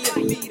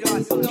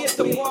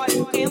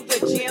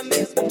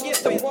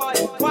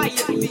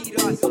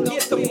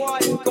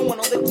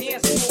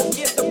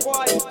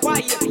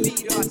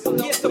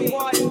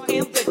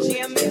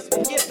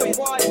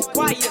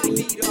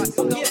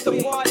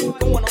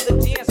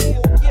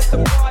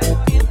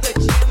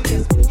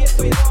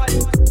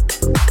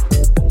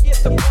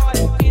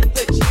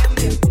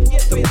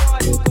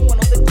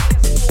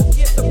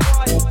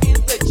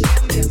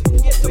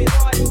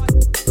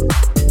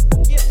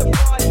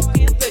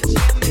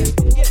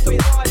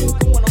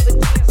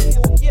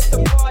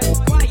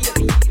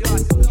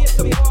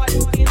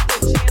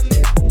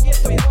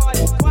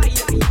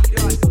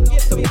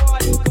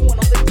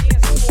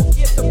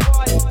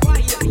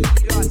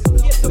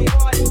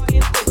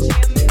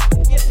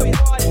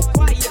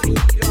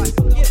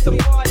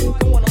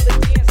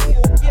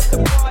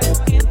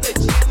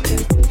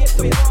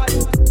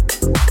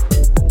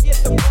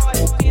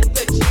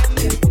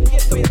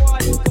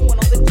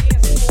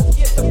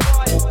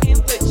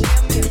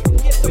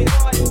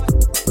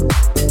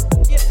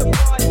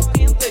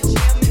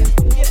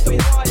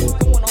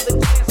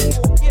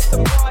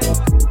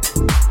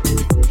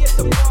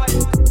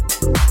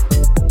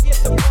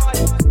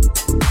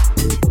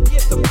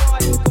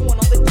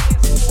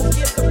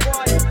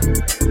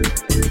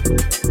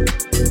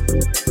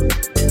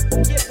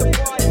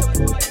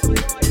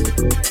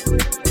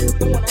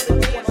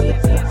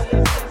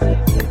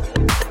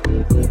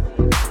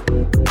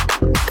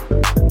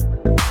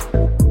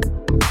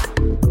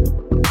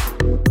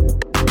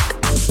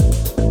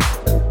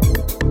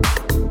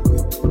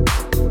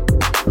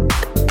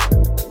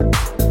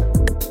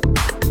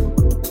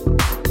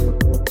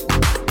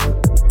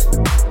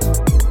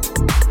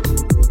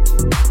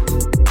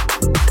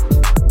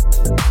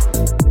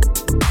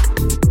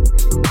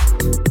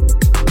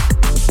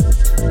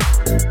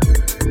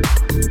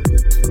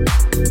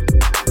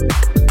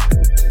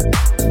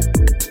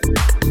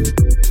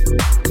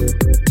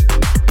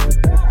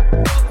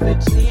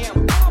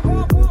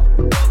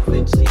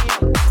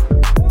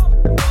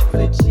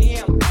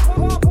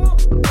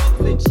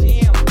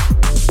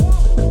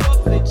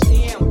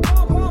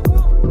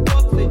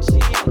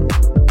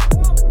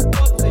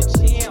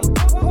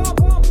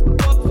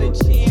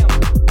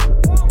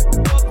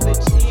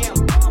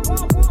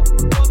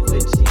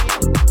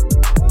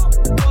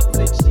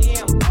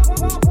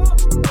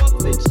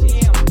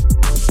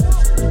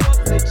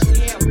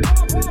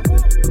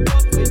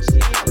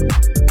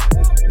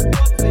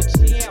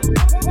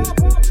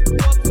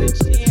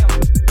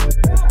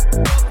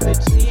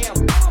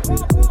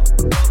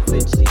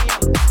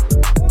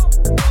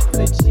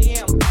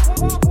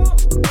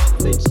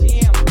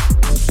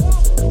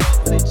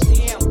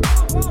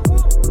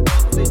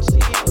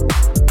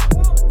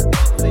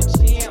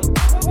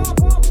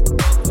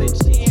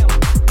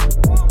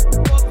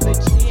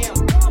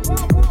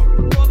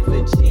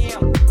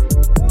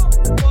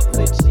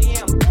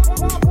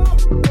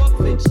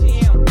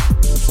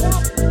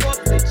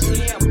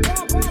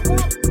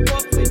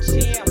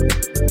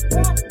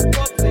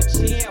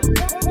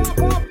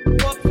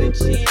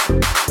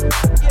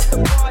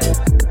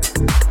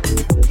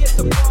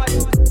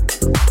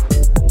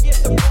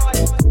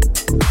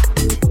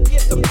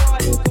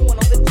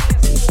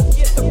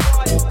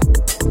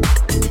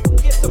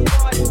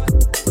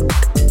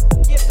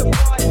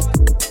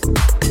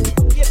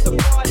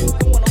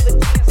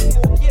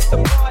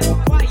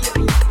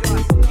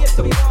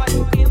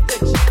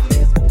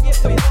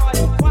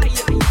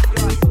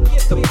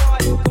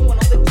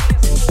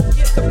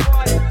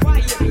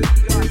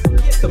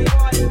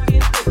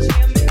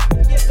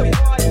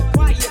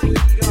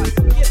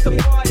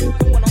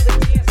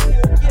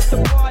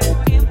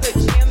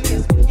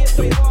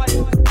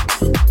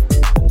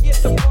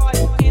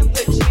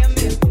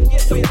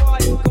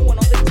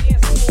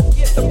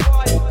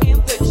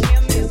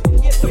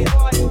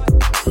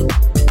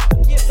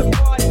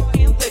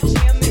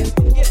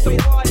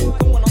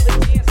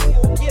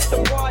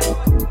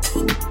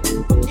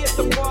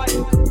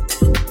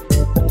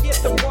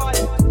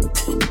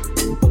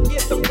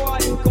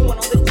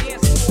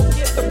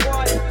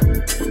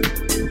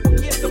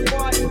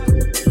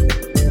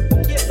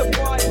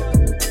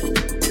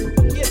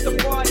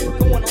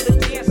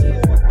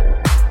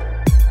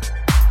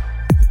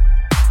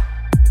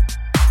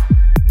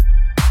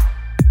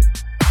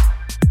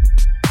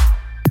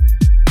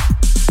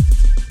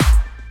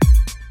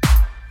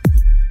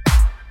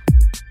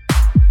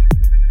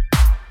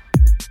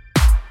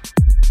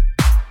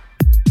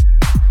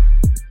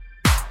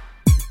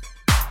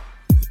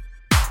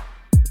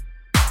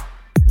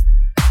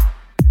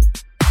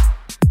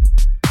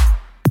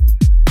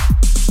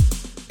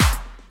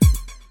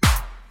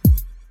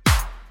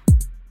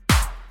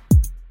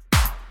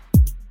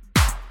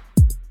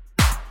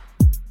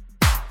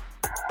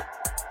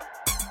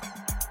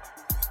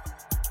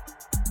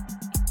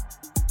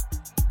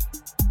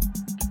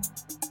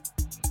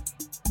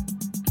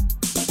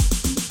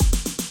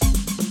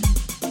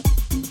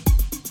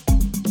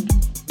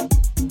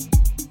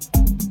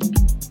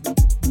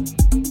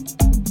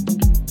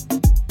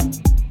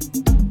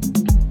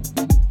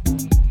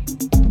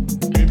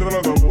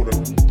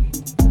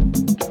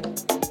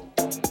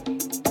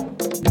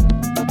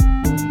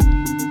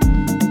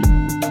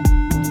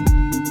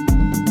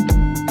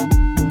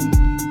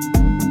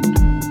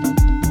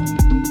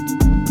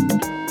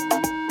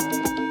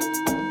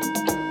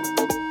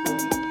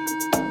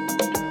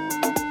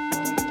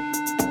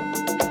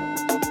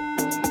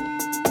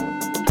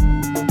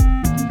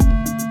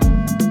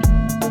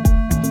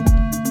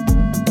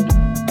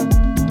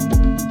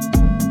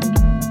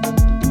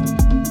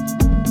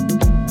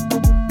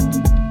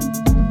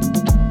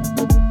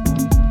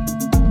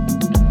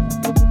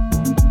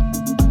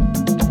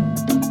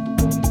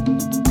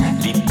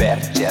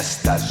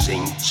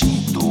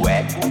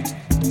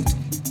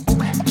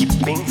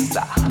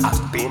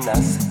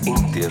apenas em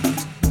ter.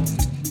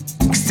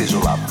 Que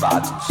sejam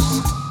lavados,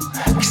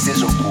 que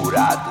sejam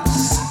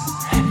curados,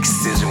 que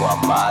sejam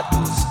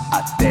amados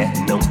até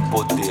não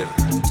poder.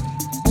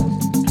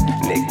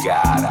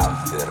 Negar a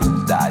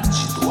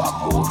verdade do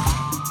amor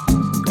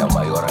é o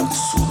maior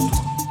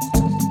absurdo.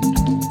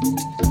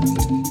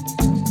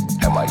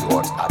 É o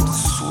maior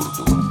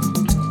absurdo.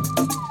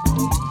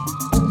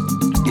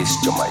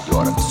 Este é o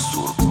maior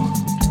absurdo.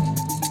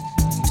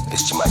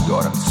 Este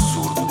maior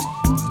absurdo.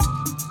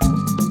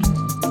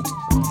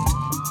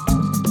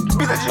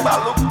 Vida de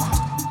maluco.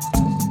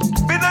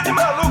 Vida de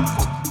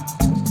maluco.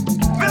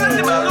 Vida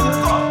de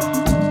maluco.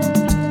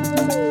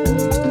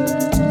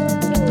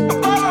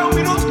 Para um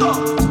minuto.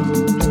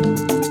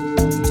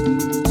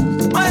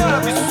 Maior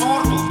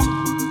absurdo.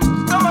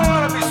 É o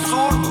maior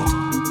absurdo.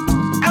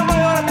 É o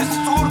maior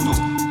absurdo.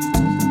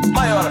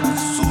 Maior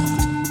absurdo.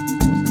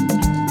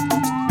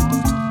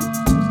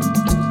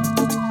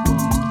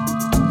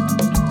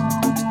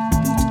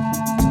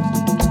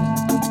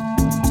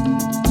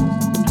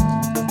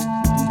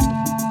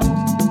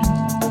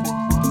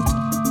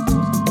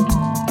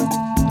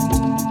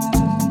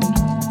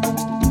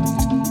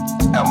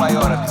 É o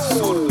maior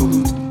absurdo.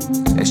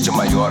 Este é o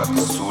maior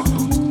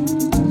absurdo.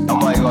 É o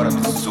maior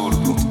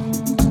absurdo.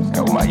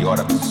 É o maior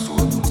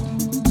absurdo.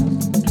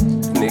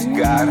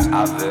 Negar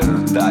a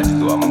verdade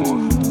do amor.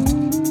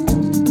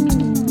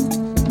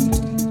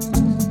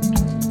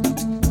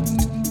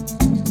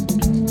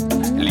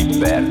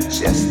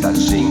 Liberte esta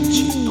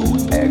gente do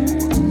ego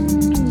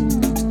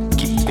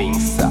que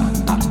pensa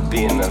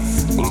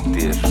apenas em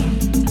ter.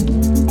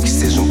 Que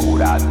sejam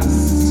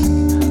curadas,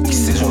 que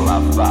sejam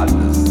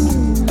lavadas,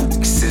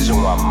 que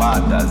sejam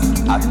amadas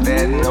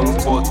até não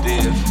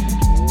poder.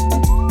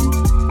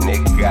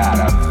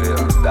 Negar a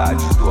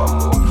verdade do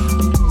amor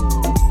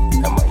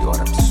é o maior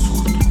absurdo.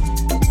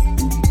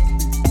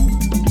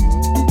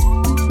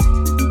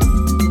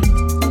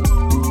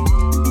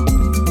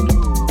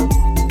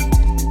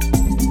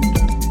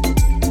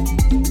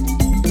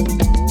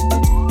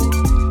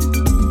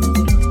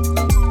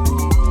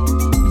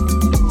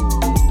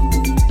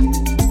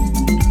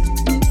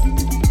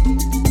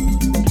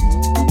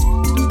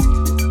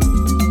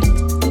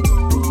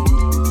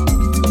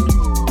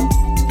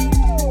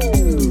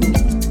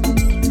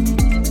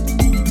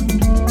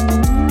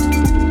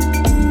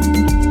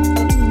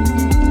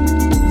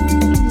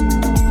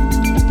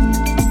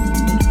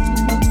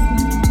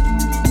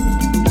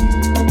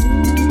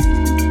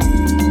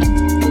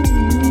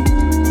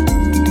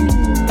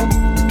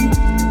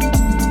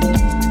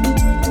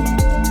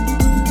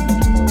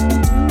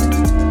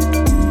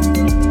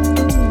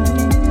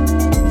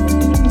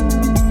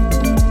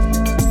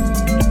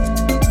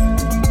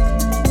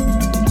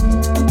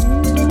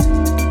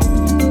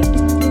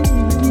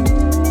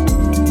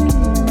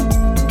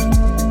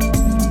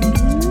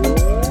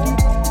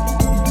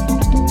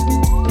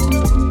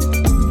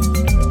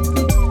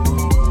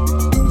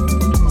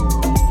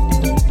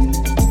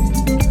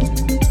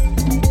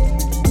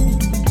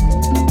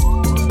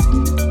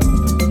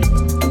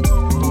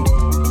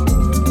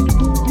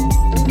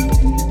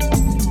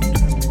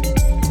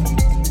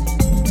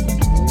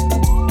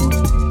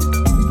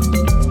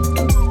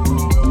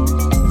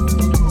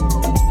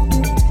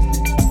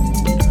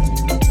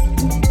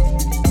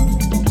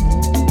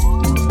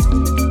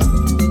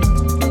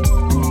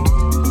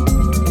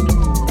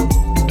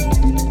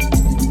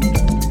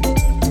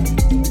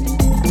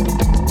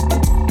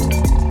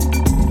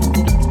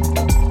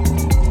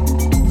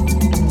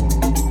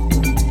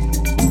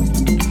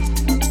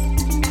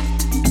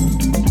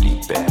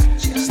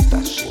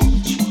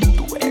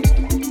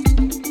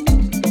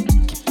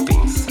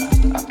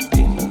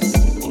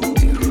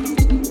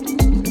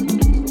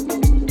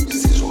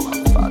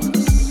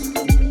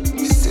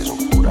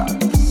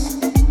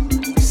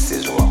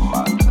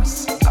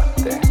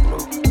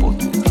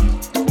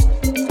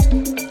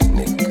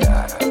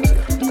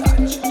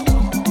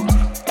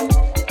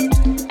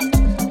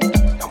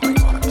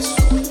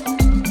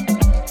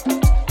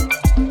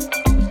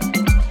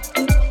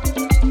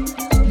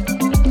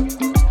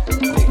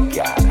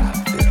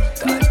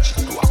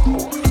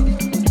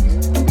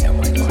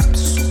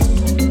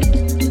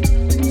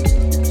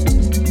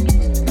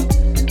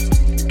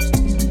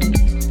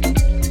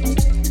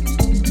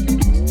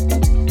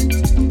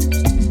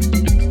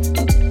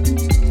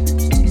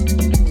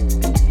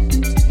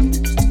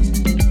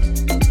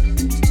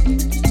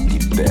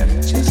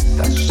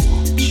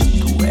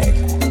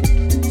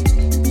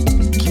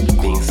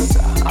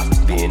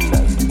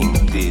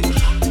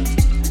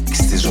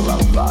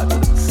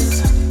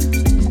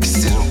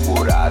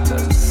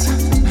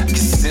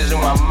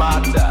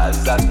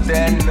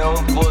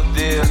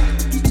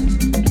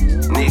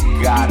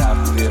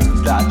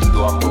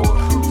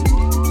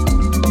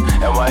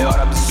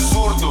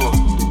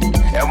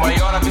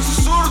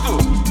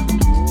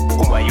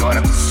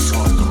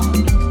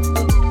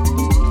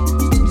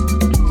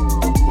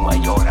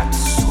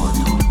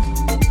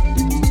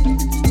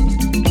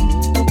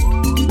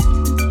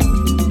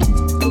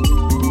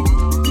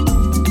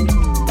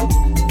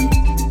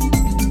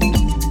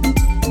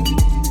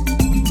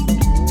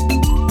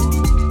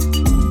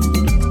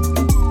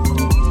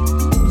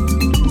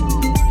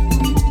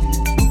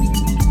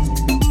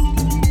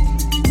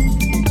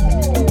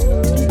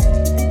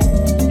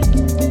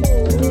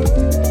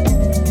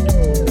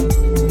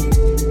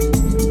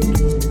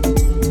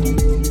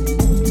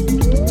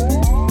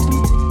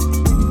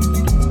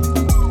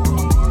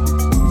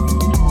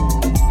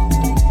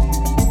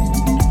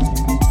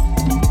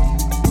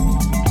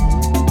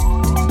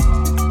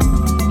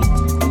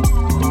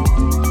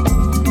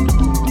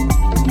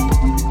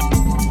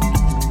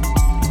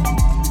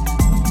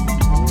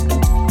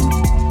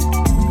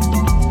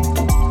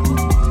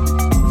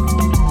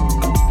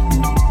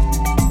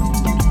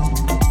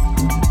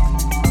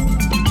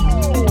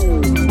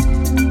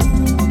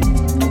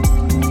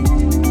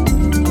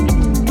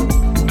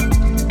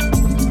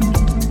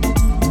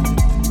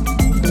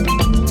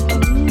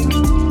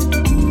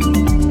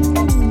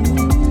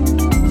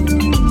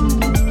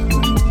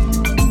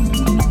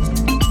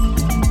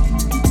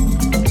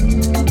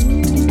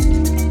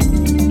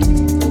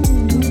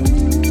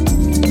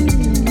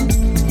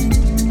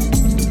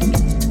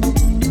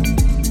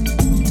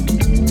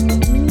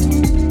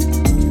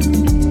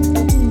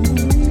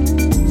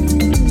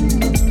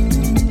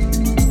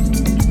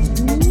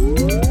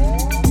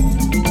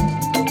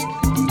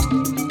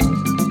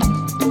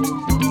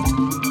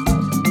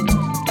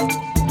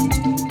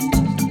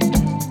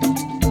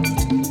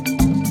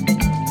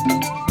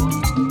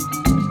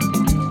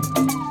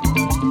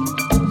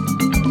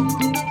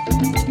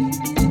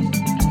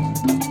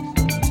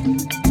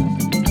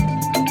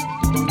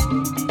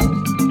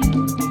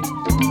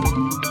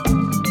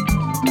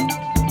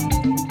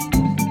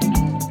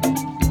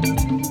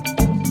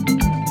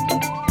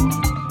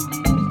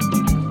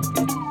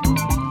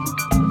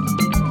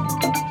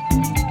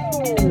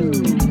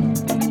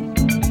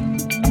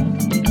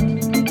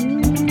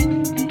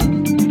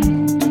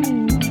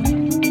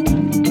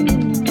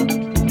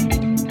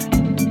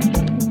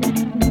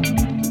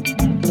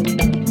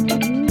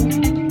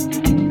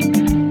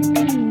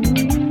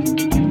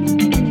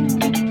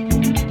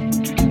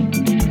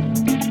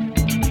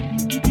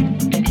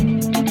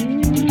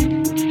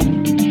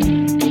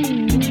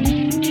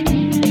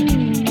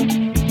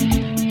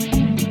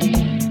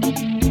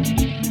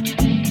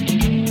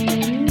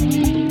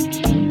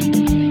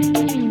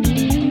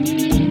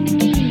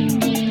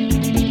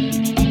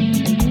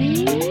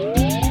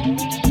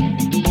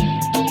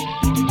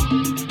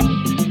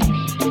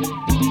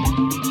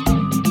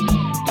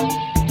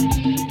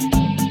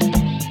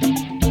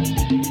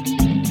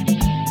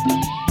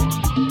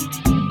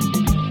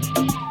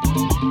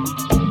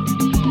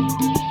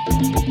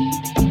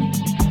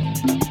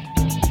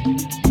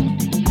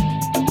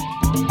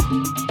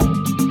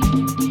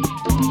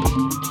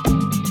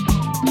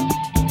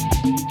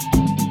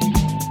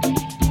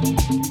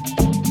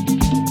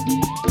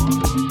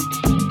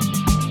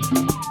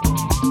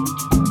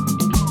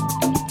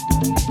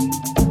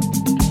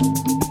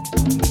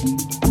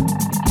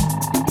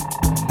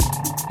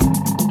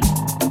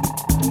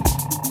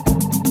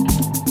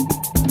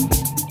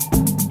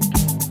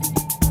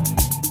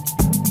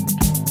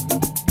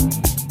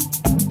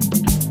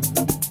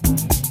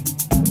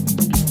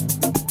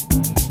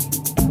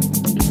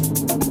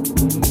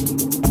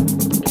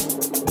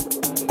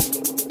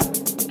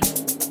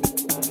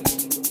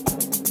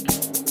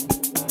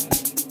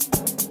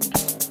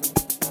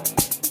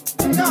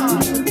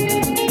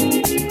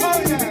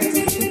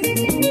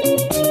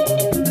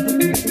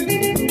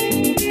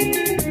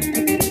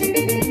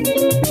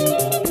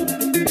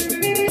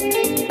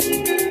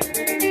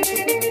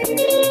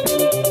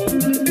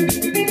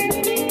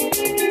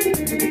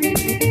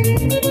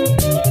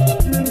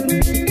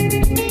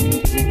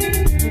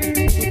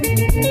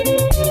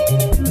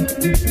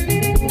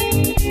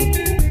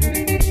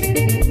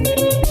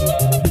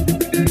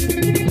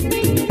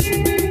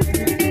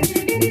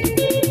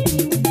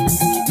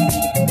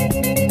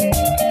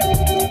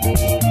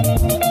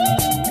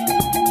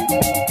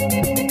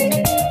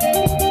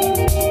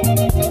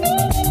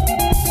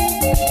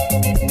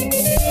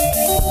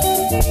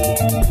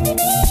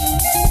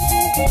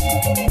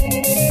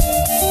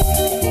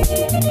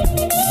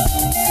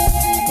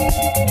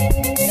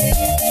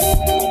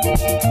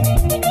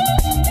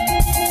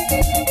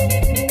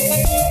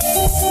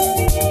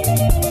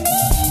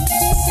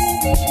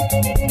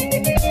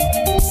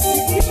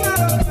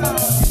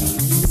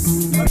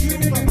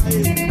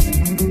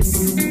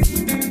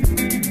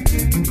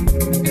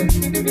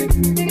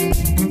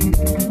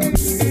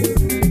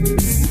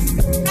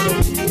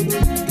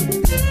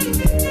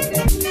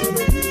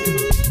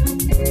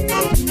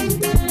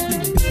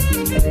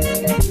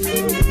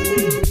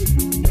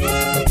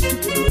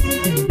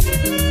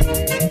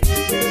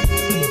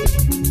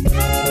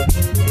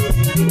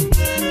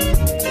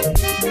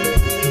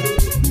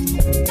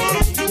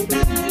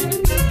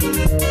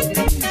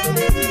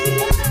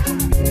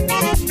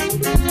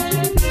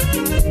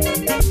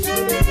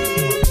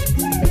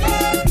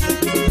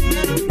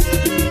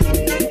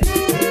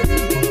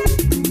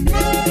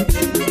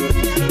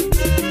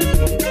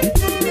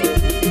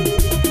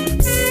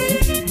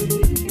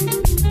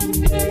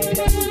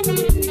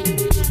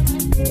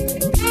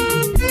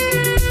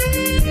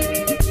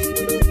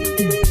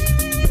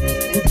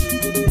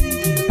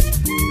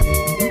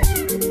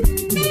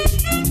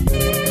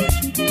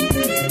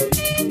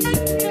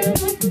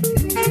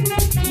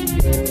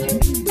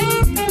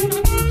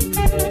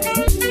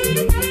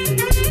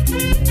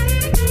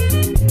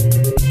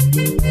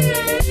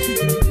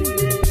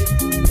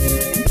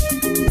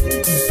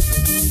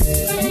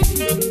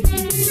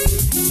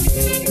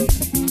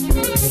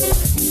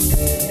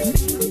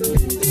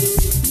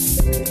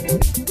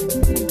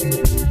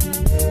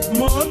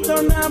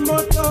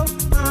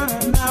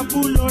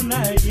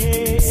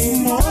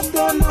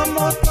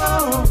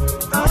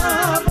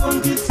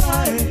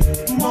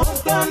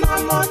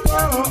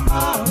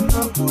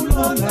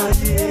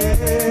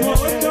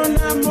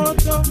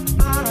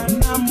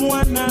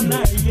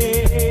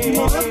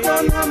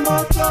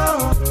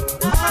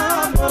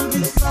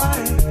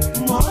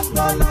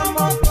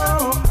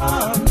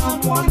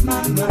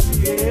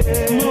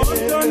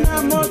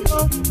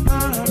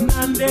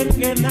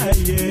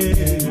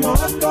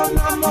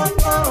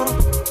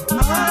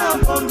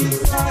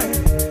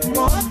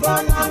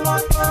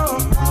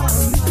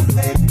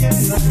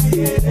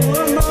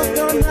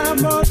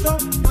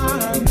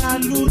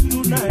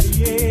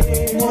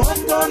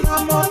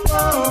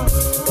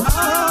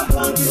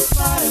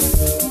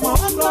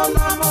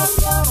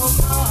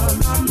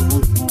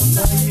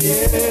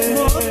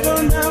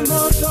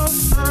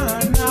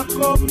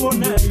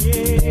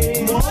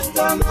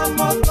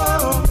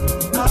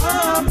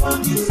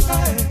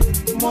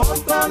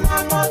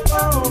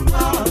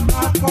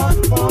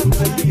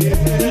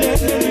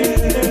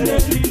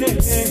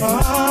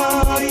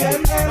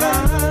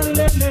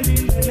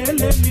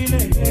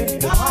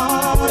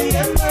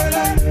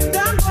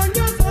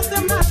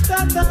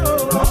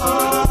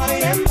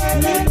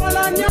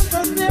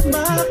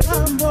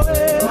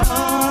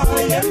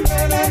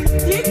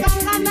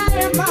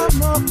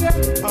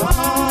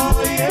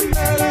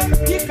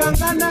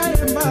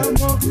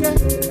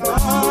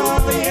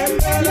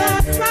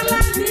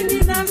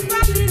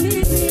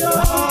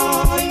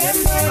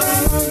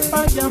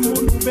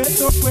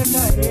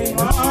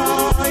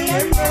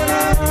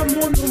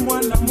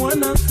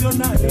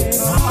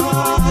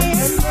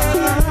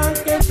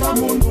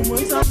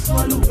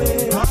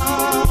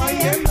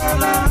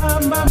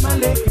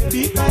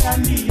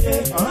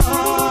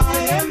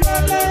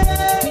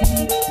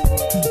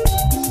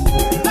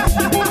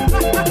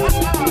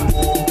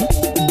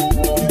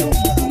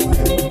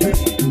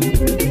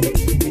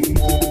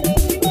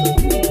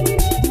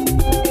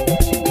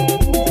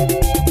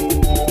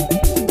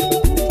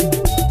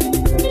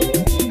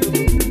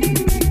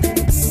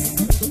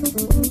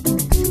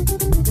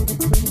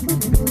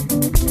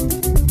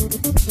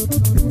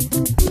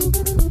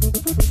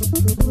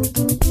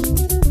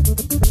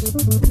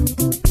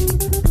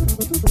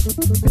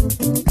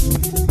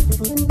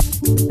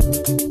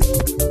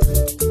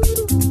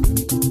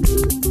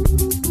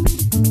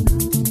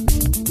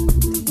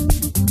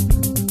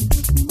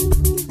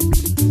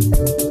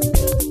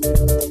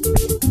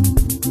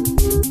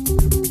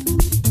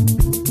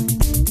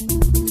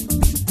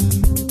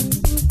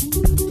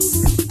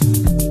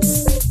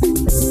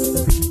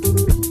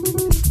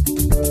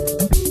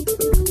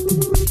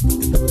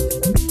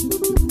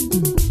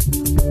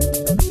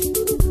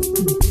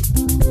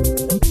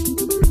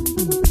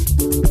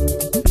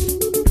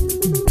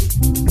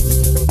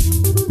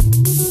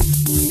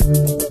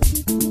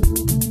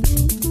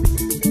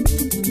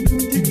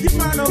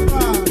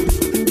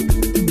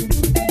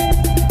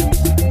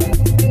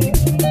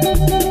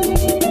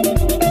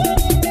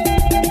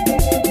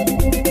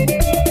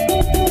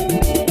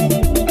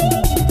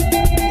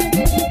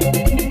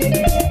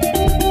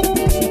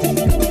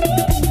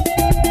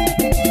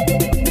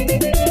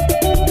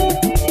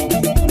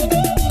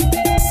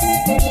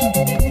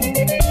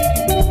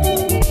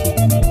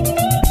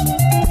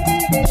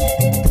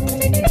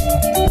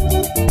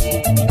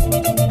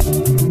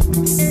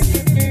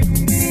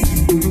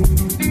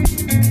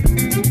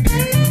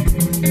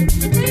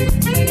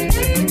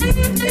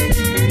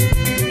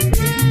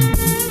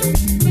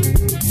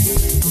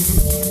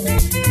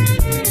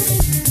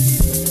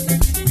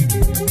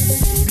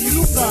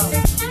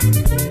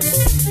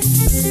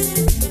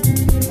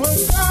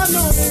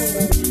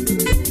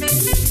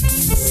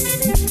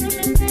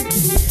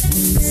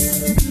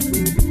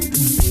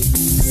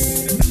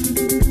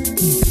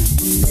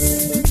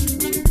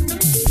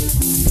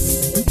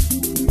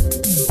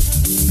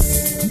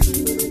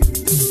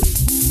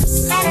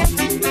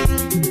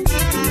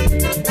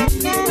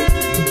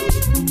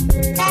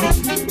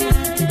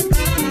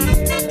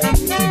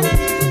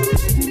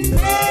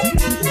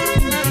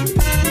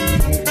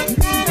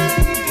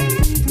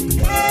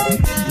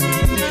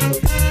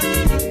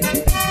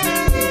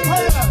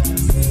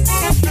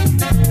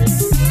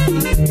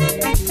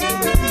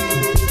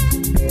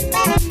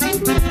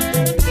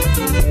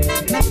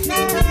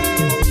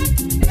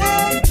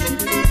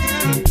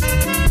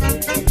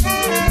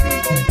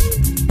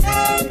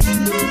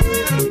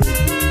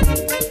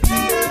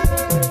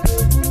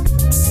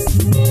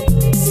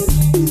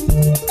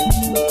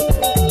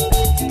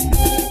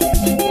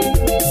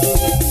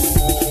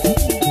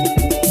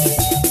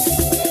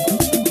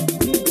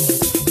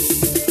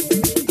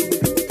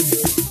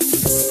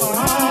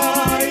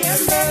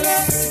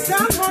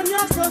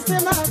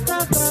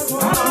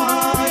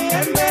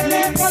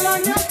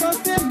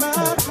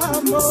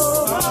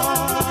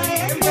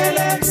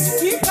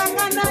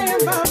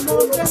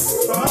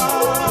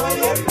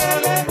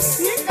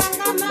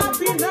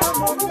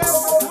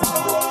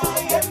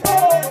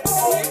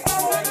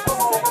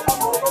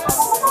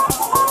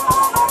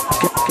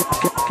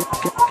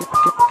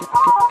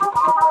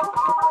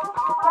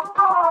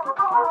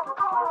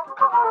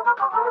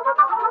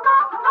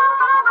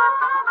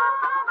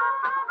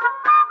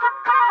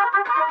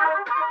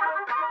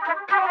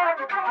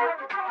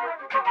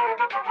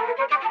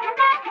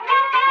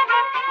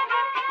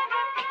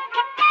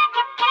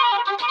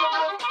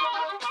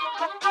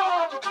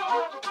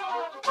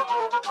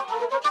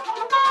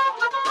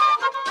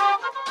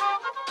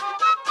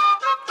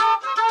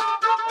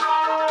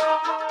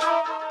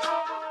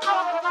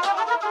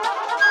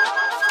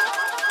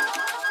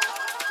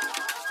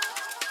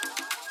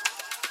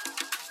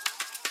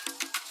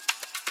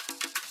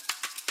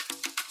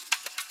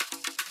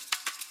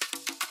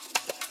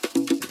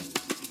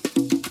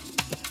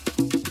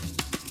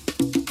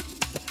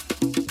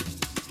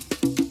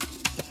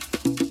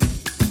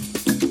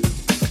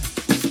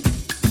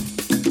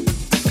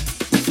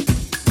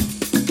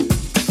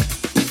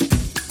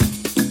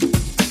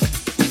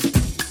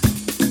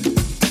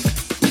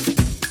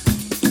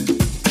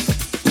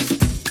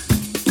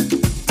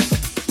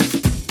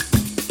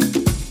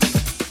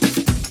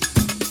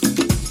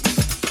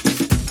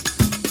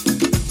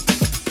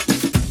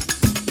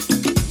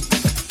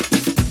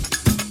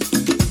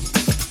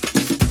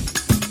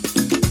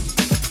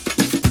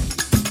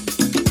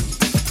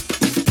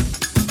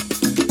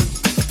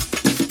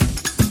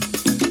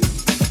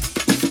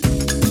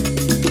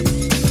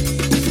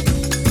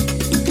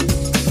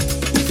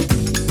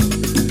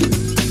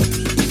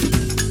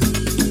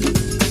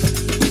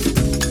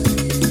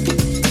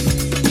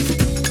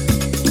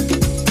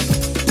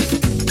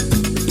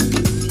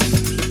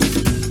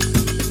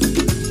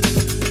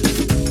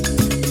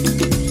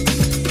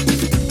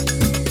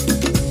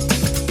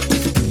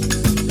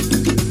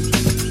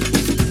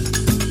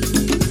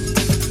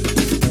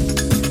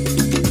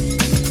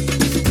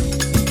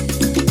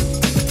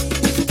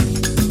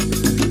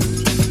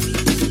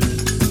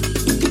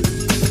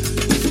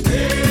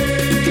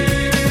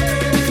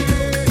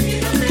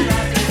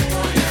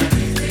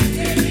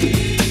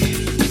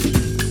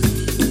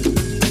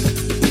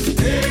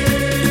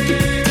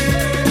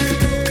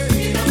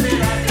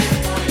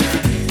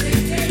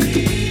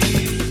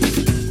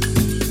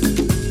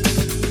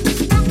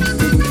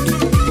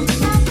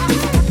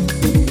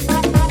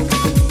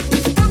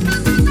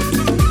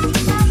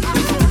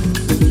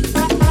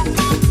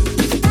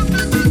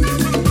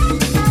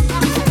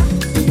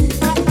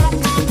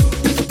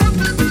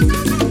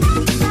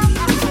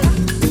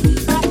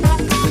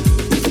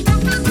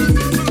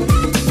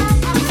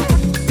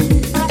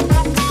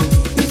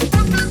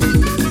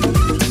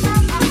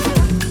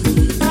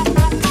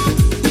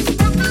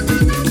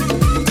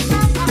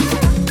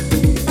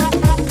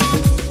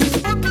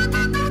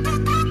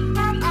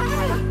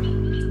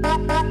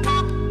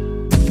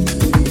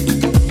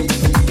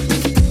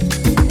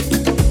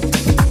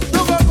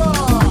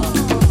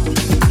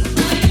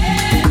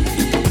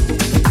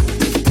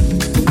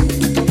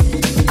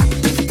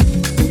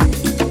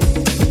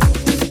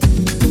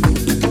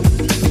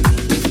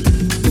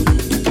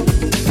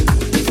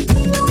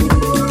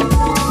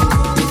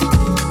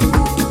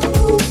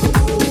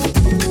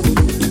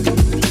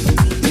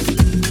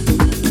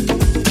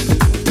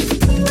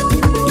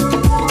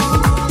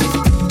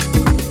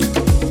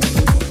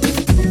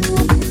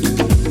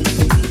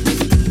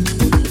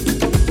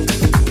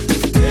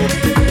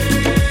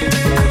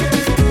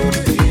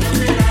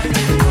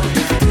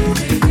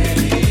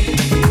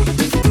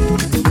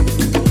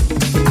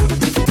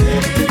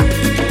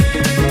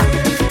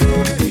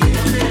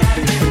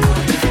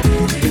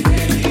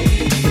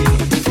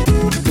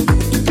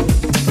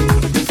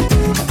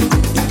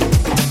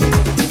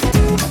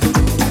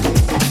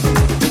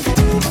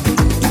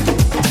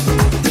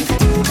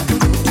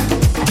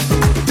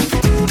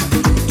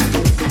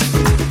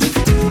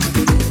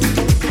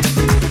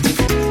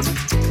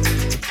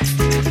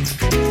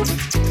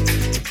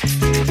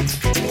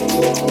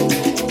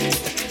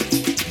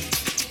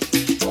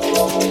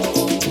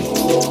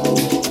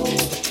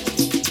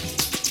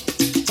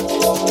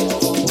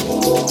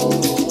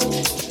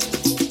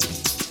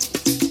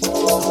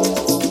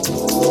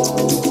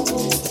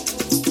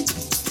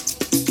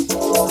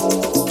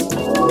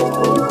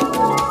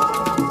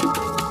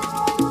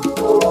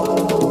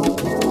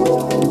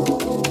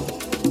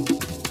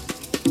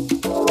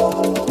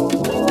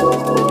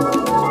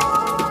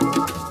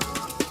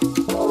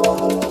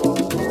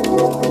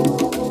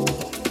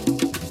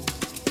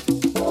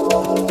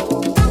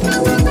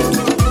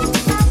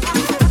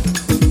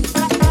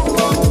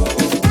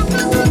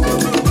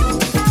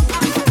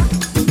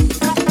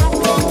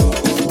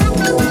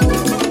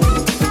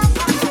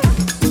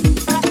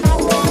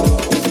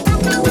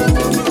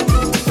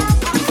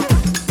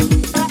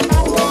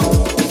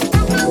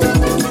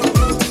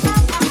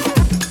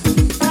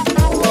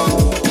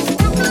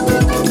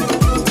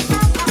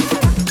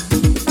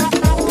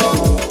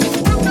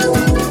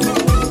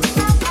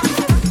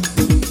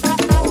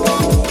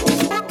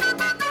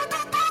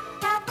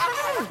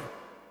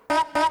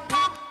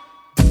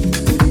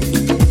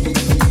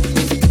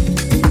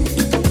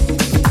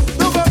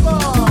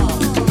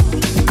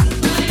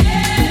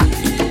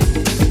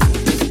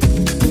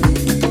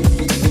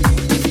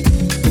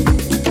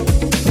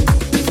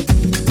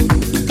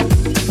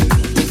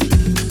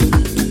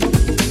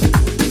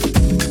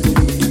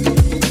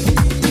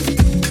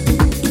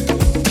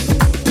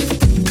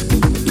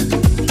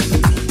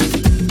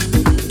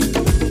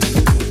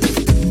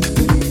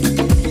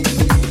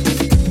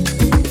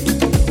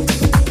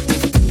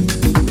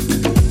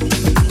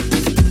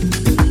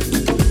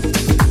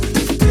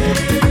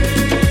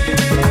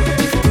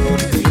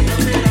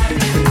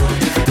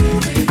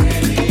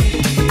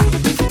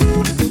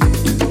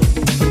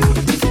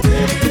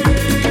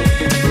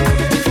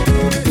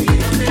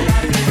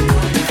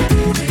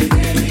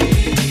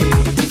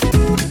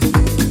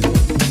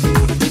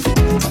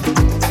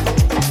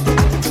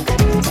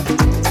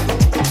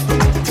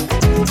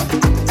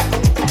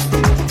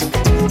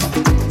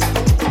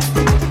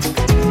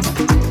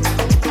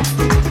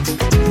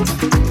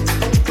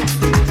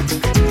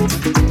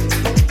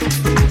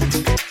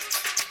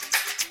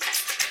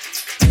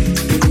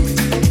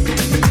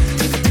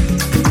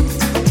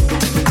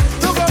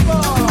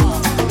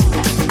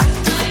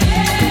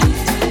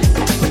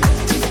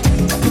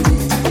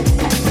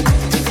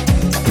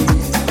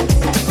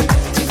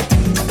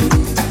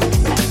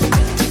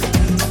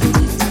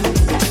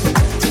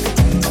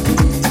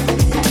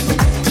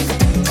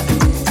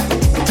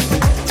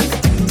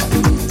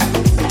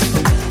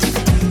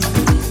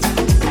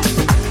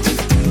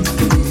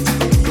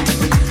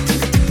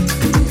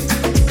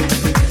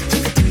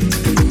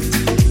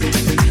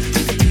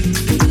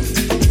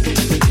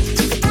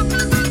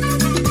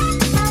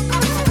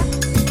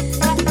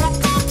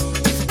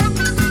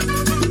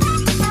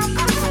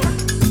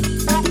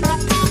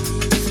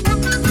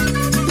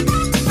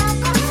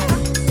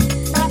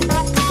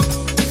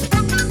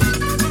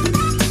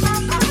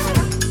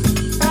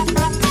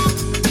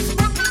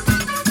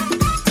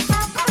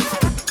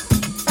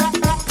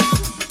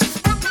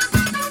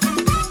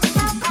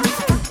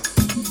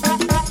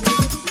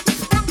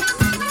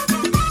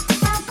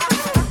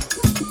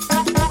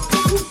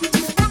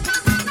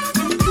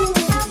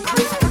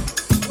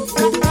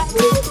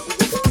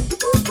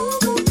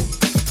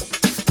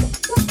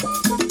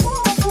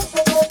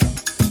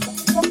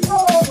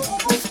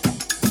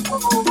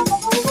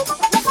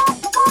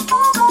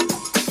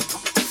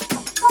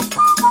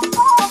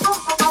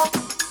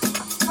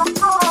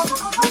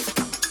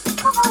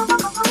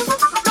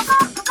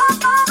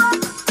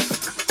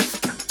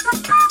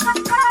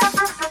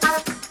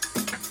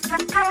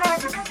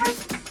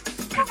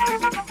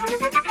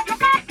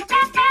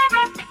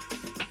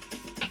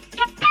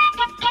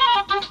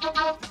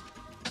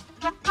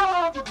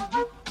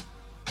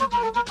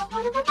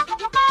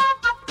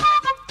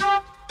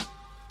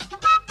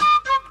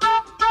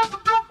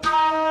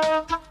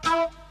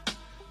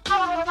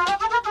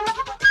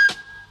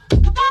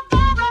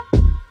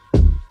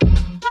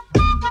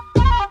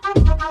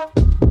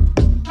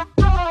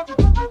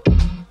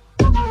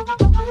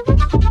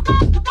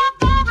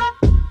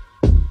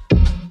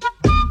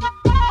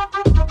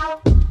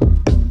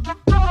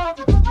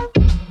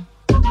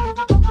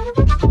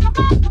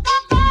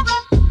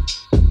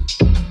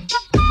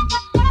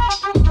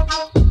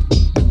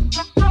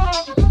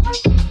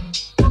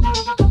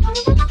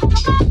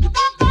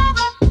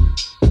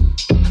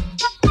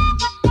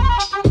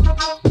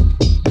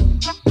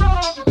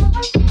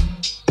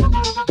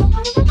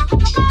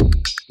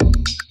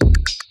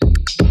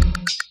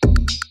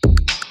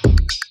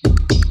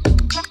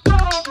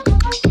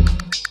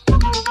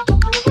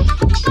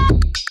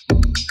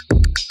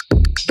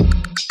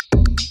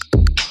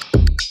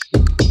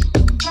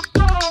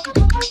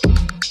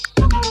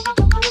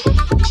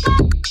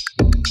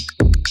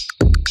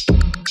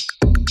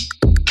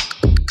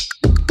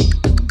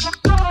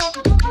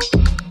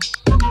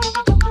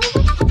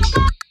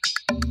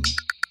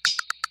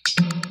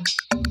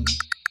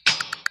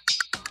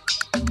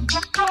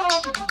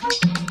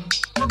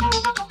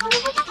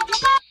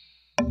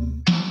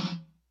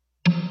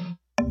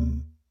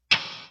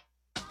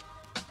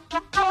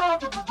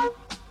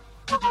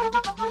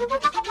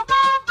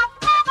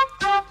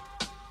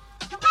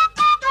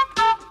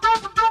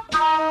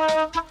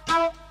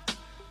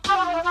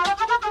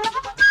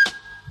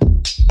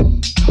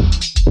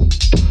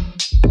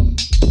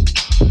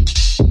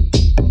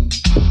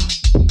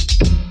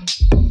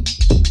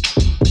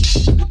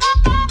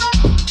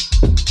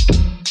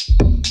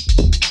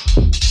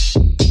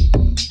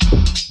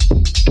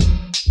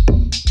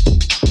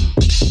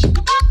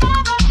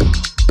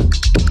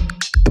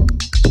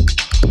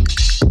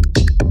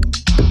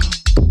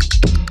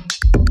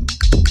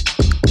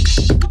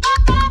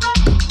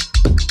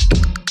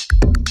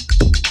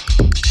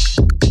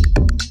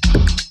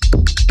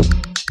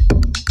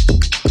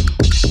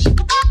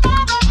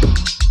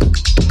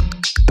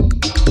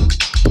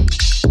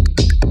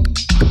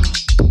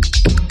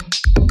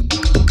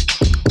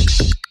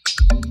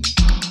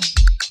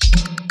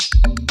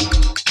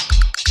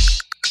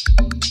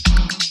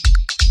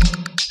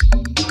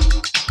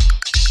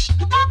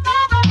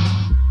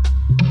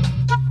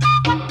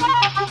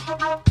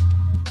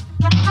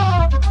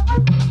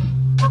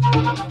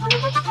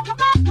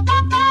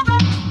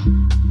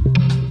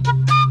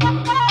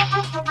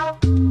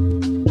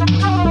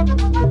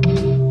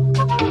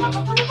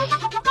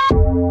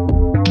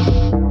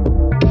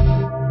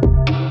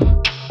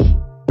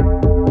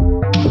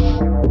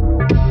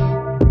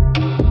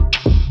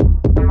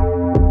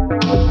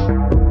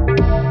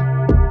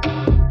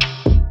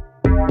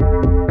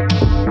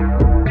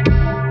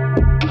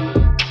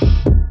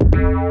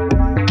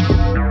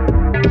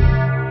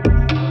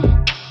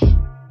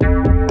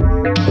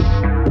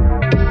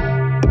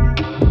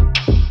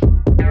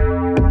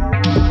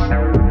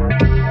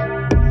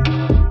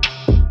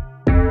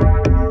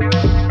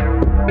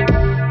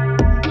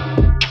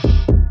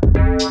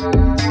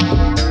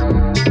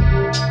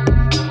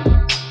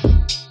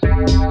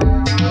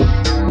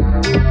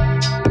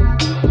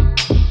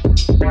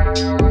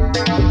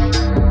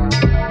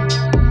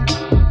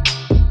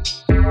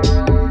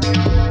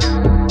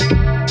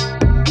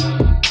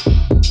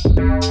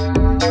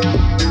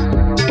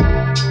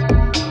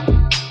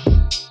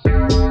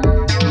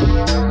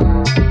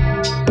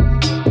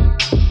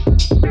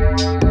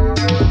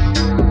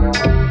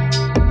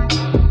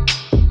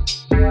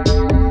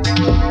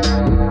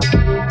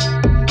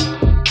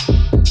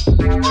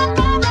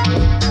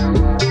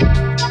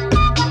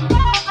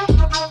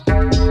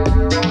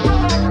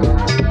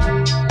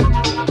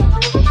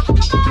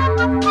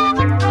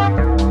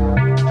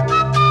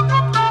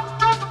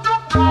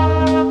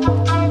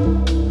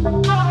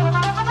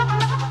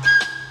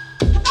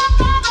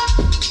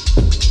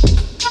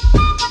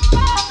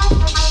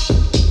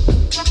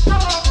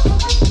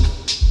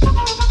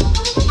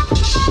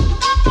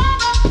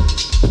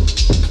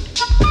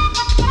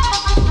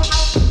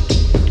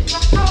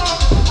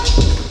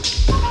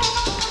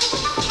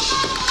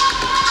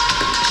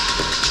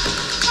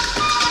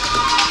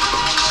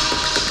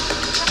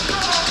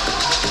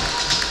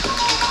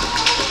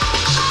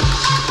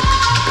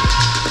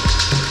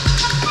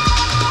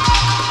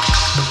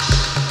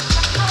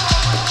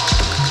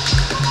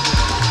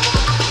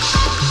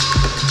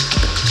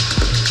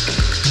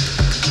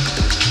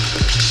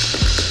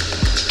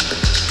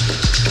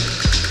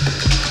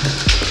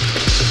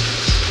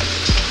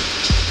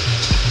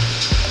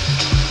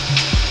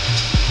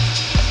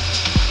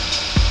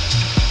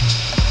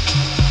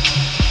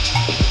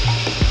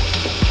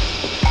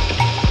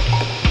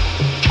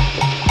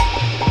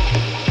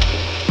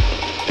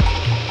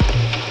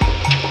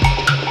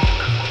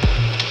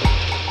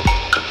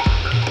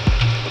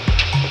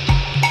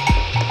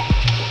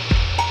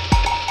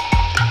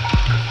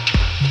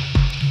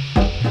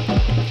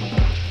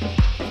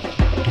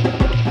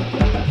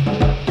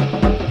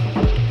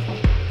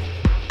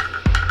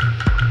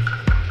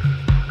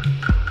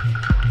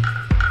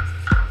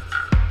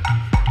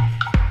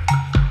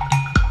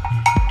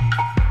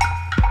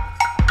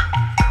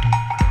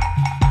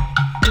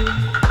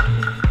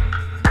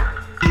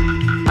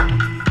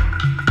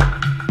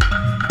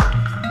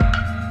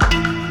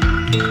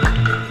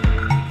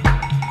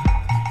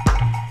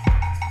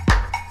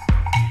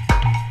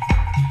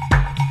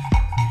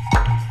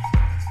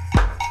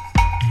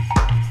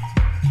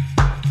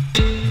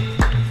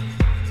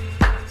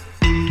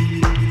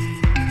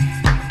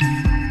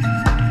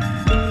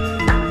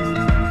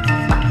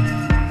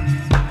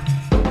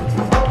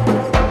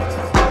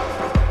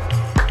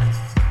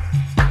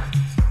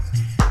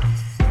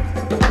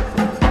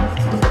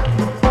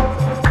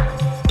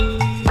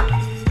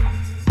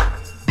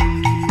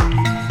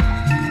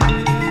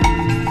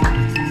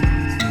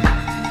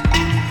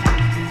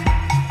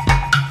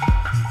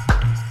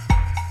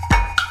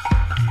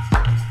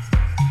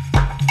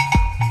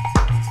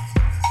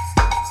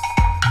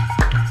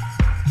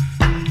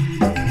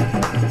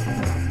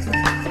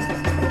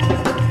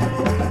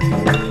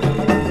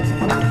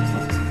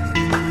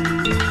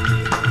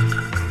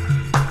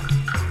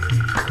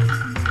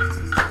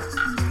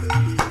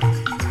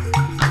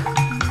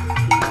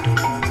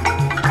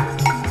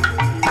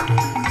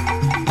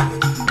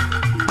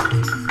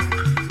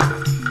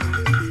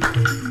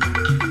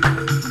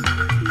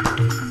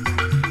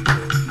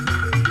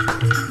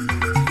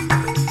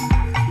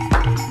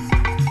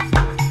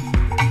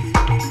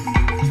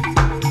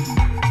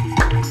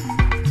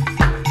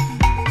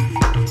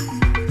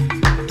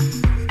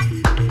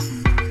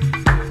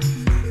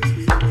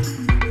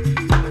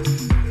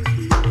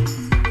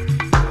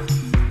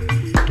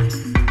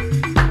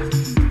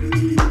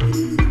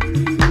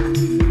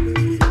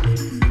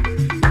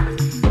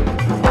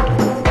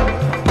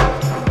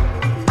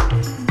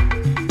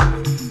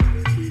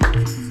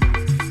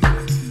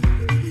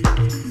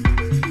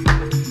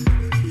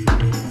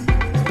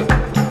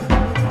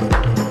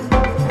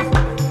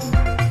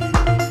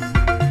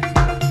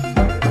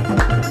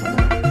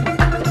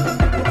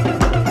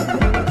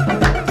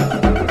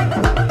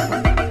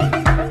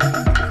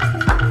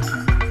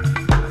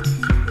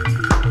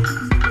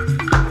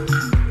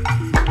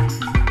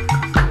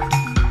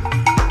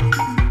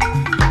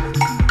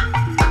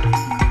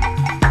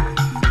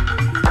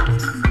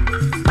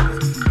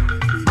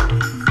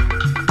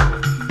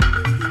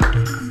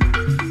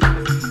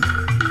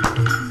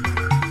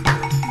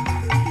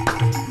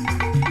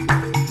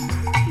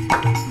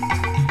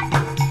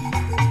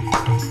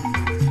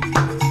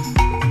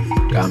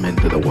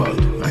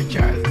 my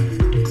child.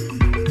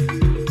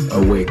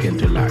 Awaken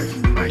to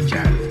life, my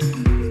child.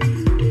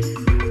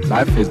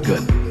 Life is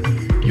good,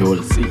 you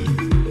will see.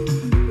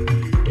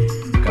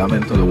 Come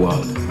into the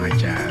world, my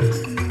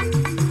child.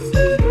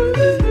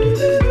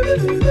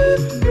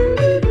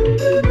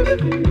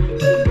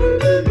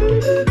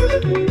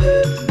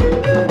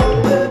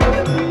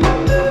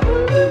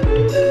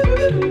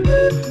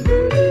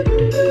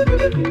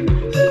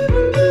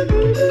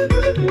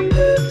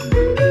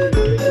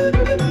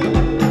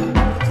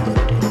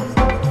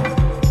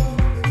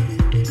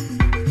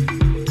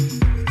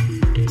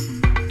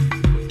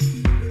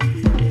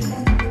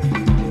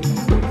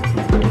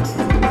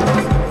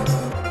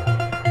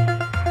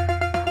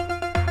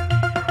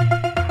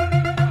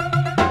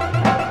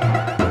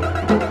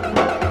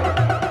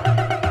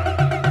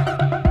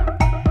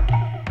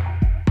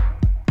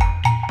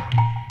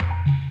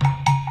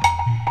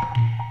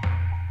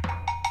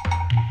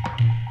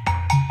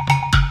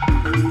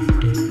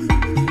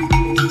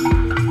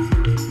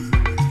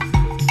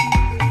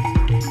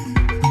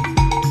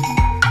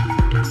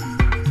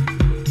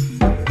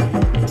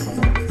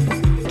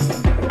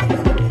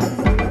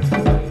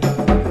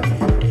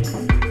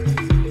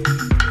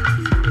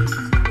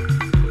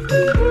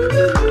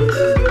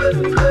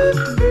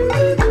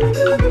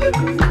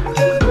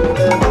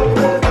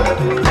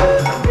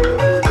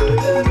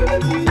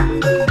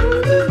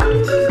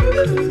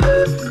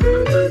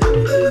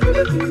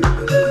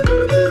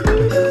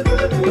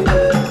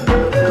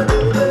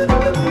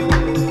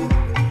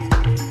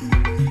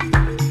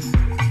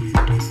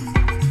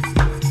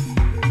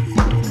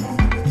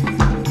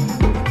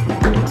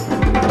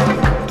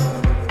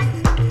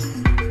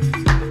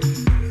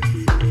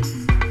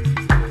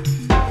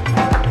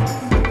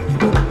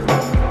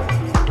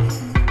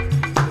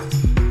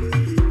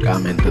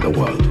 Come into the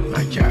world,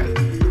 my child.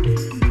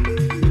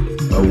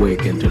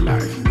 Awaken to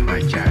life,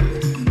 my child.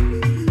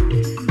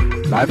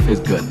 Life is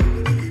good,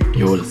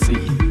 you will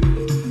see.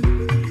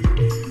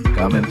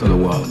 Come into the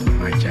world,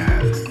 my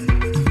child.